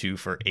 2/2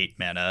 for 8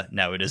 mana.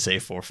 Now it is a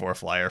 4/4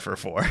 flyer for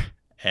 4.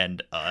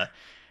 And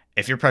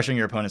if you're pressuring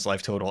your opponent's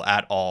life total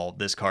at all,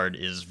 this card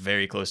is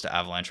very close to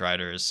Avalanche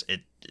Riders.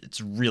 It's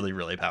really,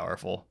 really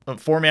powerful.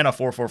 4 mana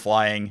 4/4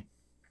 flying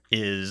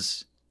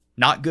is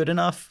not good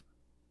enough,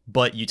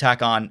 but you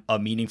tack on a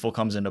meaningful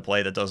comes into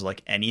play that does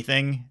like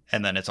anything,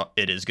 and then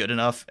it is good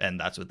enough, and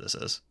that's what this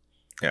is.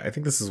 Yeah, I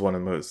think this is one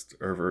of the most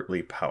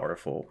overtly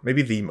powerful,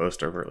 maybe the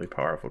most overtly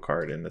powerful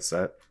card in the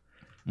set.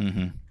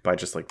 By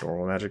just like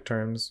normal Magic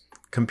terms,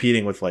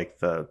 competing with like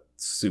the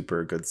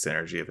super good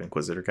synergy of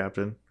Inquisitor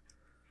Captain.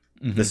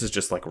 This is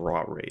just like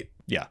raw rate.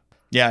 Yeah,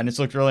 and it's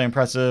looked really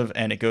impressive,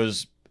 and it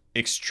goes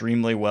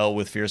extremely well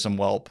with Fearsome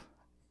Whelp,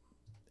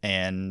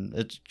 and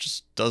it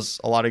just does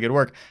a lot of good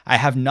work. I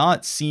have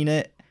not seen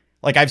it,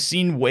 like I've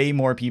seen way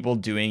more people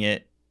doing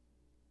it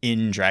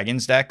in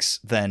Dragons decks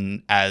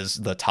than as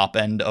the top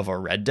end of a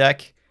red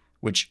deck,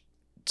 which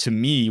to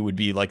me would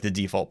be like the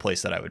default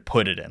place that I would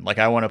put it in. Like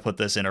I want to put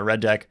this in a red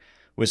deck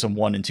with some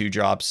 1 and 2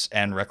 drops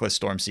and Reckless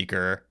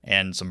Stormseeker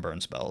and some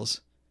burn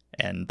spells.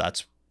 And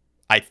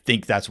I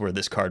think that's where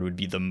this card would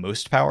be the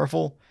most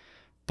powerful,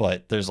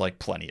 but there's like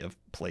plenty of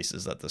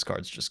places that this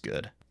card's just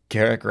good.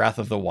 Garruk, Wrath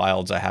of the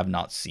Wilds, I have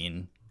not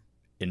seen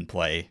in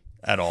play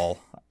at all.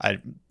 I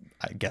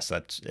guess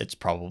it's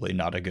probably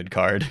not a good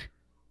card.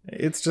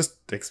 It's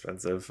just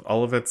expensive.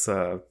 All of its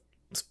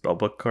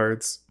spellbook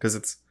cards, because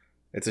it's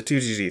a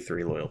 2GG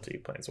 3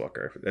 loyalty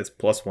planeswalker. It's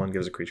 +1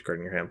 gives a creature card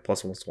in your hand,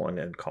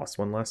 +1 and costs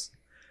 1 less.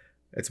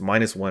 It's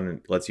 -1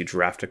 and lets you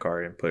draft a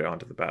card and put it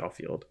onto the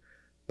battlefield.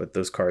 But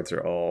those cards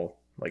are all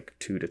like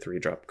 2 to 3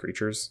 drop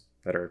creatures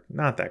that are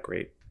not that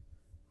great.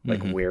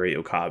 Like Wary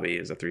Okabe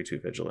is a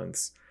 3/2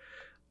 vigilance.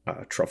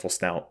 Truffle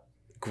Snout,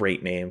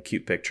 great name,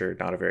 cute picture,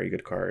 not a very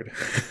good card.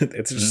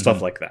 It's just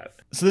stuff like that.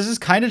 So this is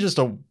kind of just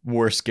a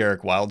worse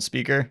Garruk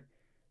Wildspeaker.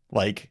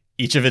 Like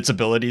each of its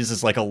abilities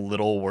is like a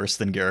little worse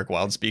than Garruk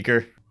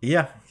Wildspeaker.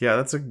 Yeah,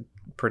 that's a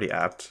pretty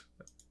apt.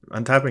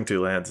 Untapping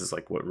 2 lands is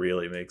like what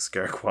really makes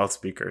Garruk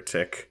Wildspeaker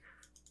tick.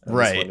 And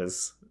right.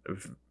 This one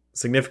is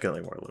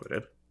significantly more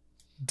limited.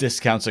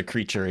 Discounts a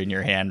creature in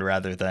your hand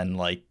rather than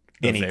like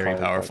the Any very card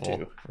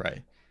powerful.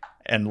 Right.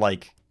 And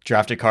like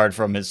draft a card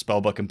from his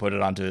spellbook and put it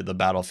onto the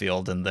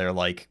battlefield, and they're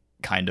like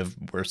kind of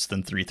worse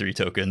than 3/3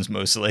 tokens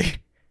mostly.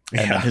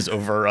 And then his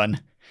overrun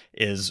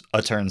is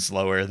a turn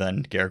slower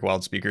than Garruk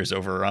Wildspeaker's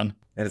overrun.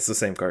 And it's the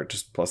same card,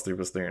 just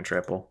 +3/+3 and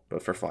trample,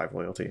 but for 5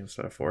 loyalty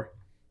instead of 4.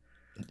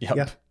 Yep.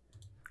 Yeah.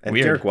 And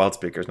Weird. Garruk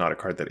Wildspeaker is not a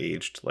card that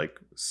aged like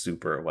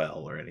super well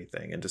or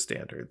anything into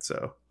standard,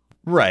 so.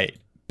 Right.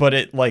 But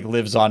it like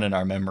lives on in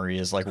our memory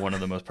as like one of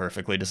the most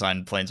perfectly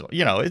designed planeswalkers.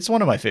 You know, it's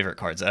one of my favorite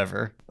cards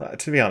ever.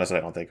 To be honest, I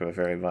don't think of it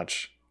very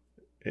much.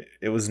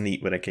 It was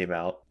neat when it came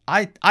out.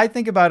 I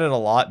think about it a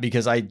lot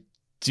because I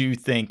do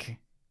think,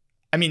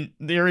 I mean,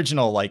 the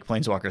original like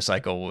Planeswalker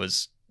cycle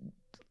was,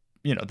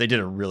 you know, they did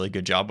a really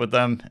good job with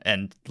them.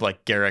 And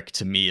like Garruk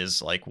to me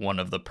is like one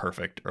of the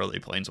perfect early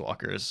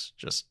Planeswalkers,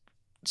 just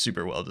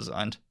super well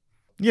designed.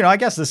 You know, I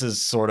guess this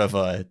is sort of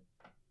a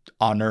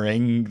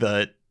honoring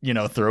the, you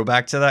know,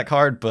 throwback to that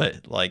card,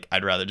 but like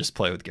I'd rather just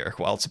play with Garruk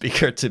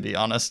Wildspeaker, to be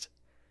honest.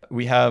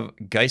 We have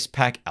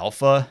Geistpack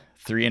Alpha,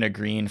 3 and a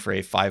green for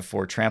a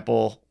 5/4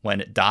 trample. When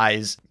it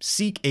dies,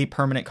 seek a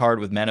permanent card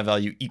with mana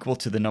value equal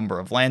to the number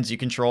of lands you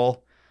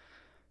control.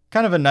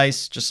 Kind of a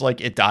nice, just like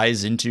it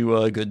dies into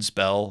a good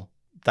spell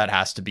that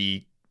has to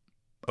be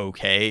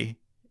okay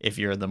if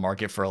you're in the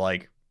market for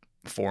like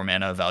 4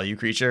 mana value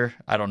creature.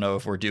 I don't know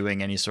if we're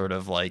doing any sort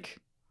of like,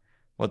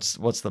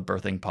 what's the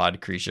birthing pod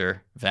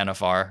creature?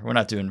 Vannifar. We're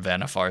not doing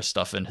Vannifar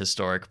stuff in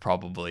Historic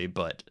probably,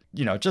 but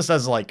you know, just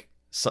as like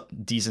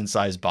decent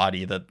sized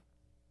body that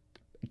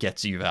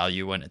gets you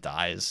value when it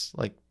dies,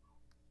 like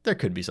there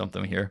could be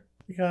something here.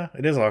 Yeah,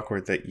 it is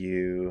awkward that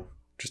you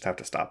just have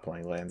to stop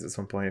playing lands at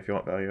some point if you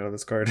want value out of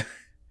this card.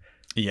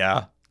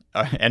 Yeah,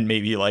 and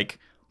maybe like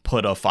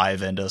put a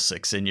 5 and a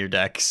 6 in your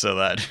deck so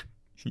that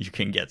you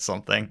can get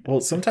something. Well,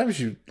 sometimes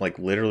you like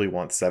literally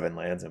want 7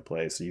 lands in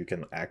play so you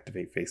can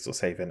activate Faceless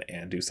Haven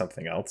and do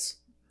something else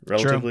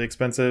relatively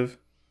expensive.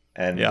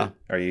 And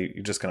are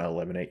you just going to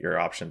eliminate your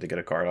option to get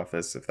a card off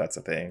this if that's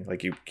a thing?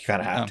 Like you kind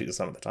of have to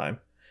some of the time.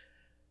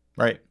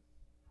 Right.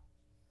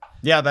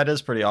 Yeah, that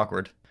is pretty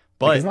awkward.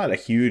 But like, it's not a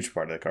huge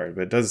part of the card,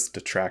 but it does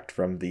detract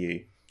from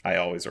the I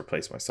always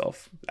replace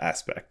myself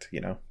aspect,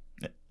 you know?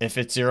 If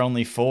it's your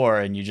only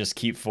 4 and you just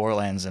keep 4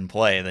 lands in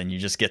play, then you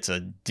just get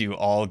to do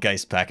all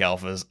Geistpack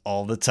Alphas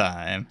all the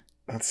time.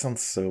 That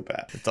sounds so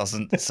bad. It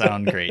doesn't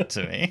sound great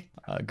to me.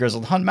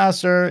 Grizzled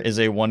Huntmaster is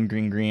a 1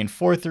 green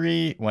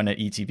 4/3. When it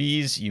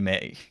ETBs, you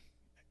may...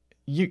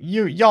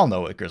 Y'all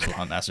know what Grizzled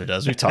Huntmaster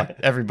does.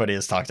 Everybody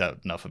has talked out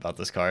enough about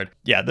this card.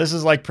 Yeah, this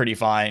is like pretty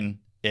fine.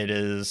 It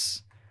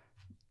is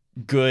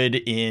good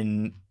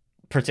in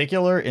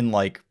particular in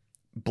like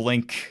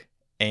Blink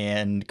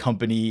and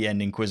Company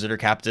and Inquisitor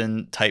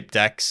Captain type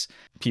decks.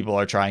 People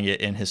are trying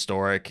it in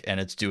Historic and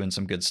it's doing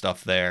some good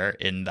stuff there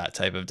in that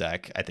type of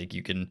deck. I think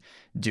you can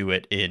do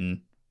it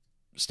in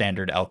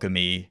Standard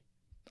Alchemy.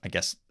 I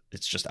guess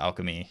it's just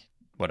Alchemy,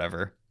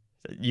 whatever.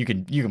 You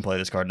can play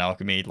this card in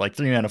Alchemy, like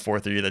 3 mana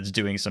 4/3 that's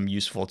doing some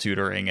useful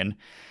tutoring, and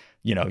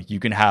you know, you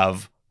can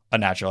have a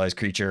naturalized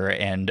creature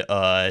and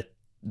a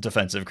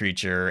defensive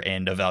creature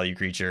and a value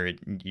creature.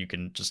 You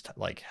can just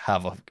like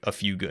have a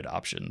few good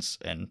options,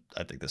 and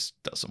I think this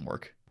does some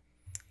work.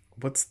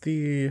 What's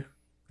the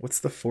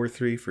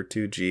 4/3 for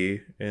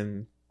 2G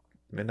in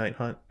Midnight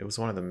Hunt? It was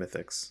one of the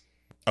mythics.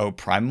 Oh,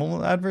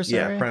 Primal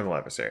Adversary? Yeah, Primal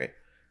Adversary.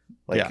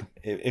 Like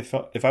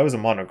if I was a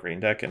mono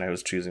green deck and I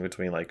was choosing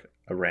between like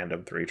a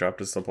random 3-drop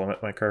to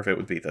supplement my curve, it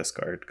would be this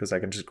card, because I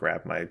can just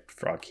grab my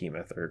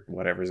Froghemoth or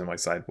whatever's in my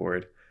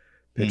sideboard,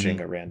 pitching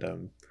a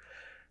random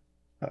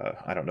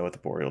I don't know what the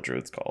Boreal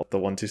Druid's called. The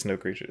 1/2 snow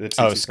creature.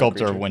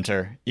 Sculptor of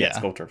Winter. Yeah,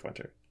 Sculptor of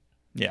Winter.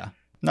 Yeah.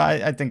 No,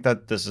 I think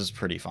that this is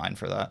pretty fine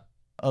for that.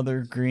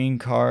 Other green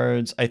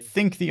cards. I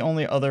think the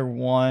only other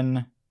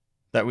one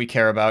that we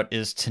care about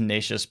is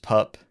Tenacious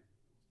Pup.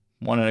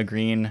 1 and a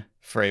green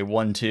for a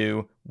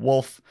 1/2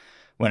 wolf.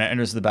 When it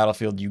enters the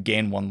battlefield, you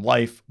gain 1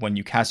 life. When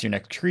you cast your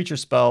next creature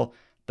spell,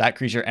 that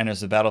creature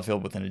enters the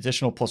battlefield with an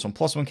additional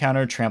 +1/+1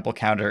 counter, trample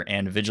counter,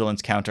 and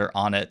vigilance counter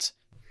on it.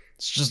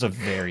 It's just a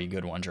very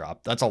good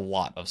 1-drop. That's a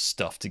lot of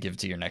stuff to give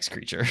to your next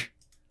creature.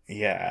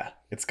 Yeah,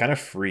 it's kind of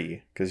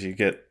free because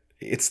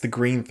it's the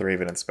green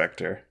Thraven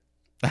Inspector.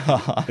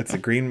 It's a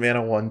green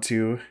mana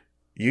 1/2.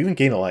 You even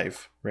gain a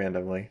life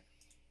randomly.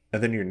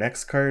 And then your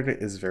next card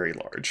is very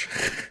large.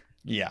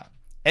 Yeah.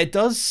 It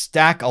does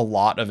stack a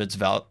lot of its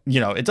value.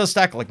 It does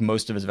stack like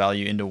most of its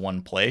value into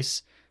one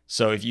place.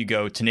 So if you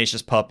go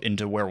Tenacious Pup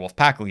into Werewolf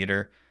Pack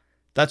Leader,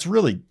 that's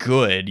really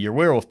good. Your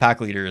Werewolf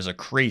Pack Leader is a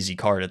crazy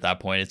card at that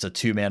point. It's a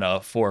 2 mana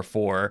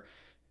 4/4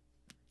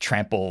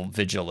 trample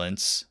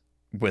vigilance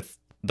with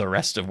the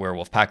rest of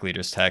Werewolf Pack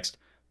Leader's text.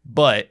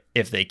 But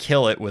if they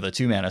kill it with a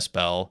 2 mana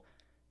spell,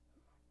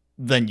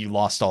 then you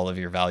lost all of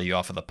your value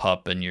off of the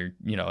pup and you're,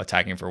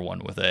 attacking for 1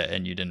 with it,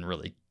 and you didn't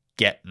really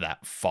get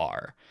that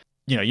far.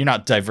 You're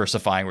not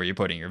diversifying where you're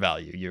putting your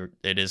value.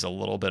 It is a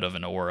little bit of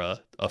an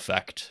aura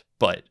effect,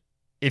 but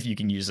if you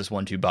can use this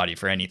 1/2 body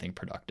for anything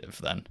productive,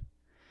 then,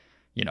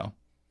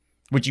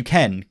 which you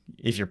can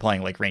if you're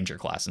playing like Ranger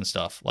class and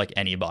stuff, like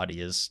any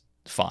body is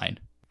fine.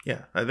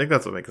 Yeah, I think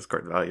that's what makes this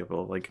card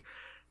valuable. Like,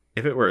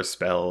 if it were a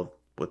spell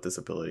with this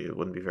ability, it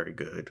wouldn't be very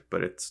good,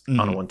 but it's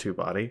on a 1/2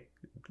 body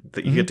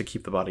that you get to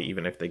keep the body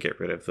even if they get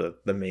rid of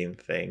the main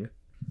thing.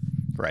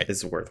 Right.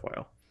 Is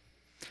worthwhile.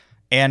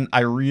 And I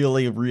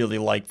really, really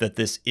like that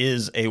this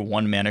is a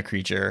 1 mana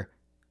creature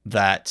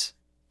that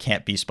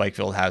can't be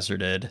Spikefield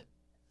Hazarded,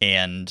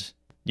 and,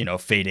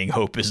 Fading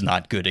Hope is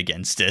not good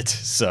against it.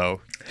 So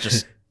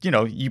just,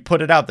 you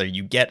put it out there.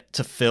 You get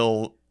to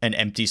fill an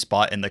empty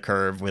spot in the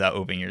curve without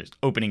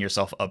opening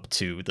yourself up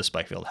to the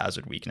Spikefield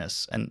Hazard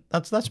weakness. And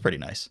that's pretty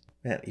nice.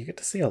 Man, you get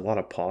to see a lot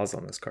of paws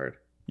on this card.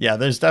 Yeah,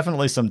 there's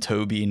definitely some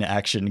Tobin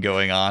action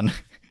going on.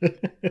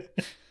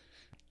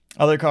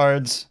 Other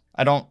cards,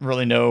 I don't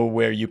really know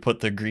where you put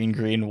the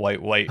green,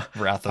 white,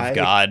 Wrath of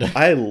God.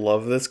 I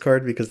love this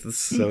card because it's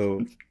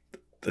so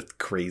that's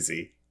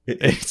crazy.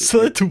 It's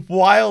the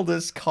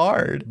wildest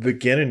card. The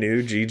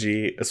Gananu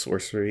GG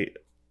sorcery,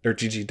 or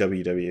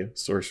GGWW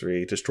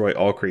sorcery, destroy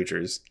all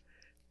creatures.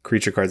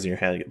 Creature cards in your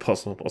hand get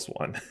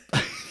 +1/+1.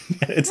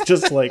 It's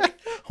just like,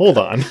 hold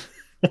on.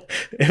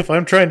 If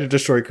I'm trying to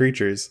destroy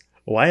creatures,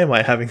 why am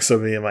I having so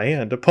many in my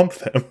hand to pump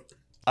them?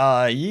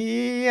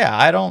 Yeah,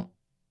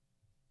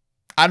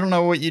 I don't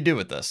know what you do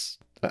with this.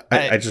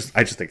 I just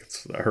think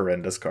it's a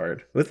horrendous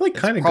card with like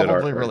kind of good artwork.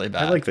 Probably really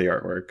bad. I like the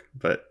artwork,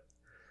 but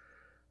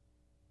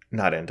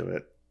not into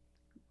it.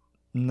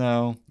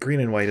 No. Green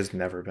and white has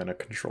never been a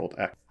controlled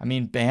act. I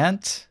mean,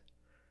 Bant,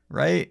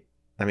 right?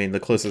 I mean, the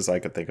closest I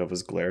could think of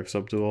was Glare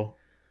Subdual,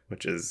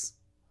 which is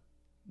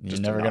you're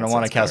never going to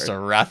want to cast a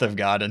Wrath of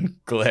God in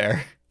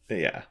Glare.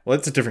 Yeah. Well,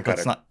 it's a different kind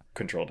of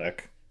control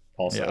deck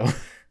also. Yeah.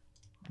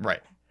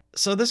 Right.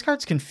 So this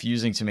card's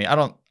confusing to me.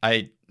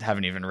 I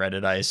haven't even read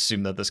it. I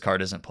assume that this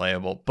card isn't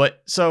playable.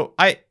 But so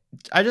I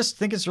just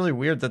think it's really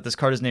weird that this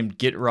card is named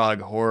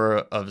Gitrog, Horror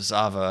of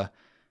Zava.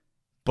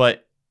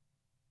 But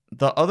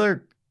the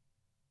other,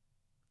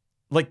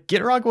 like,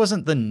 Gitrog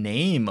wasn't the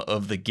name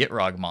of the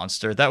Gitrog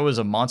monster. That was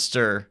a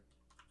monster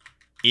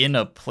in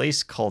a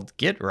place called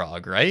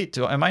Gitrog, right?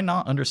 Am I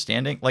not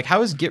understanding? Like,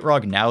 how is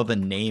Gitrog now the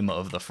name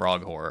of the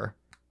frog horror?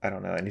 I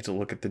don't know. I need to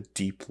look at the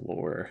deep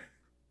lore.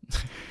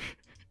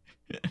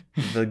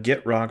 The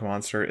Gitrog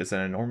monster is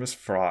an enormous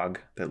frog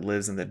that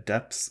lives in the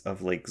depths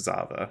of Lake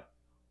Zava,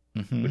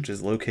 which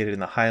is located in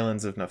the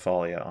highlands of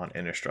Nephalia on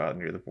Innistrad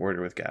near the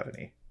border with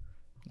Gavany.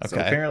 Okay. So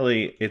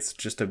apparently it's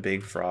just a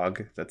big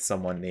frog that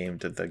someone named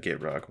the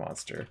Gitrog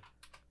monster.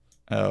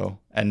 Oh,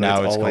 and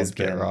now it's called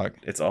Gitrog.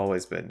 It's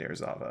always been near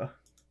Zava,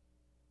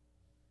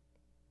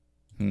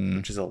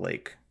 which is a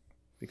lake,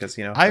 because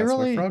that's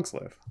where frogs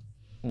live.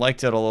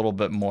 Liked it a little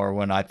bit more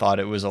when I thought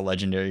it was a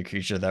legendary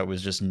creature that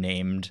was just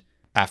named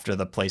after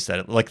the place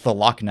that like the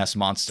Loch Ness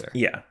Monster.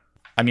 Yeah.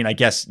 I mean, I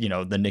guess,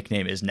 the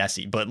nickname is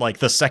Nessie, but like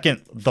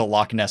the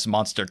Loch Ness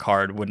Monster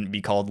card wouldn't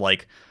be called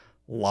like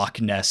Loch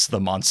Ness,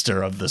 the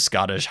monster of the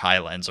Scottish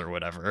Highlands or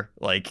whatever.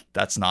 Like,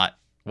 that's not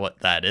what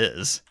that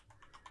is.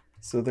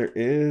 So there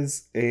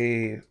is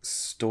a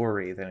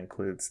story that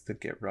includes the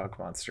Gitrog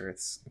monster.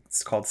 It's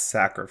called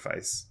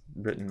Sacrifice,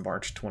 written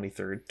March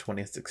 23rd,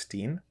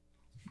 2016.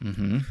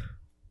 Mm-hmm.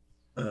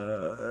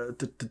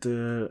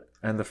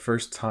 And the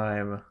first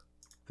time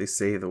they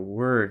say the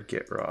word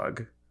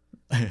Gitrog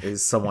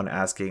is someone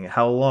asking,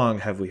 how long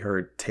have we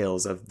heard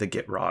tales of the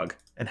Gitrog,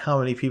 and how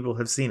many people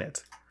have seen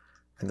it?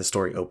 And the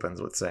story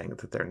opens with saying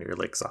that they're near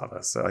Lake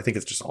Zava. So I think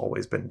it's just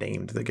always been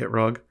named the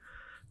Gitrog,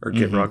 or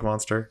Gitrog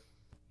monster.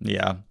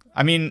 Yeah.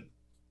 I mean,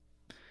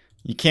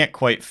 you can't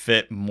quite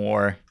fit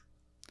more.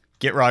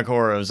 Gitrog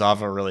Horror of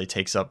Zava really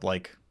takes up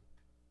like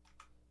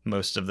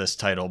most of this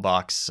title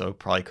box, so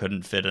probably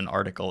couldn't fit an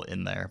article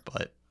in there,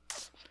 but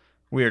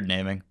weird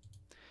naming.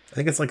 I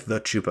think it's like the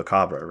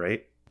Chupacabra,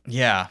 right?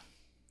 Yeah,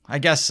 I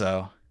guess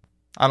so.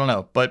 I don't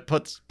know, but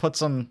put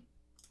some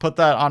put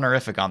that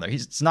honorific on there.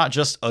 It's not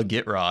just a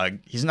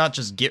Gitrog. He's not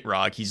just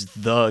Gitrog. He's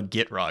the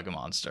Gitrog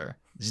monster.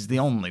 He's the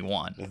only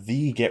one.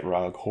 The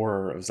Gitrog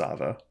horror of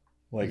Zava.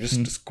 Like,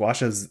 just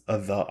squashes a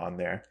the on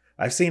there.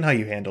 I've seen how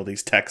you handle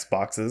these text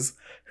boxes.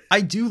 I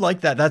do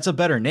like that. That's a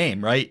better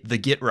name, right? The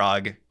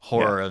Gitrog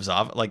horror of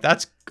Zava. Like,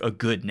 that's a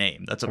good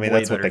name. That's a way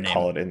that's better what they name.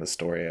 call it in the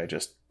story. I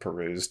just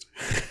perused.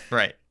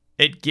 Right.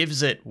 It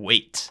gives it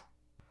weight.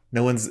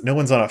 No one's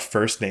on a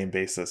first name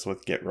basis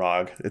with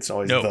Gitrog. It's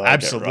always no, the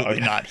absolutely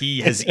Gitrog. not.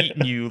 He has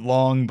eaten you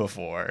long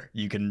before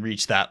you can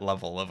reach that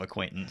level of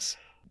acquaintance.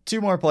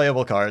 2 more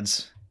playable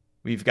cards.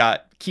 We've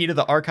got Key to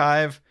the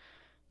Archive.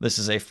 This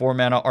is a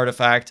 4-mana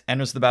artifact.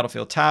 Enters the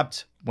battlefield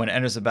tapped. When it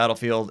enters the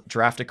battlefield,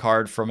 draft a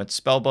card from its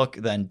spellbook,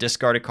 then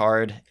discard a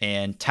card,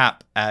 and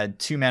tap, add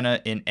 2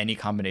 mana in any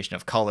combination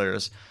of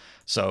colors.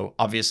 So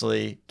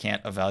obviously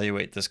can't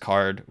evaluate this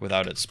card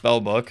without its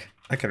spellbook.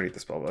 I can read the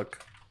spellbook.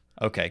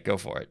 Okay, go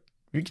for it.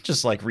 We can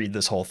just like read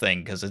this whole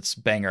thing because it's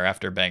banger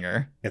after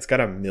banger. It's got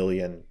 1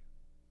 million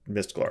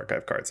Mystical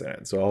Archive cards in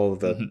it. So all of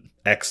the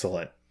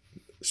excellent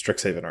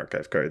Strixhaven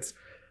Archive cards.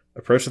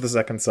 Approach of the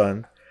Second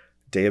Sun,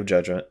 Day of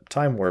Judgment,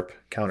 Time Warp,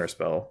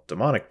 Counterspell,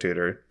 Demonic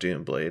Tutor,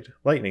 Doomblade,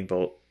 Lightning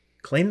Bolt,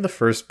 Claim the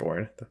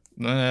Firstborn.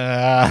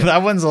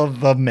 That one's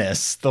the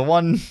miss. The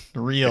one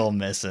real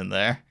miss in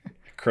there.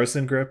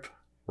 Krosan Grip,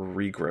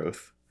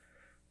 Regrowth,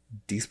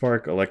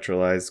 Despark,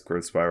 Electrolyze,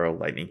 Growth Spiral,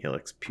 Lightning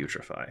Helix,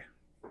 Putrefy.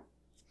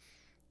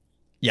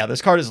 Yeah,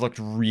 this card has looked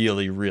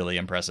really, really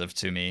impressive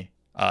to me.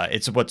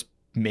 It's what's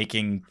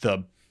making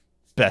the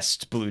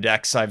best blue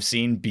decks I've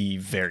seen be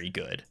very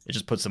good. It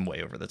just puts them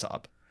way over the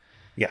top.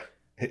 Yeah,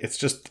 it's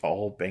just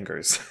all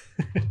bangers.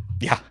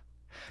 Yeah.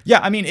 Yeah,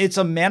 I mean, it's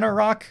a mana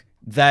rock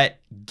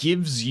that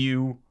gives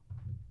you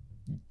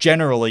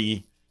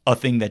generally a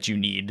thing that you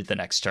need the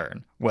next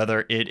turn,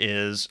 whether it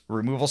is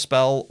removal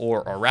spell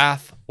or a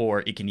wrath,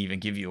 or it can even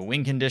give you a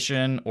win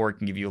condition, or it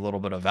can give you a little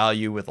bit of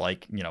value with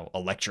like,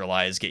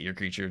 electrolyze, get your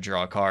creature to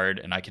draw a card,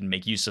 and I can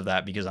make use of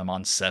that because I'm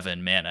on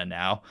 7 mana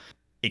now.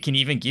 It can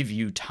even give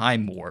you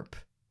Time Warp,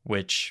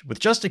 which with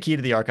just a Key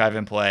to the Archive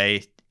in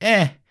play,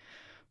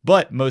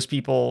 but most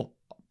people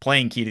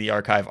playing Key to the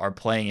Archive are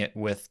playing it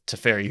with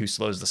Teferi, Who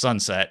Slows the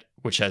Sunset,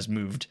 which has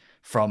moved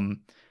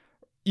from,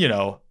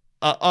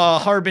 a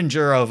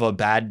harbinger of a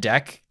bad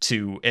deck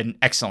to an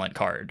excellent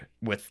card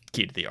with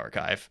Key to the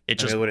Archive.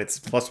 When its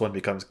 +1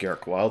 becomes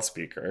Garruk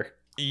Wildspeaker.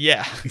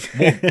 Yeah.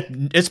 Well,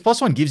 its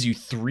 +1 gives you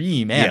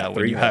 3 mana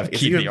when you have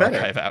Key to the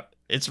Archive out.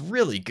 It's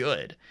really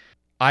good.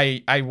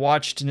 I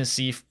watched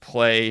Nassif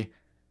play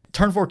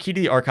turn 4 Key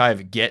to the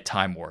Archive, get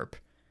Time Warp.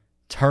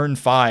 Turn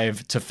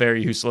 5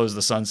 Teferi, Who Slows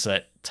the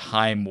Sunset,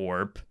 Time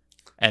Warp,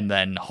 and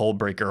then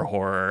Hullbreaker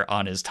Horror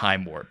on his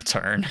Time Warp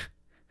turn.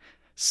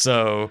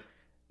 So,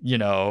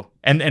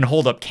 and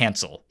hold up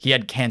cancel. He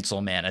had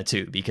cancel mana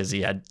too because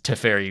he had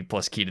Teferi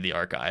plus Key to the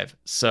Archive.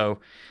 So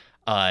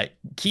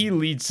Key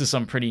leads to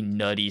some pretty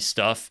nutty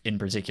stuff, in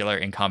particular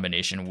in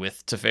combination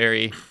with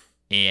Teferi,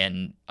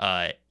 and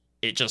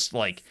it just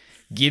like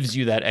gives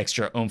you that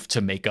extra oomph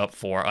to make up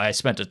for, I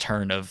spent a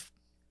turn of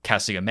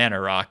casting a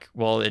mana rock.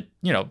 Well, it,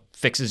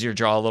 fixes your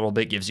draw a little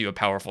bit, gives you a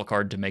powerful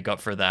card to make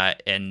up for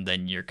that, and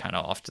then you're kind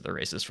of off to the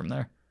races from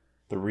there.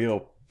 The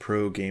real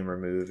pro gamer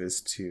move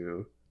is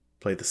to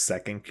play the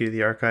second Key to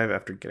the Archive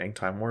after getting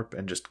Time Warp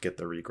and just get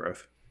the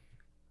regrowth.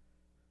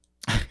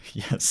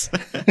 Yes.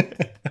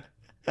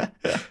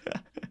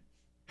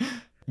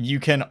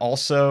 You can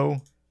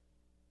also,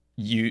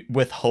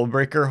 with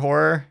Hullbreaker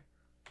Horror,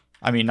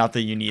 I mean, not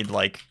that you need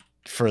like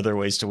further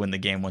ways to win the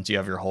game once you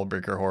have your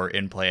Hullbreaker Horror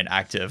in play and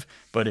active,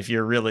 but if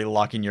you're really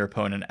locking your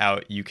opponent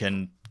out, you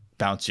can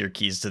bounce your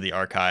keys to the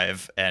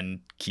archive and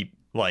keep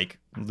like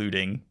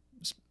looting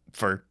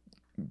for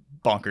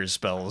bonkers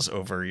spells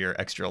over your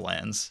extra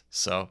lands.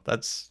 So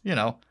that's,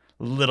 a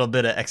little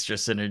bit of extra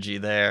synergy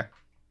there.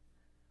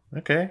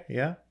 Okay,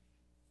 yeah.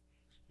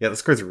 Yeah,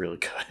 this card's really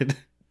good.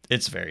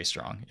 It's very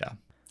strong, yeah.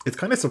 It's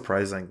kind of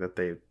surprising that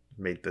they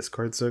made this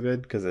card so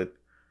good because it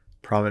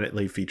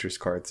prominently features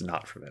cards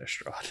not from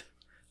Innistrad.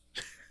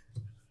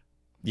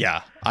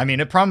 Yeah, I mean,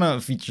 it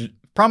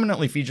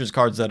prominently features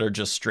cards that are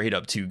just straight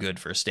up too good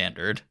for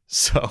standard.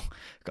 So,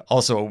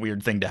 also a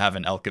weird thing to have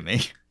in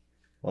Alchemy.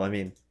 Well, I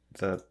mean,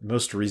 the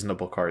most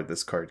reasonable card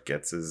this card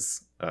gets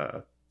is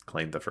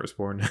Claim the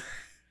Firstborn.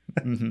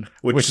 Mm-hmm.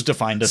 which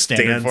defined a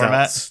standard format.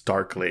 Out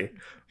starkly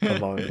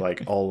among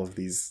like all of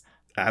these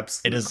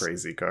absolute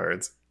crazy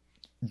cards.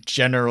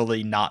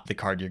 Generally not the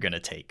card you're going to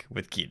take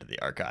with Key to the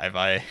Archive.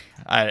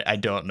 I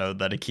don't know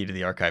that a Key to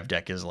the Archive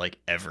deck is like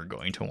ever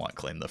going to want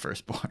Claim the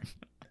Firstborn.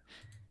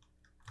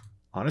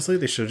 Honestly,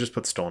 they should have just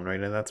put Stone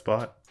Rain in that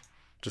spot.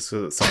 Just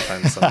so that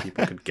sometimes some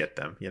people could get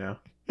them,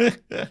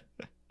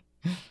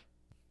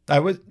 I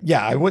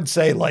would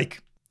say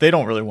like they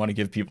don't really want to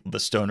give people the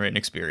Stone Rain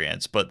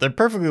experience, but they're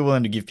perfectly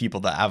willing to give people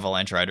the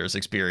Avalanche Riders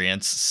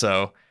experience.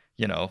 So,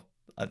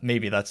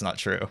 maybe that's not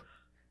true.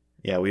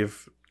 Yeah,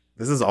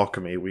 this is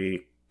Alchemy.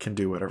 We can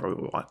do whatever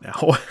we want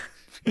now.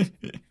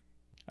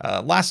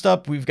 Last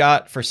up, we've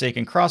got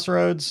Forsaken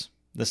Crossroads.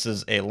 This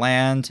is a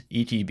land.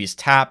 ETB's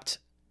tapped.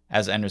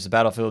 As it enters the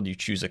battlefield, you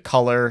choose a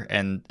color,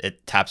 and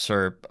it taps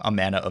for a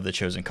mana of the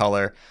chosen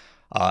color.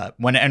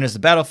 When it enters the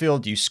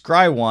battlefield, you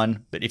scry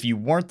 1, but if you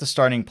weren't the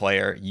starting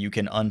player, you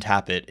can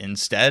untap it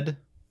instead.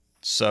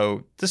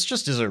 So this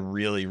just is a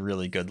really,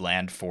 really good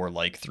land for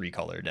like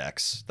 3-color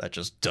decks that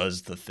just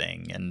does the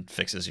thing and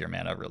fixes your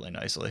mana really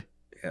nicely.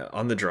 Yeah,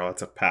 on the draw,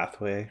 it's a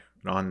pathway.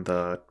 On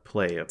the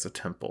play, it's a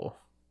temple.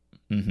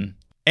 Mm-hmm.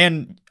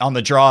 And on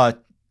the draw,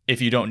 if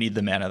you don't need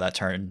the mana that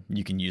turn,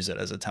 you can use it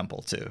as a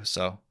temple too.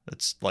 So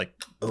it's like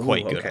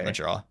quite good on the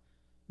draw.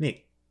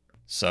 Neat.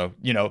 So,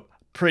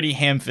 pretty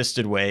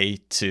ham-fisted way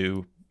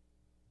to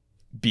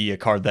be a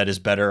card that is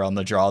better on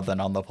the draw than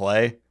on the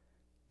play.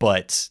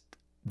 But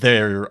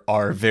there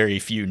are very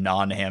few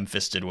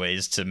non-ham-fisted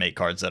ways to make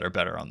cards that are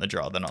better on the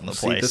draw than on the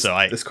play.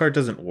 This card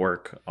doesn't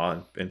work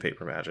in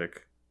Paper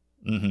Magic.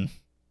 Mm-hmm.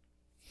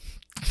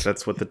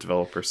 That's what the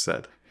developer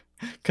said.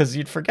 Because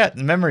you'd forget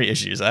memory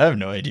issues. I have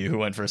no idea who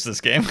went first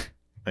this game.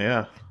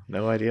 Yeah,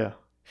 no idea.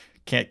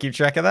 Can't keep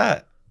track of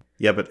that.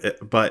 Yeah,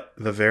 but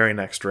the very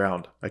next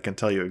round, I can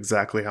tell you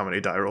exactly how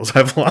many die rolls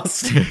I've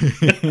lost.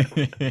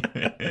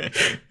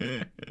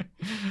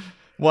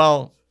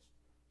 Well,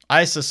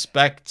 I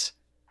suspect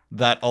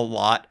that a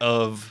lot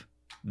of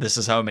this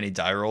is how many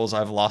die rolls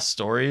I've lost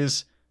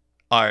stories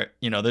are,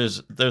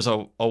 there's a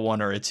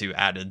 1 or a 2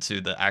 added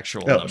to the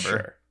actual number.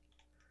 Sure.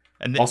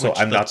 And also,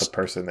 I'm not the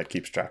person that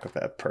keeps track of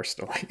that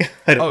personally.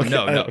 I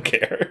don't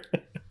care.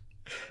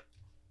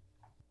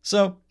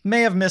 So,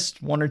 may have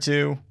missed 1 or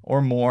 2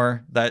 or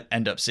more that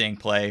end up seeing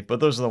play, but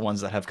those are the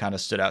ones that have kind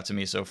of stood out to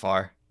me so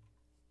far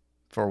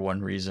for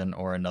one reason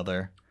or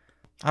another.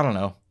 I don't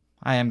know.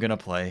 I am going to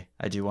play.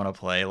 I do want to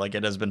play. Like,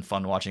 it has been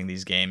fun watching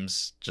these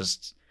games.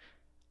 Just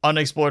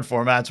unexplored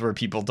formats where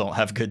people don't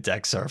have good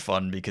decks are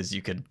fun because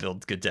you can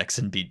build good decks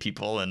and beat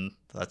people, and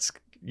that's,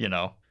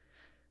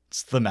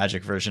 it's the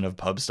Magic version of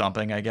pub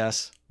stomping, I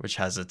guess, which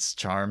has its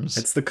charms.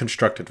 It's the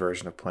constructed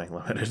version of playing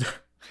limited.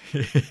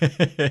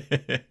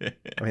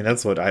 I mean,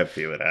 that's what I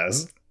view it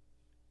as.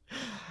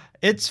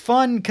 It's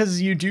fun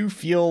because you do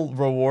feel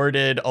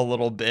rewarded a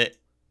little bit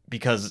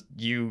because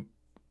you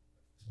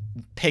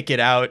pick it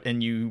out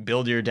and you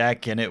build your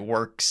deck and it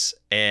works,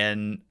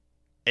 and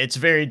it's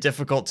very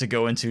difficult to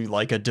go into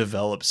like a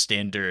developed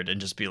standard and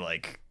just be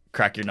like,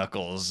 crack your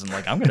knuckles and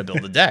like, I'm gonna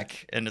build a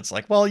deck. And it's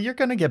like, well, you're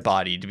gonna get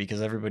bodied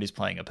because everybody's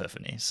playing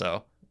Epiphany.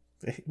 So,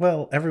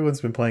 well,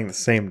 everyone's been playing the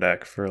same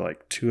deck for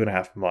like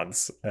 2.5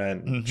 months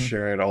and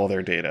sharing all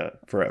their data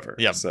forever.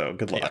 Yeah. So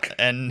good luck. Yeah.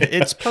 And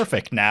it's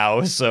perfect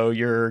now, so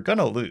you're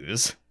gonna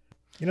lose.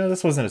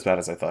 This wasn't as bad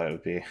as I thought it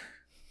would be.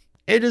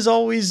 It is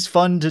always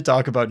fun to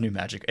talk about new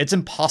Magic. It's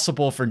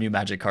impossible for new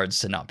Magic cards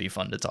to not be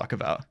fun to talk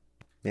about.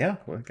 Yeah,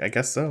 well, I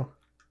guess so.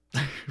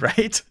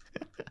 Right?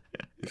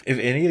 If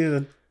any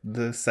of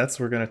the sets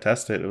were going to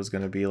test it was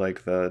going to be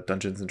like the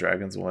Dungeons and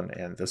Dragons one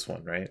and this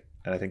one, right?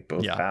 And I think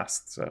both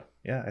passed. So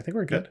yeah, I think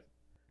we're good.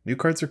 New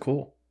cards are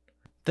cool.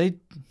 They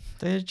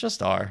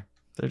just are.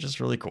 They're just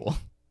really cool.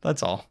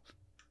 That's all.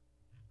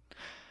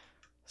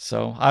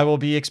 So I will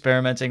be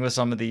experimenting with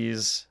some of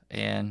these,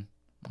 and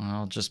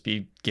I'll just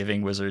be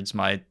giving Wizards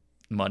my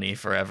money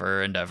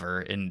forever and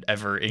ever in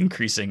ever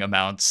increasing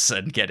amounts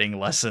and getting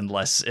less and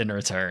less in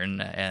return,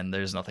 and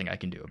there's nothing I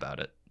can do about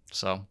it.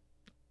 So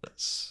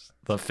that's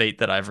the fate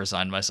that I've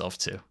resigned myself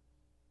to.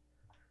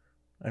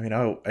 I mean,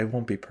 I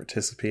won't be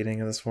participating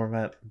in this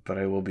format, but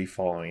I will be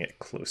following it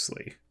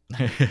closely.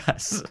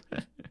 Yes.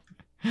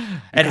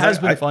 It has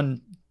been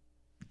fun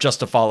just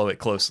to follow it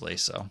closely,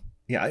 so.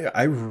 Yeah,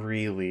 I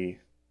really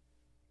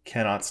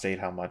cannot state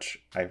how much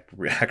I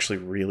actually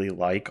really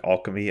like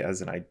Alchemy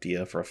as an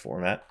idea for a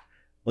format.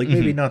 Like,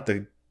 maybe not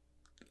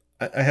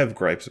I have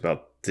gripes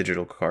about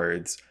digital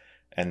cards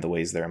and the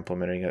ways they're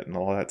implementing it and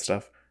all that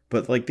stuff.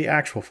 But like the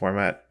actual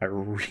format, I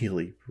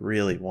really,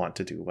 really want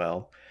to do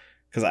well.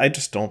 Because I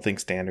just don't think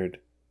Standard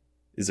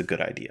is a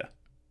good idea.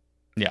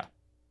 Yeah.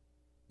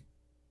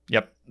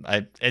 Yep.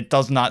 It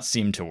does not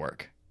seem to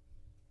work.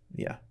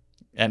 Yeah.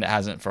 And it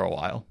hasn't for a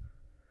while.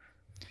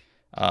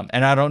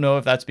 And I don't know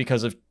if that's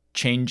because of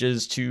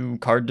changes to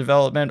card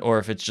development or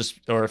if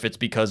it's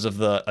because of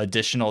the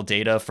additional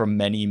data from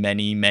many,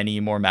 many, many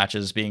more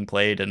matches being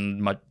played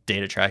and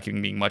data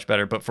tracking being much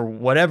better. But for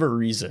whatever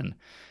reason,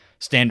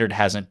 Standard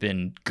hasn't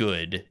been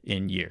good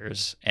in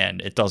years,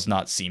 and it does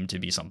not seem to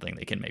be something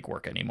they can make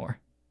work anymore.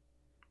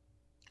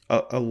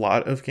 A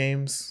lot of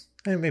games,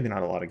 and maybe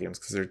not a lot of games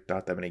because there are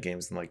not that many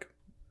games in like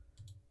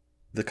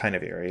the kind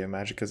of area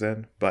Magic is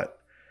in, but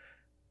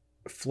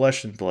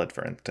Flesh and Blood,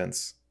 for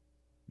instance,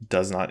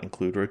 does not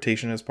include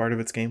rotation as part of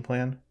its game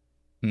plan.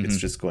 It's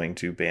just going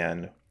to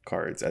ban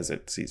cards as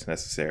it sees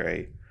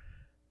necessary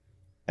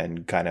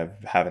and kind of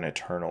have an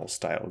Eternal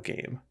style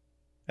game.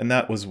 And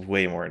that was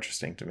way more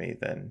interesting to me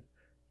than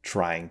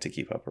trying to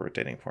keep up a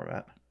rotating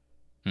format.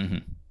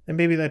 And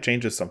maybe that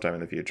changes sometime in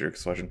the future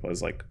because Flesh and Blood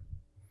is like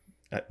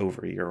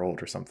over a year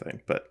old or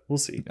something, but we'll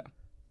see. Yeah.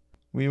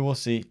 We will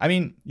see. I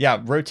mean,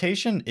 yeah,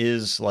 rotation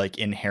is like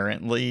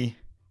inherently,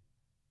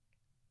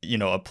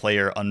 a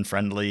player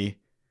unfriendly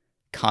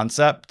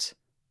concept,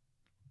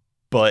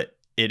 but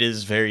it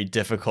is very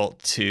difficult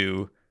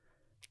to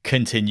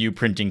continue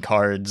printing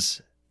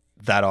cards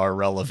that are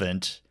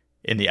relevant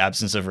in the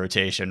absence of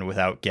rotation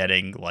without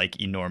getting like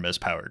enormous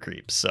power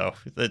creeps. So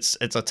it's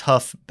a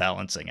tough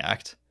balancing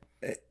act.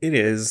 It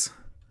is.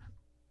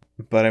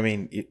 But I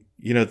mean,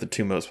 you know the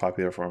two most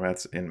popular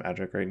formats in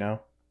Magic right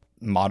now?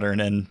 Modern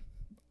and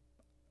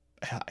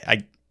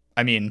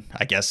I mean,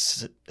 I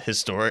guess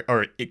historic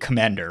or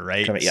Commander,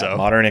 right? Yeah,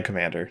 Modern and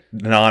Commander,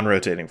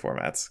 non-rotating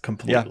formats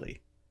completely. Yeah.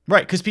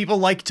 Right, because people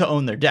like to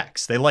own their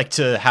decks. They like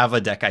to have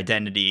a deck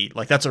identity.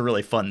 Like, that's a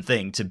really fun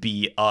thing, to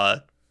be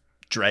a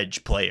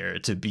Dredge player,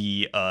 to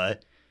be a,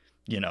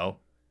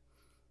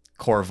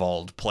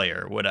 Korvold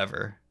player,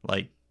 whatever.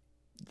 Like,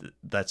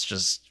 that's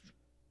just...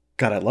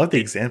 God, I love the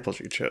examples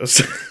you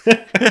chose.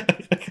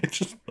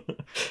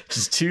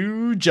 Just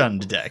two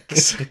Jund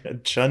decks. A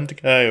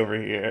Jund guy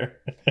over here.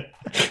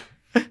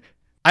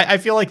 I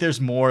feel like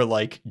there's more,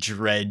 like,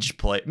 Dredge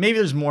play... Maybe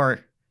there's more...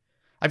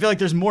 I feel like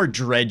there's more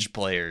Dredge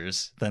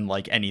players than,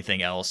 like,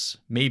 anything else.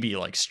 Maybe,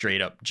 like,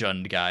 straight-up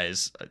Jund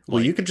guys.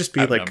 Well, you could just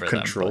be, like,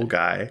 control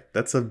guy.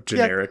 That's a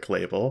generic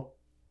label.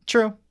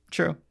 True.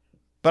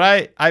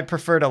 But I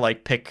prefer to,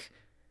 like, pick,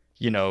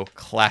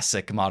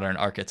 classic modern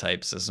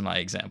archetypes as my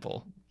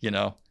example,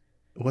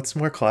 What's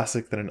more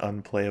classic than an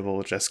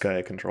unplayable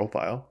Jeskai control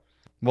pile?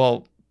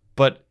 Well,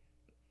 but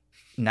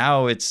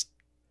now it's...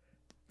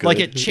 Good. Like,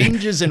 it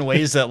changes in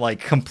ways that, like,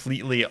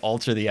 completely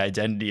alter the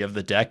identity of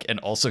the deck and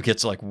also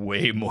gets, like,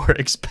 way more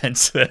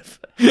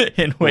expensive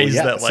in ways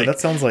that, like... So that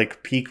sounds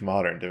like peak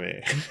Modern to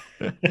me.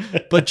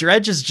 But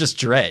Dredge is just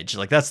Dredge.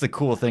 Like, that's the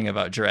cool thing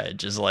about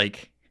Dredge is,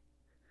 like,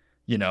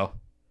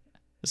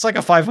 it's like a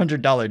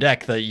 $500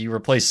 deck that you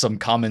replace some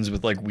commons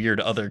with, like, weird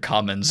other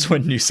commons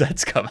when new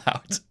sets come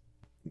out.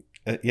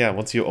 Yeah,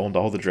 once you owned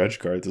all the Dredge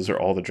cards, those are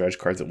all the Dredge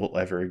cards that will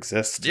ever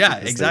exist. Yeah,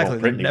 exactly.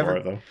 They won't print more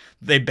of them.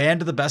 They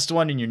banned the best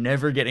one, and you're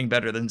never getting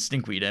better than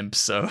Stinkweed Imp.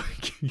 So,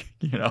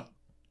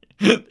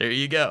 there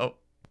you go.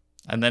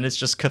 And then it's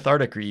just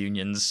cathartic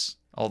reunions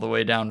all the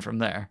way down from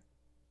there.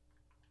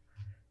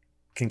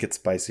 Can get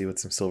spicy with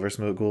some Silver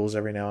Smoke Ghouls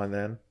every now and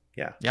then.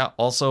 Yeah. Yeah,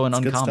 also an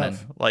uncommon.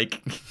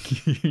 Like,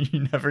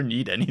 you never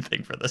need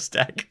anything for this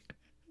deck.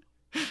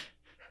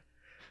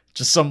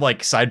 Just some,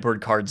 like,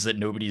 sideboard cards that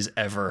nobody's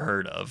ever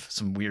heard of.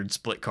 Some weird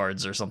split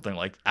cards or something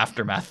like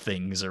Aftermath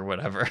Things or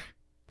whatever.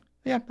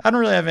 Yeah, I don't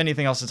really have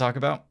anything else to talk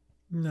about.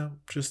 No,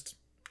 just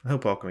I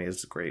hope Alchemy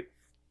is great.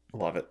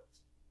 Love it.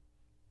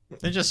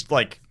 They just,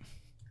 like...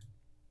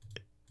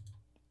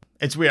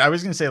 It's weird. I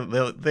was going to say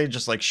they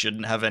just, like,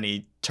 shouldn't have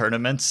any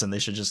tournaments and they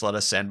should just let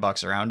us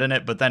sandbox around in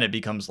it, but then it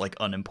becomes, like,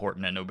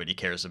 unimportant and nobody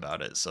cares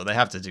about it. So they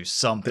have to do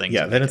something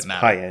to then it's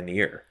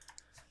Pioneer.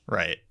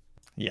 Right.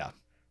 Yeah.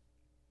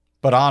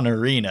 But on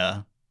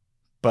Arena,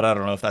 but I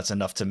don't know if that's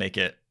enough to make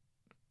it,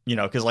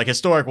 because, like,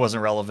 Historic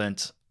wasn't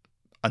relevant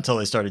until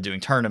they started doing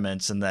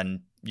tournaments, and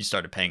then you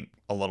started paying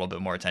a little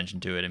bit more attention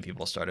to it, and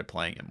people started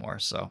playing it more,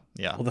 so,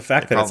 yeah. Well, the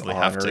fact that it's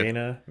on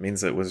Arena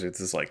means that Wizards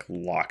is, like,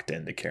 locked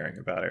into caring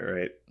about it,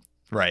 right?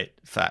 Right,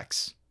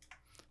 facts.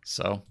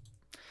 So,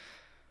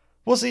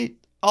 we'll see.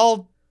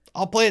 I'll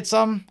play it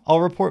some,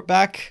 I'll report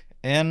back,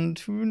 and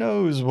who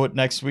knows what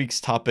next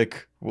week's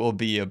topic will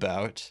be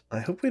about. I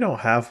hope we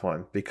don't have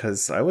one,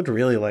 because I would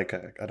really like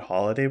a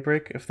holiday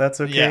break, if that's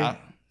okay. Yeah.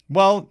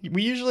 Well,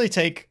 we usually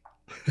take,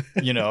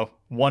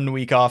 1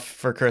 week off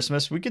for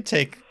Christmas. We could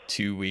take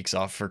 2 weeks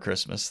off for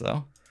Christmas,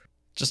 though.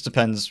 Just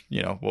depends,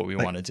 what we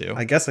want to do.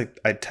 I guess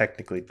I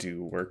technically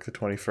do work the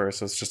 21st,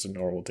 so it's just a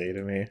normal day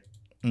to me.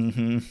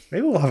 Mm-hmm.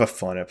 Maybe we'll have a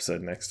fun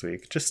episode next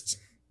week. Just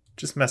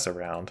mess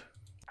around.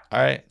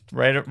 All right.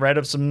 Write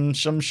up some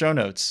show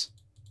notes.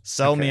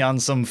 Sell me on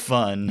some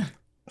fun.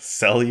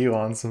 Sell you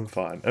on some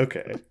fun.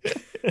 Okay.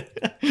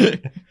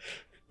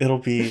 It'll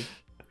be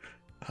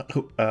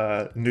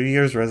New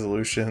Year's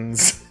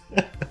resolutions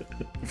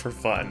for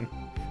fun.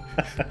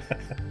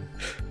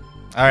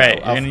 All right.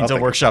 You're going to need to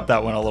workshop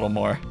that one a little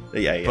more.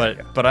 Yeah.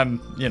 But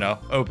I'm,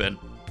 open.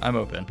 I'm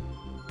open.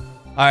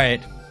 All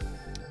right.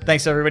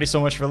 Thanks everybody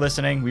so much for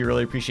listening. We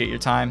really appreciate your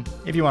time.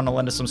 If you want to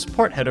lend us some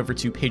support, head over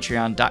to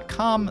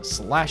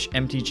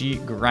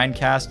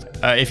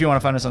patreon.com/mtggrindcast. If you want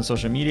to find us on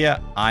social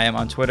media, I am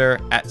on Twitter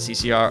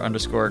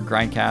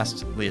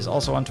 @CCR_grindcast. Lee is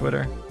also on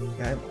Twitter.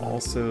 Yeah, I'm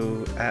also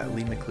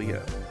 @Lee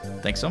McLeo.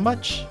 Thanks so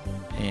much,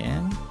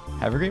 and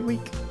have a great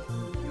week.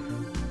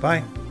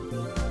 Bye.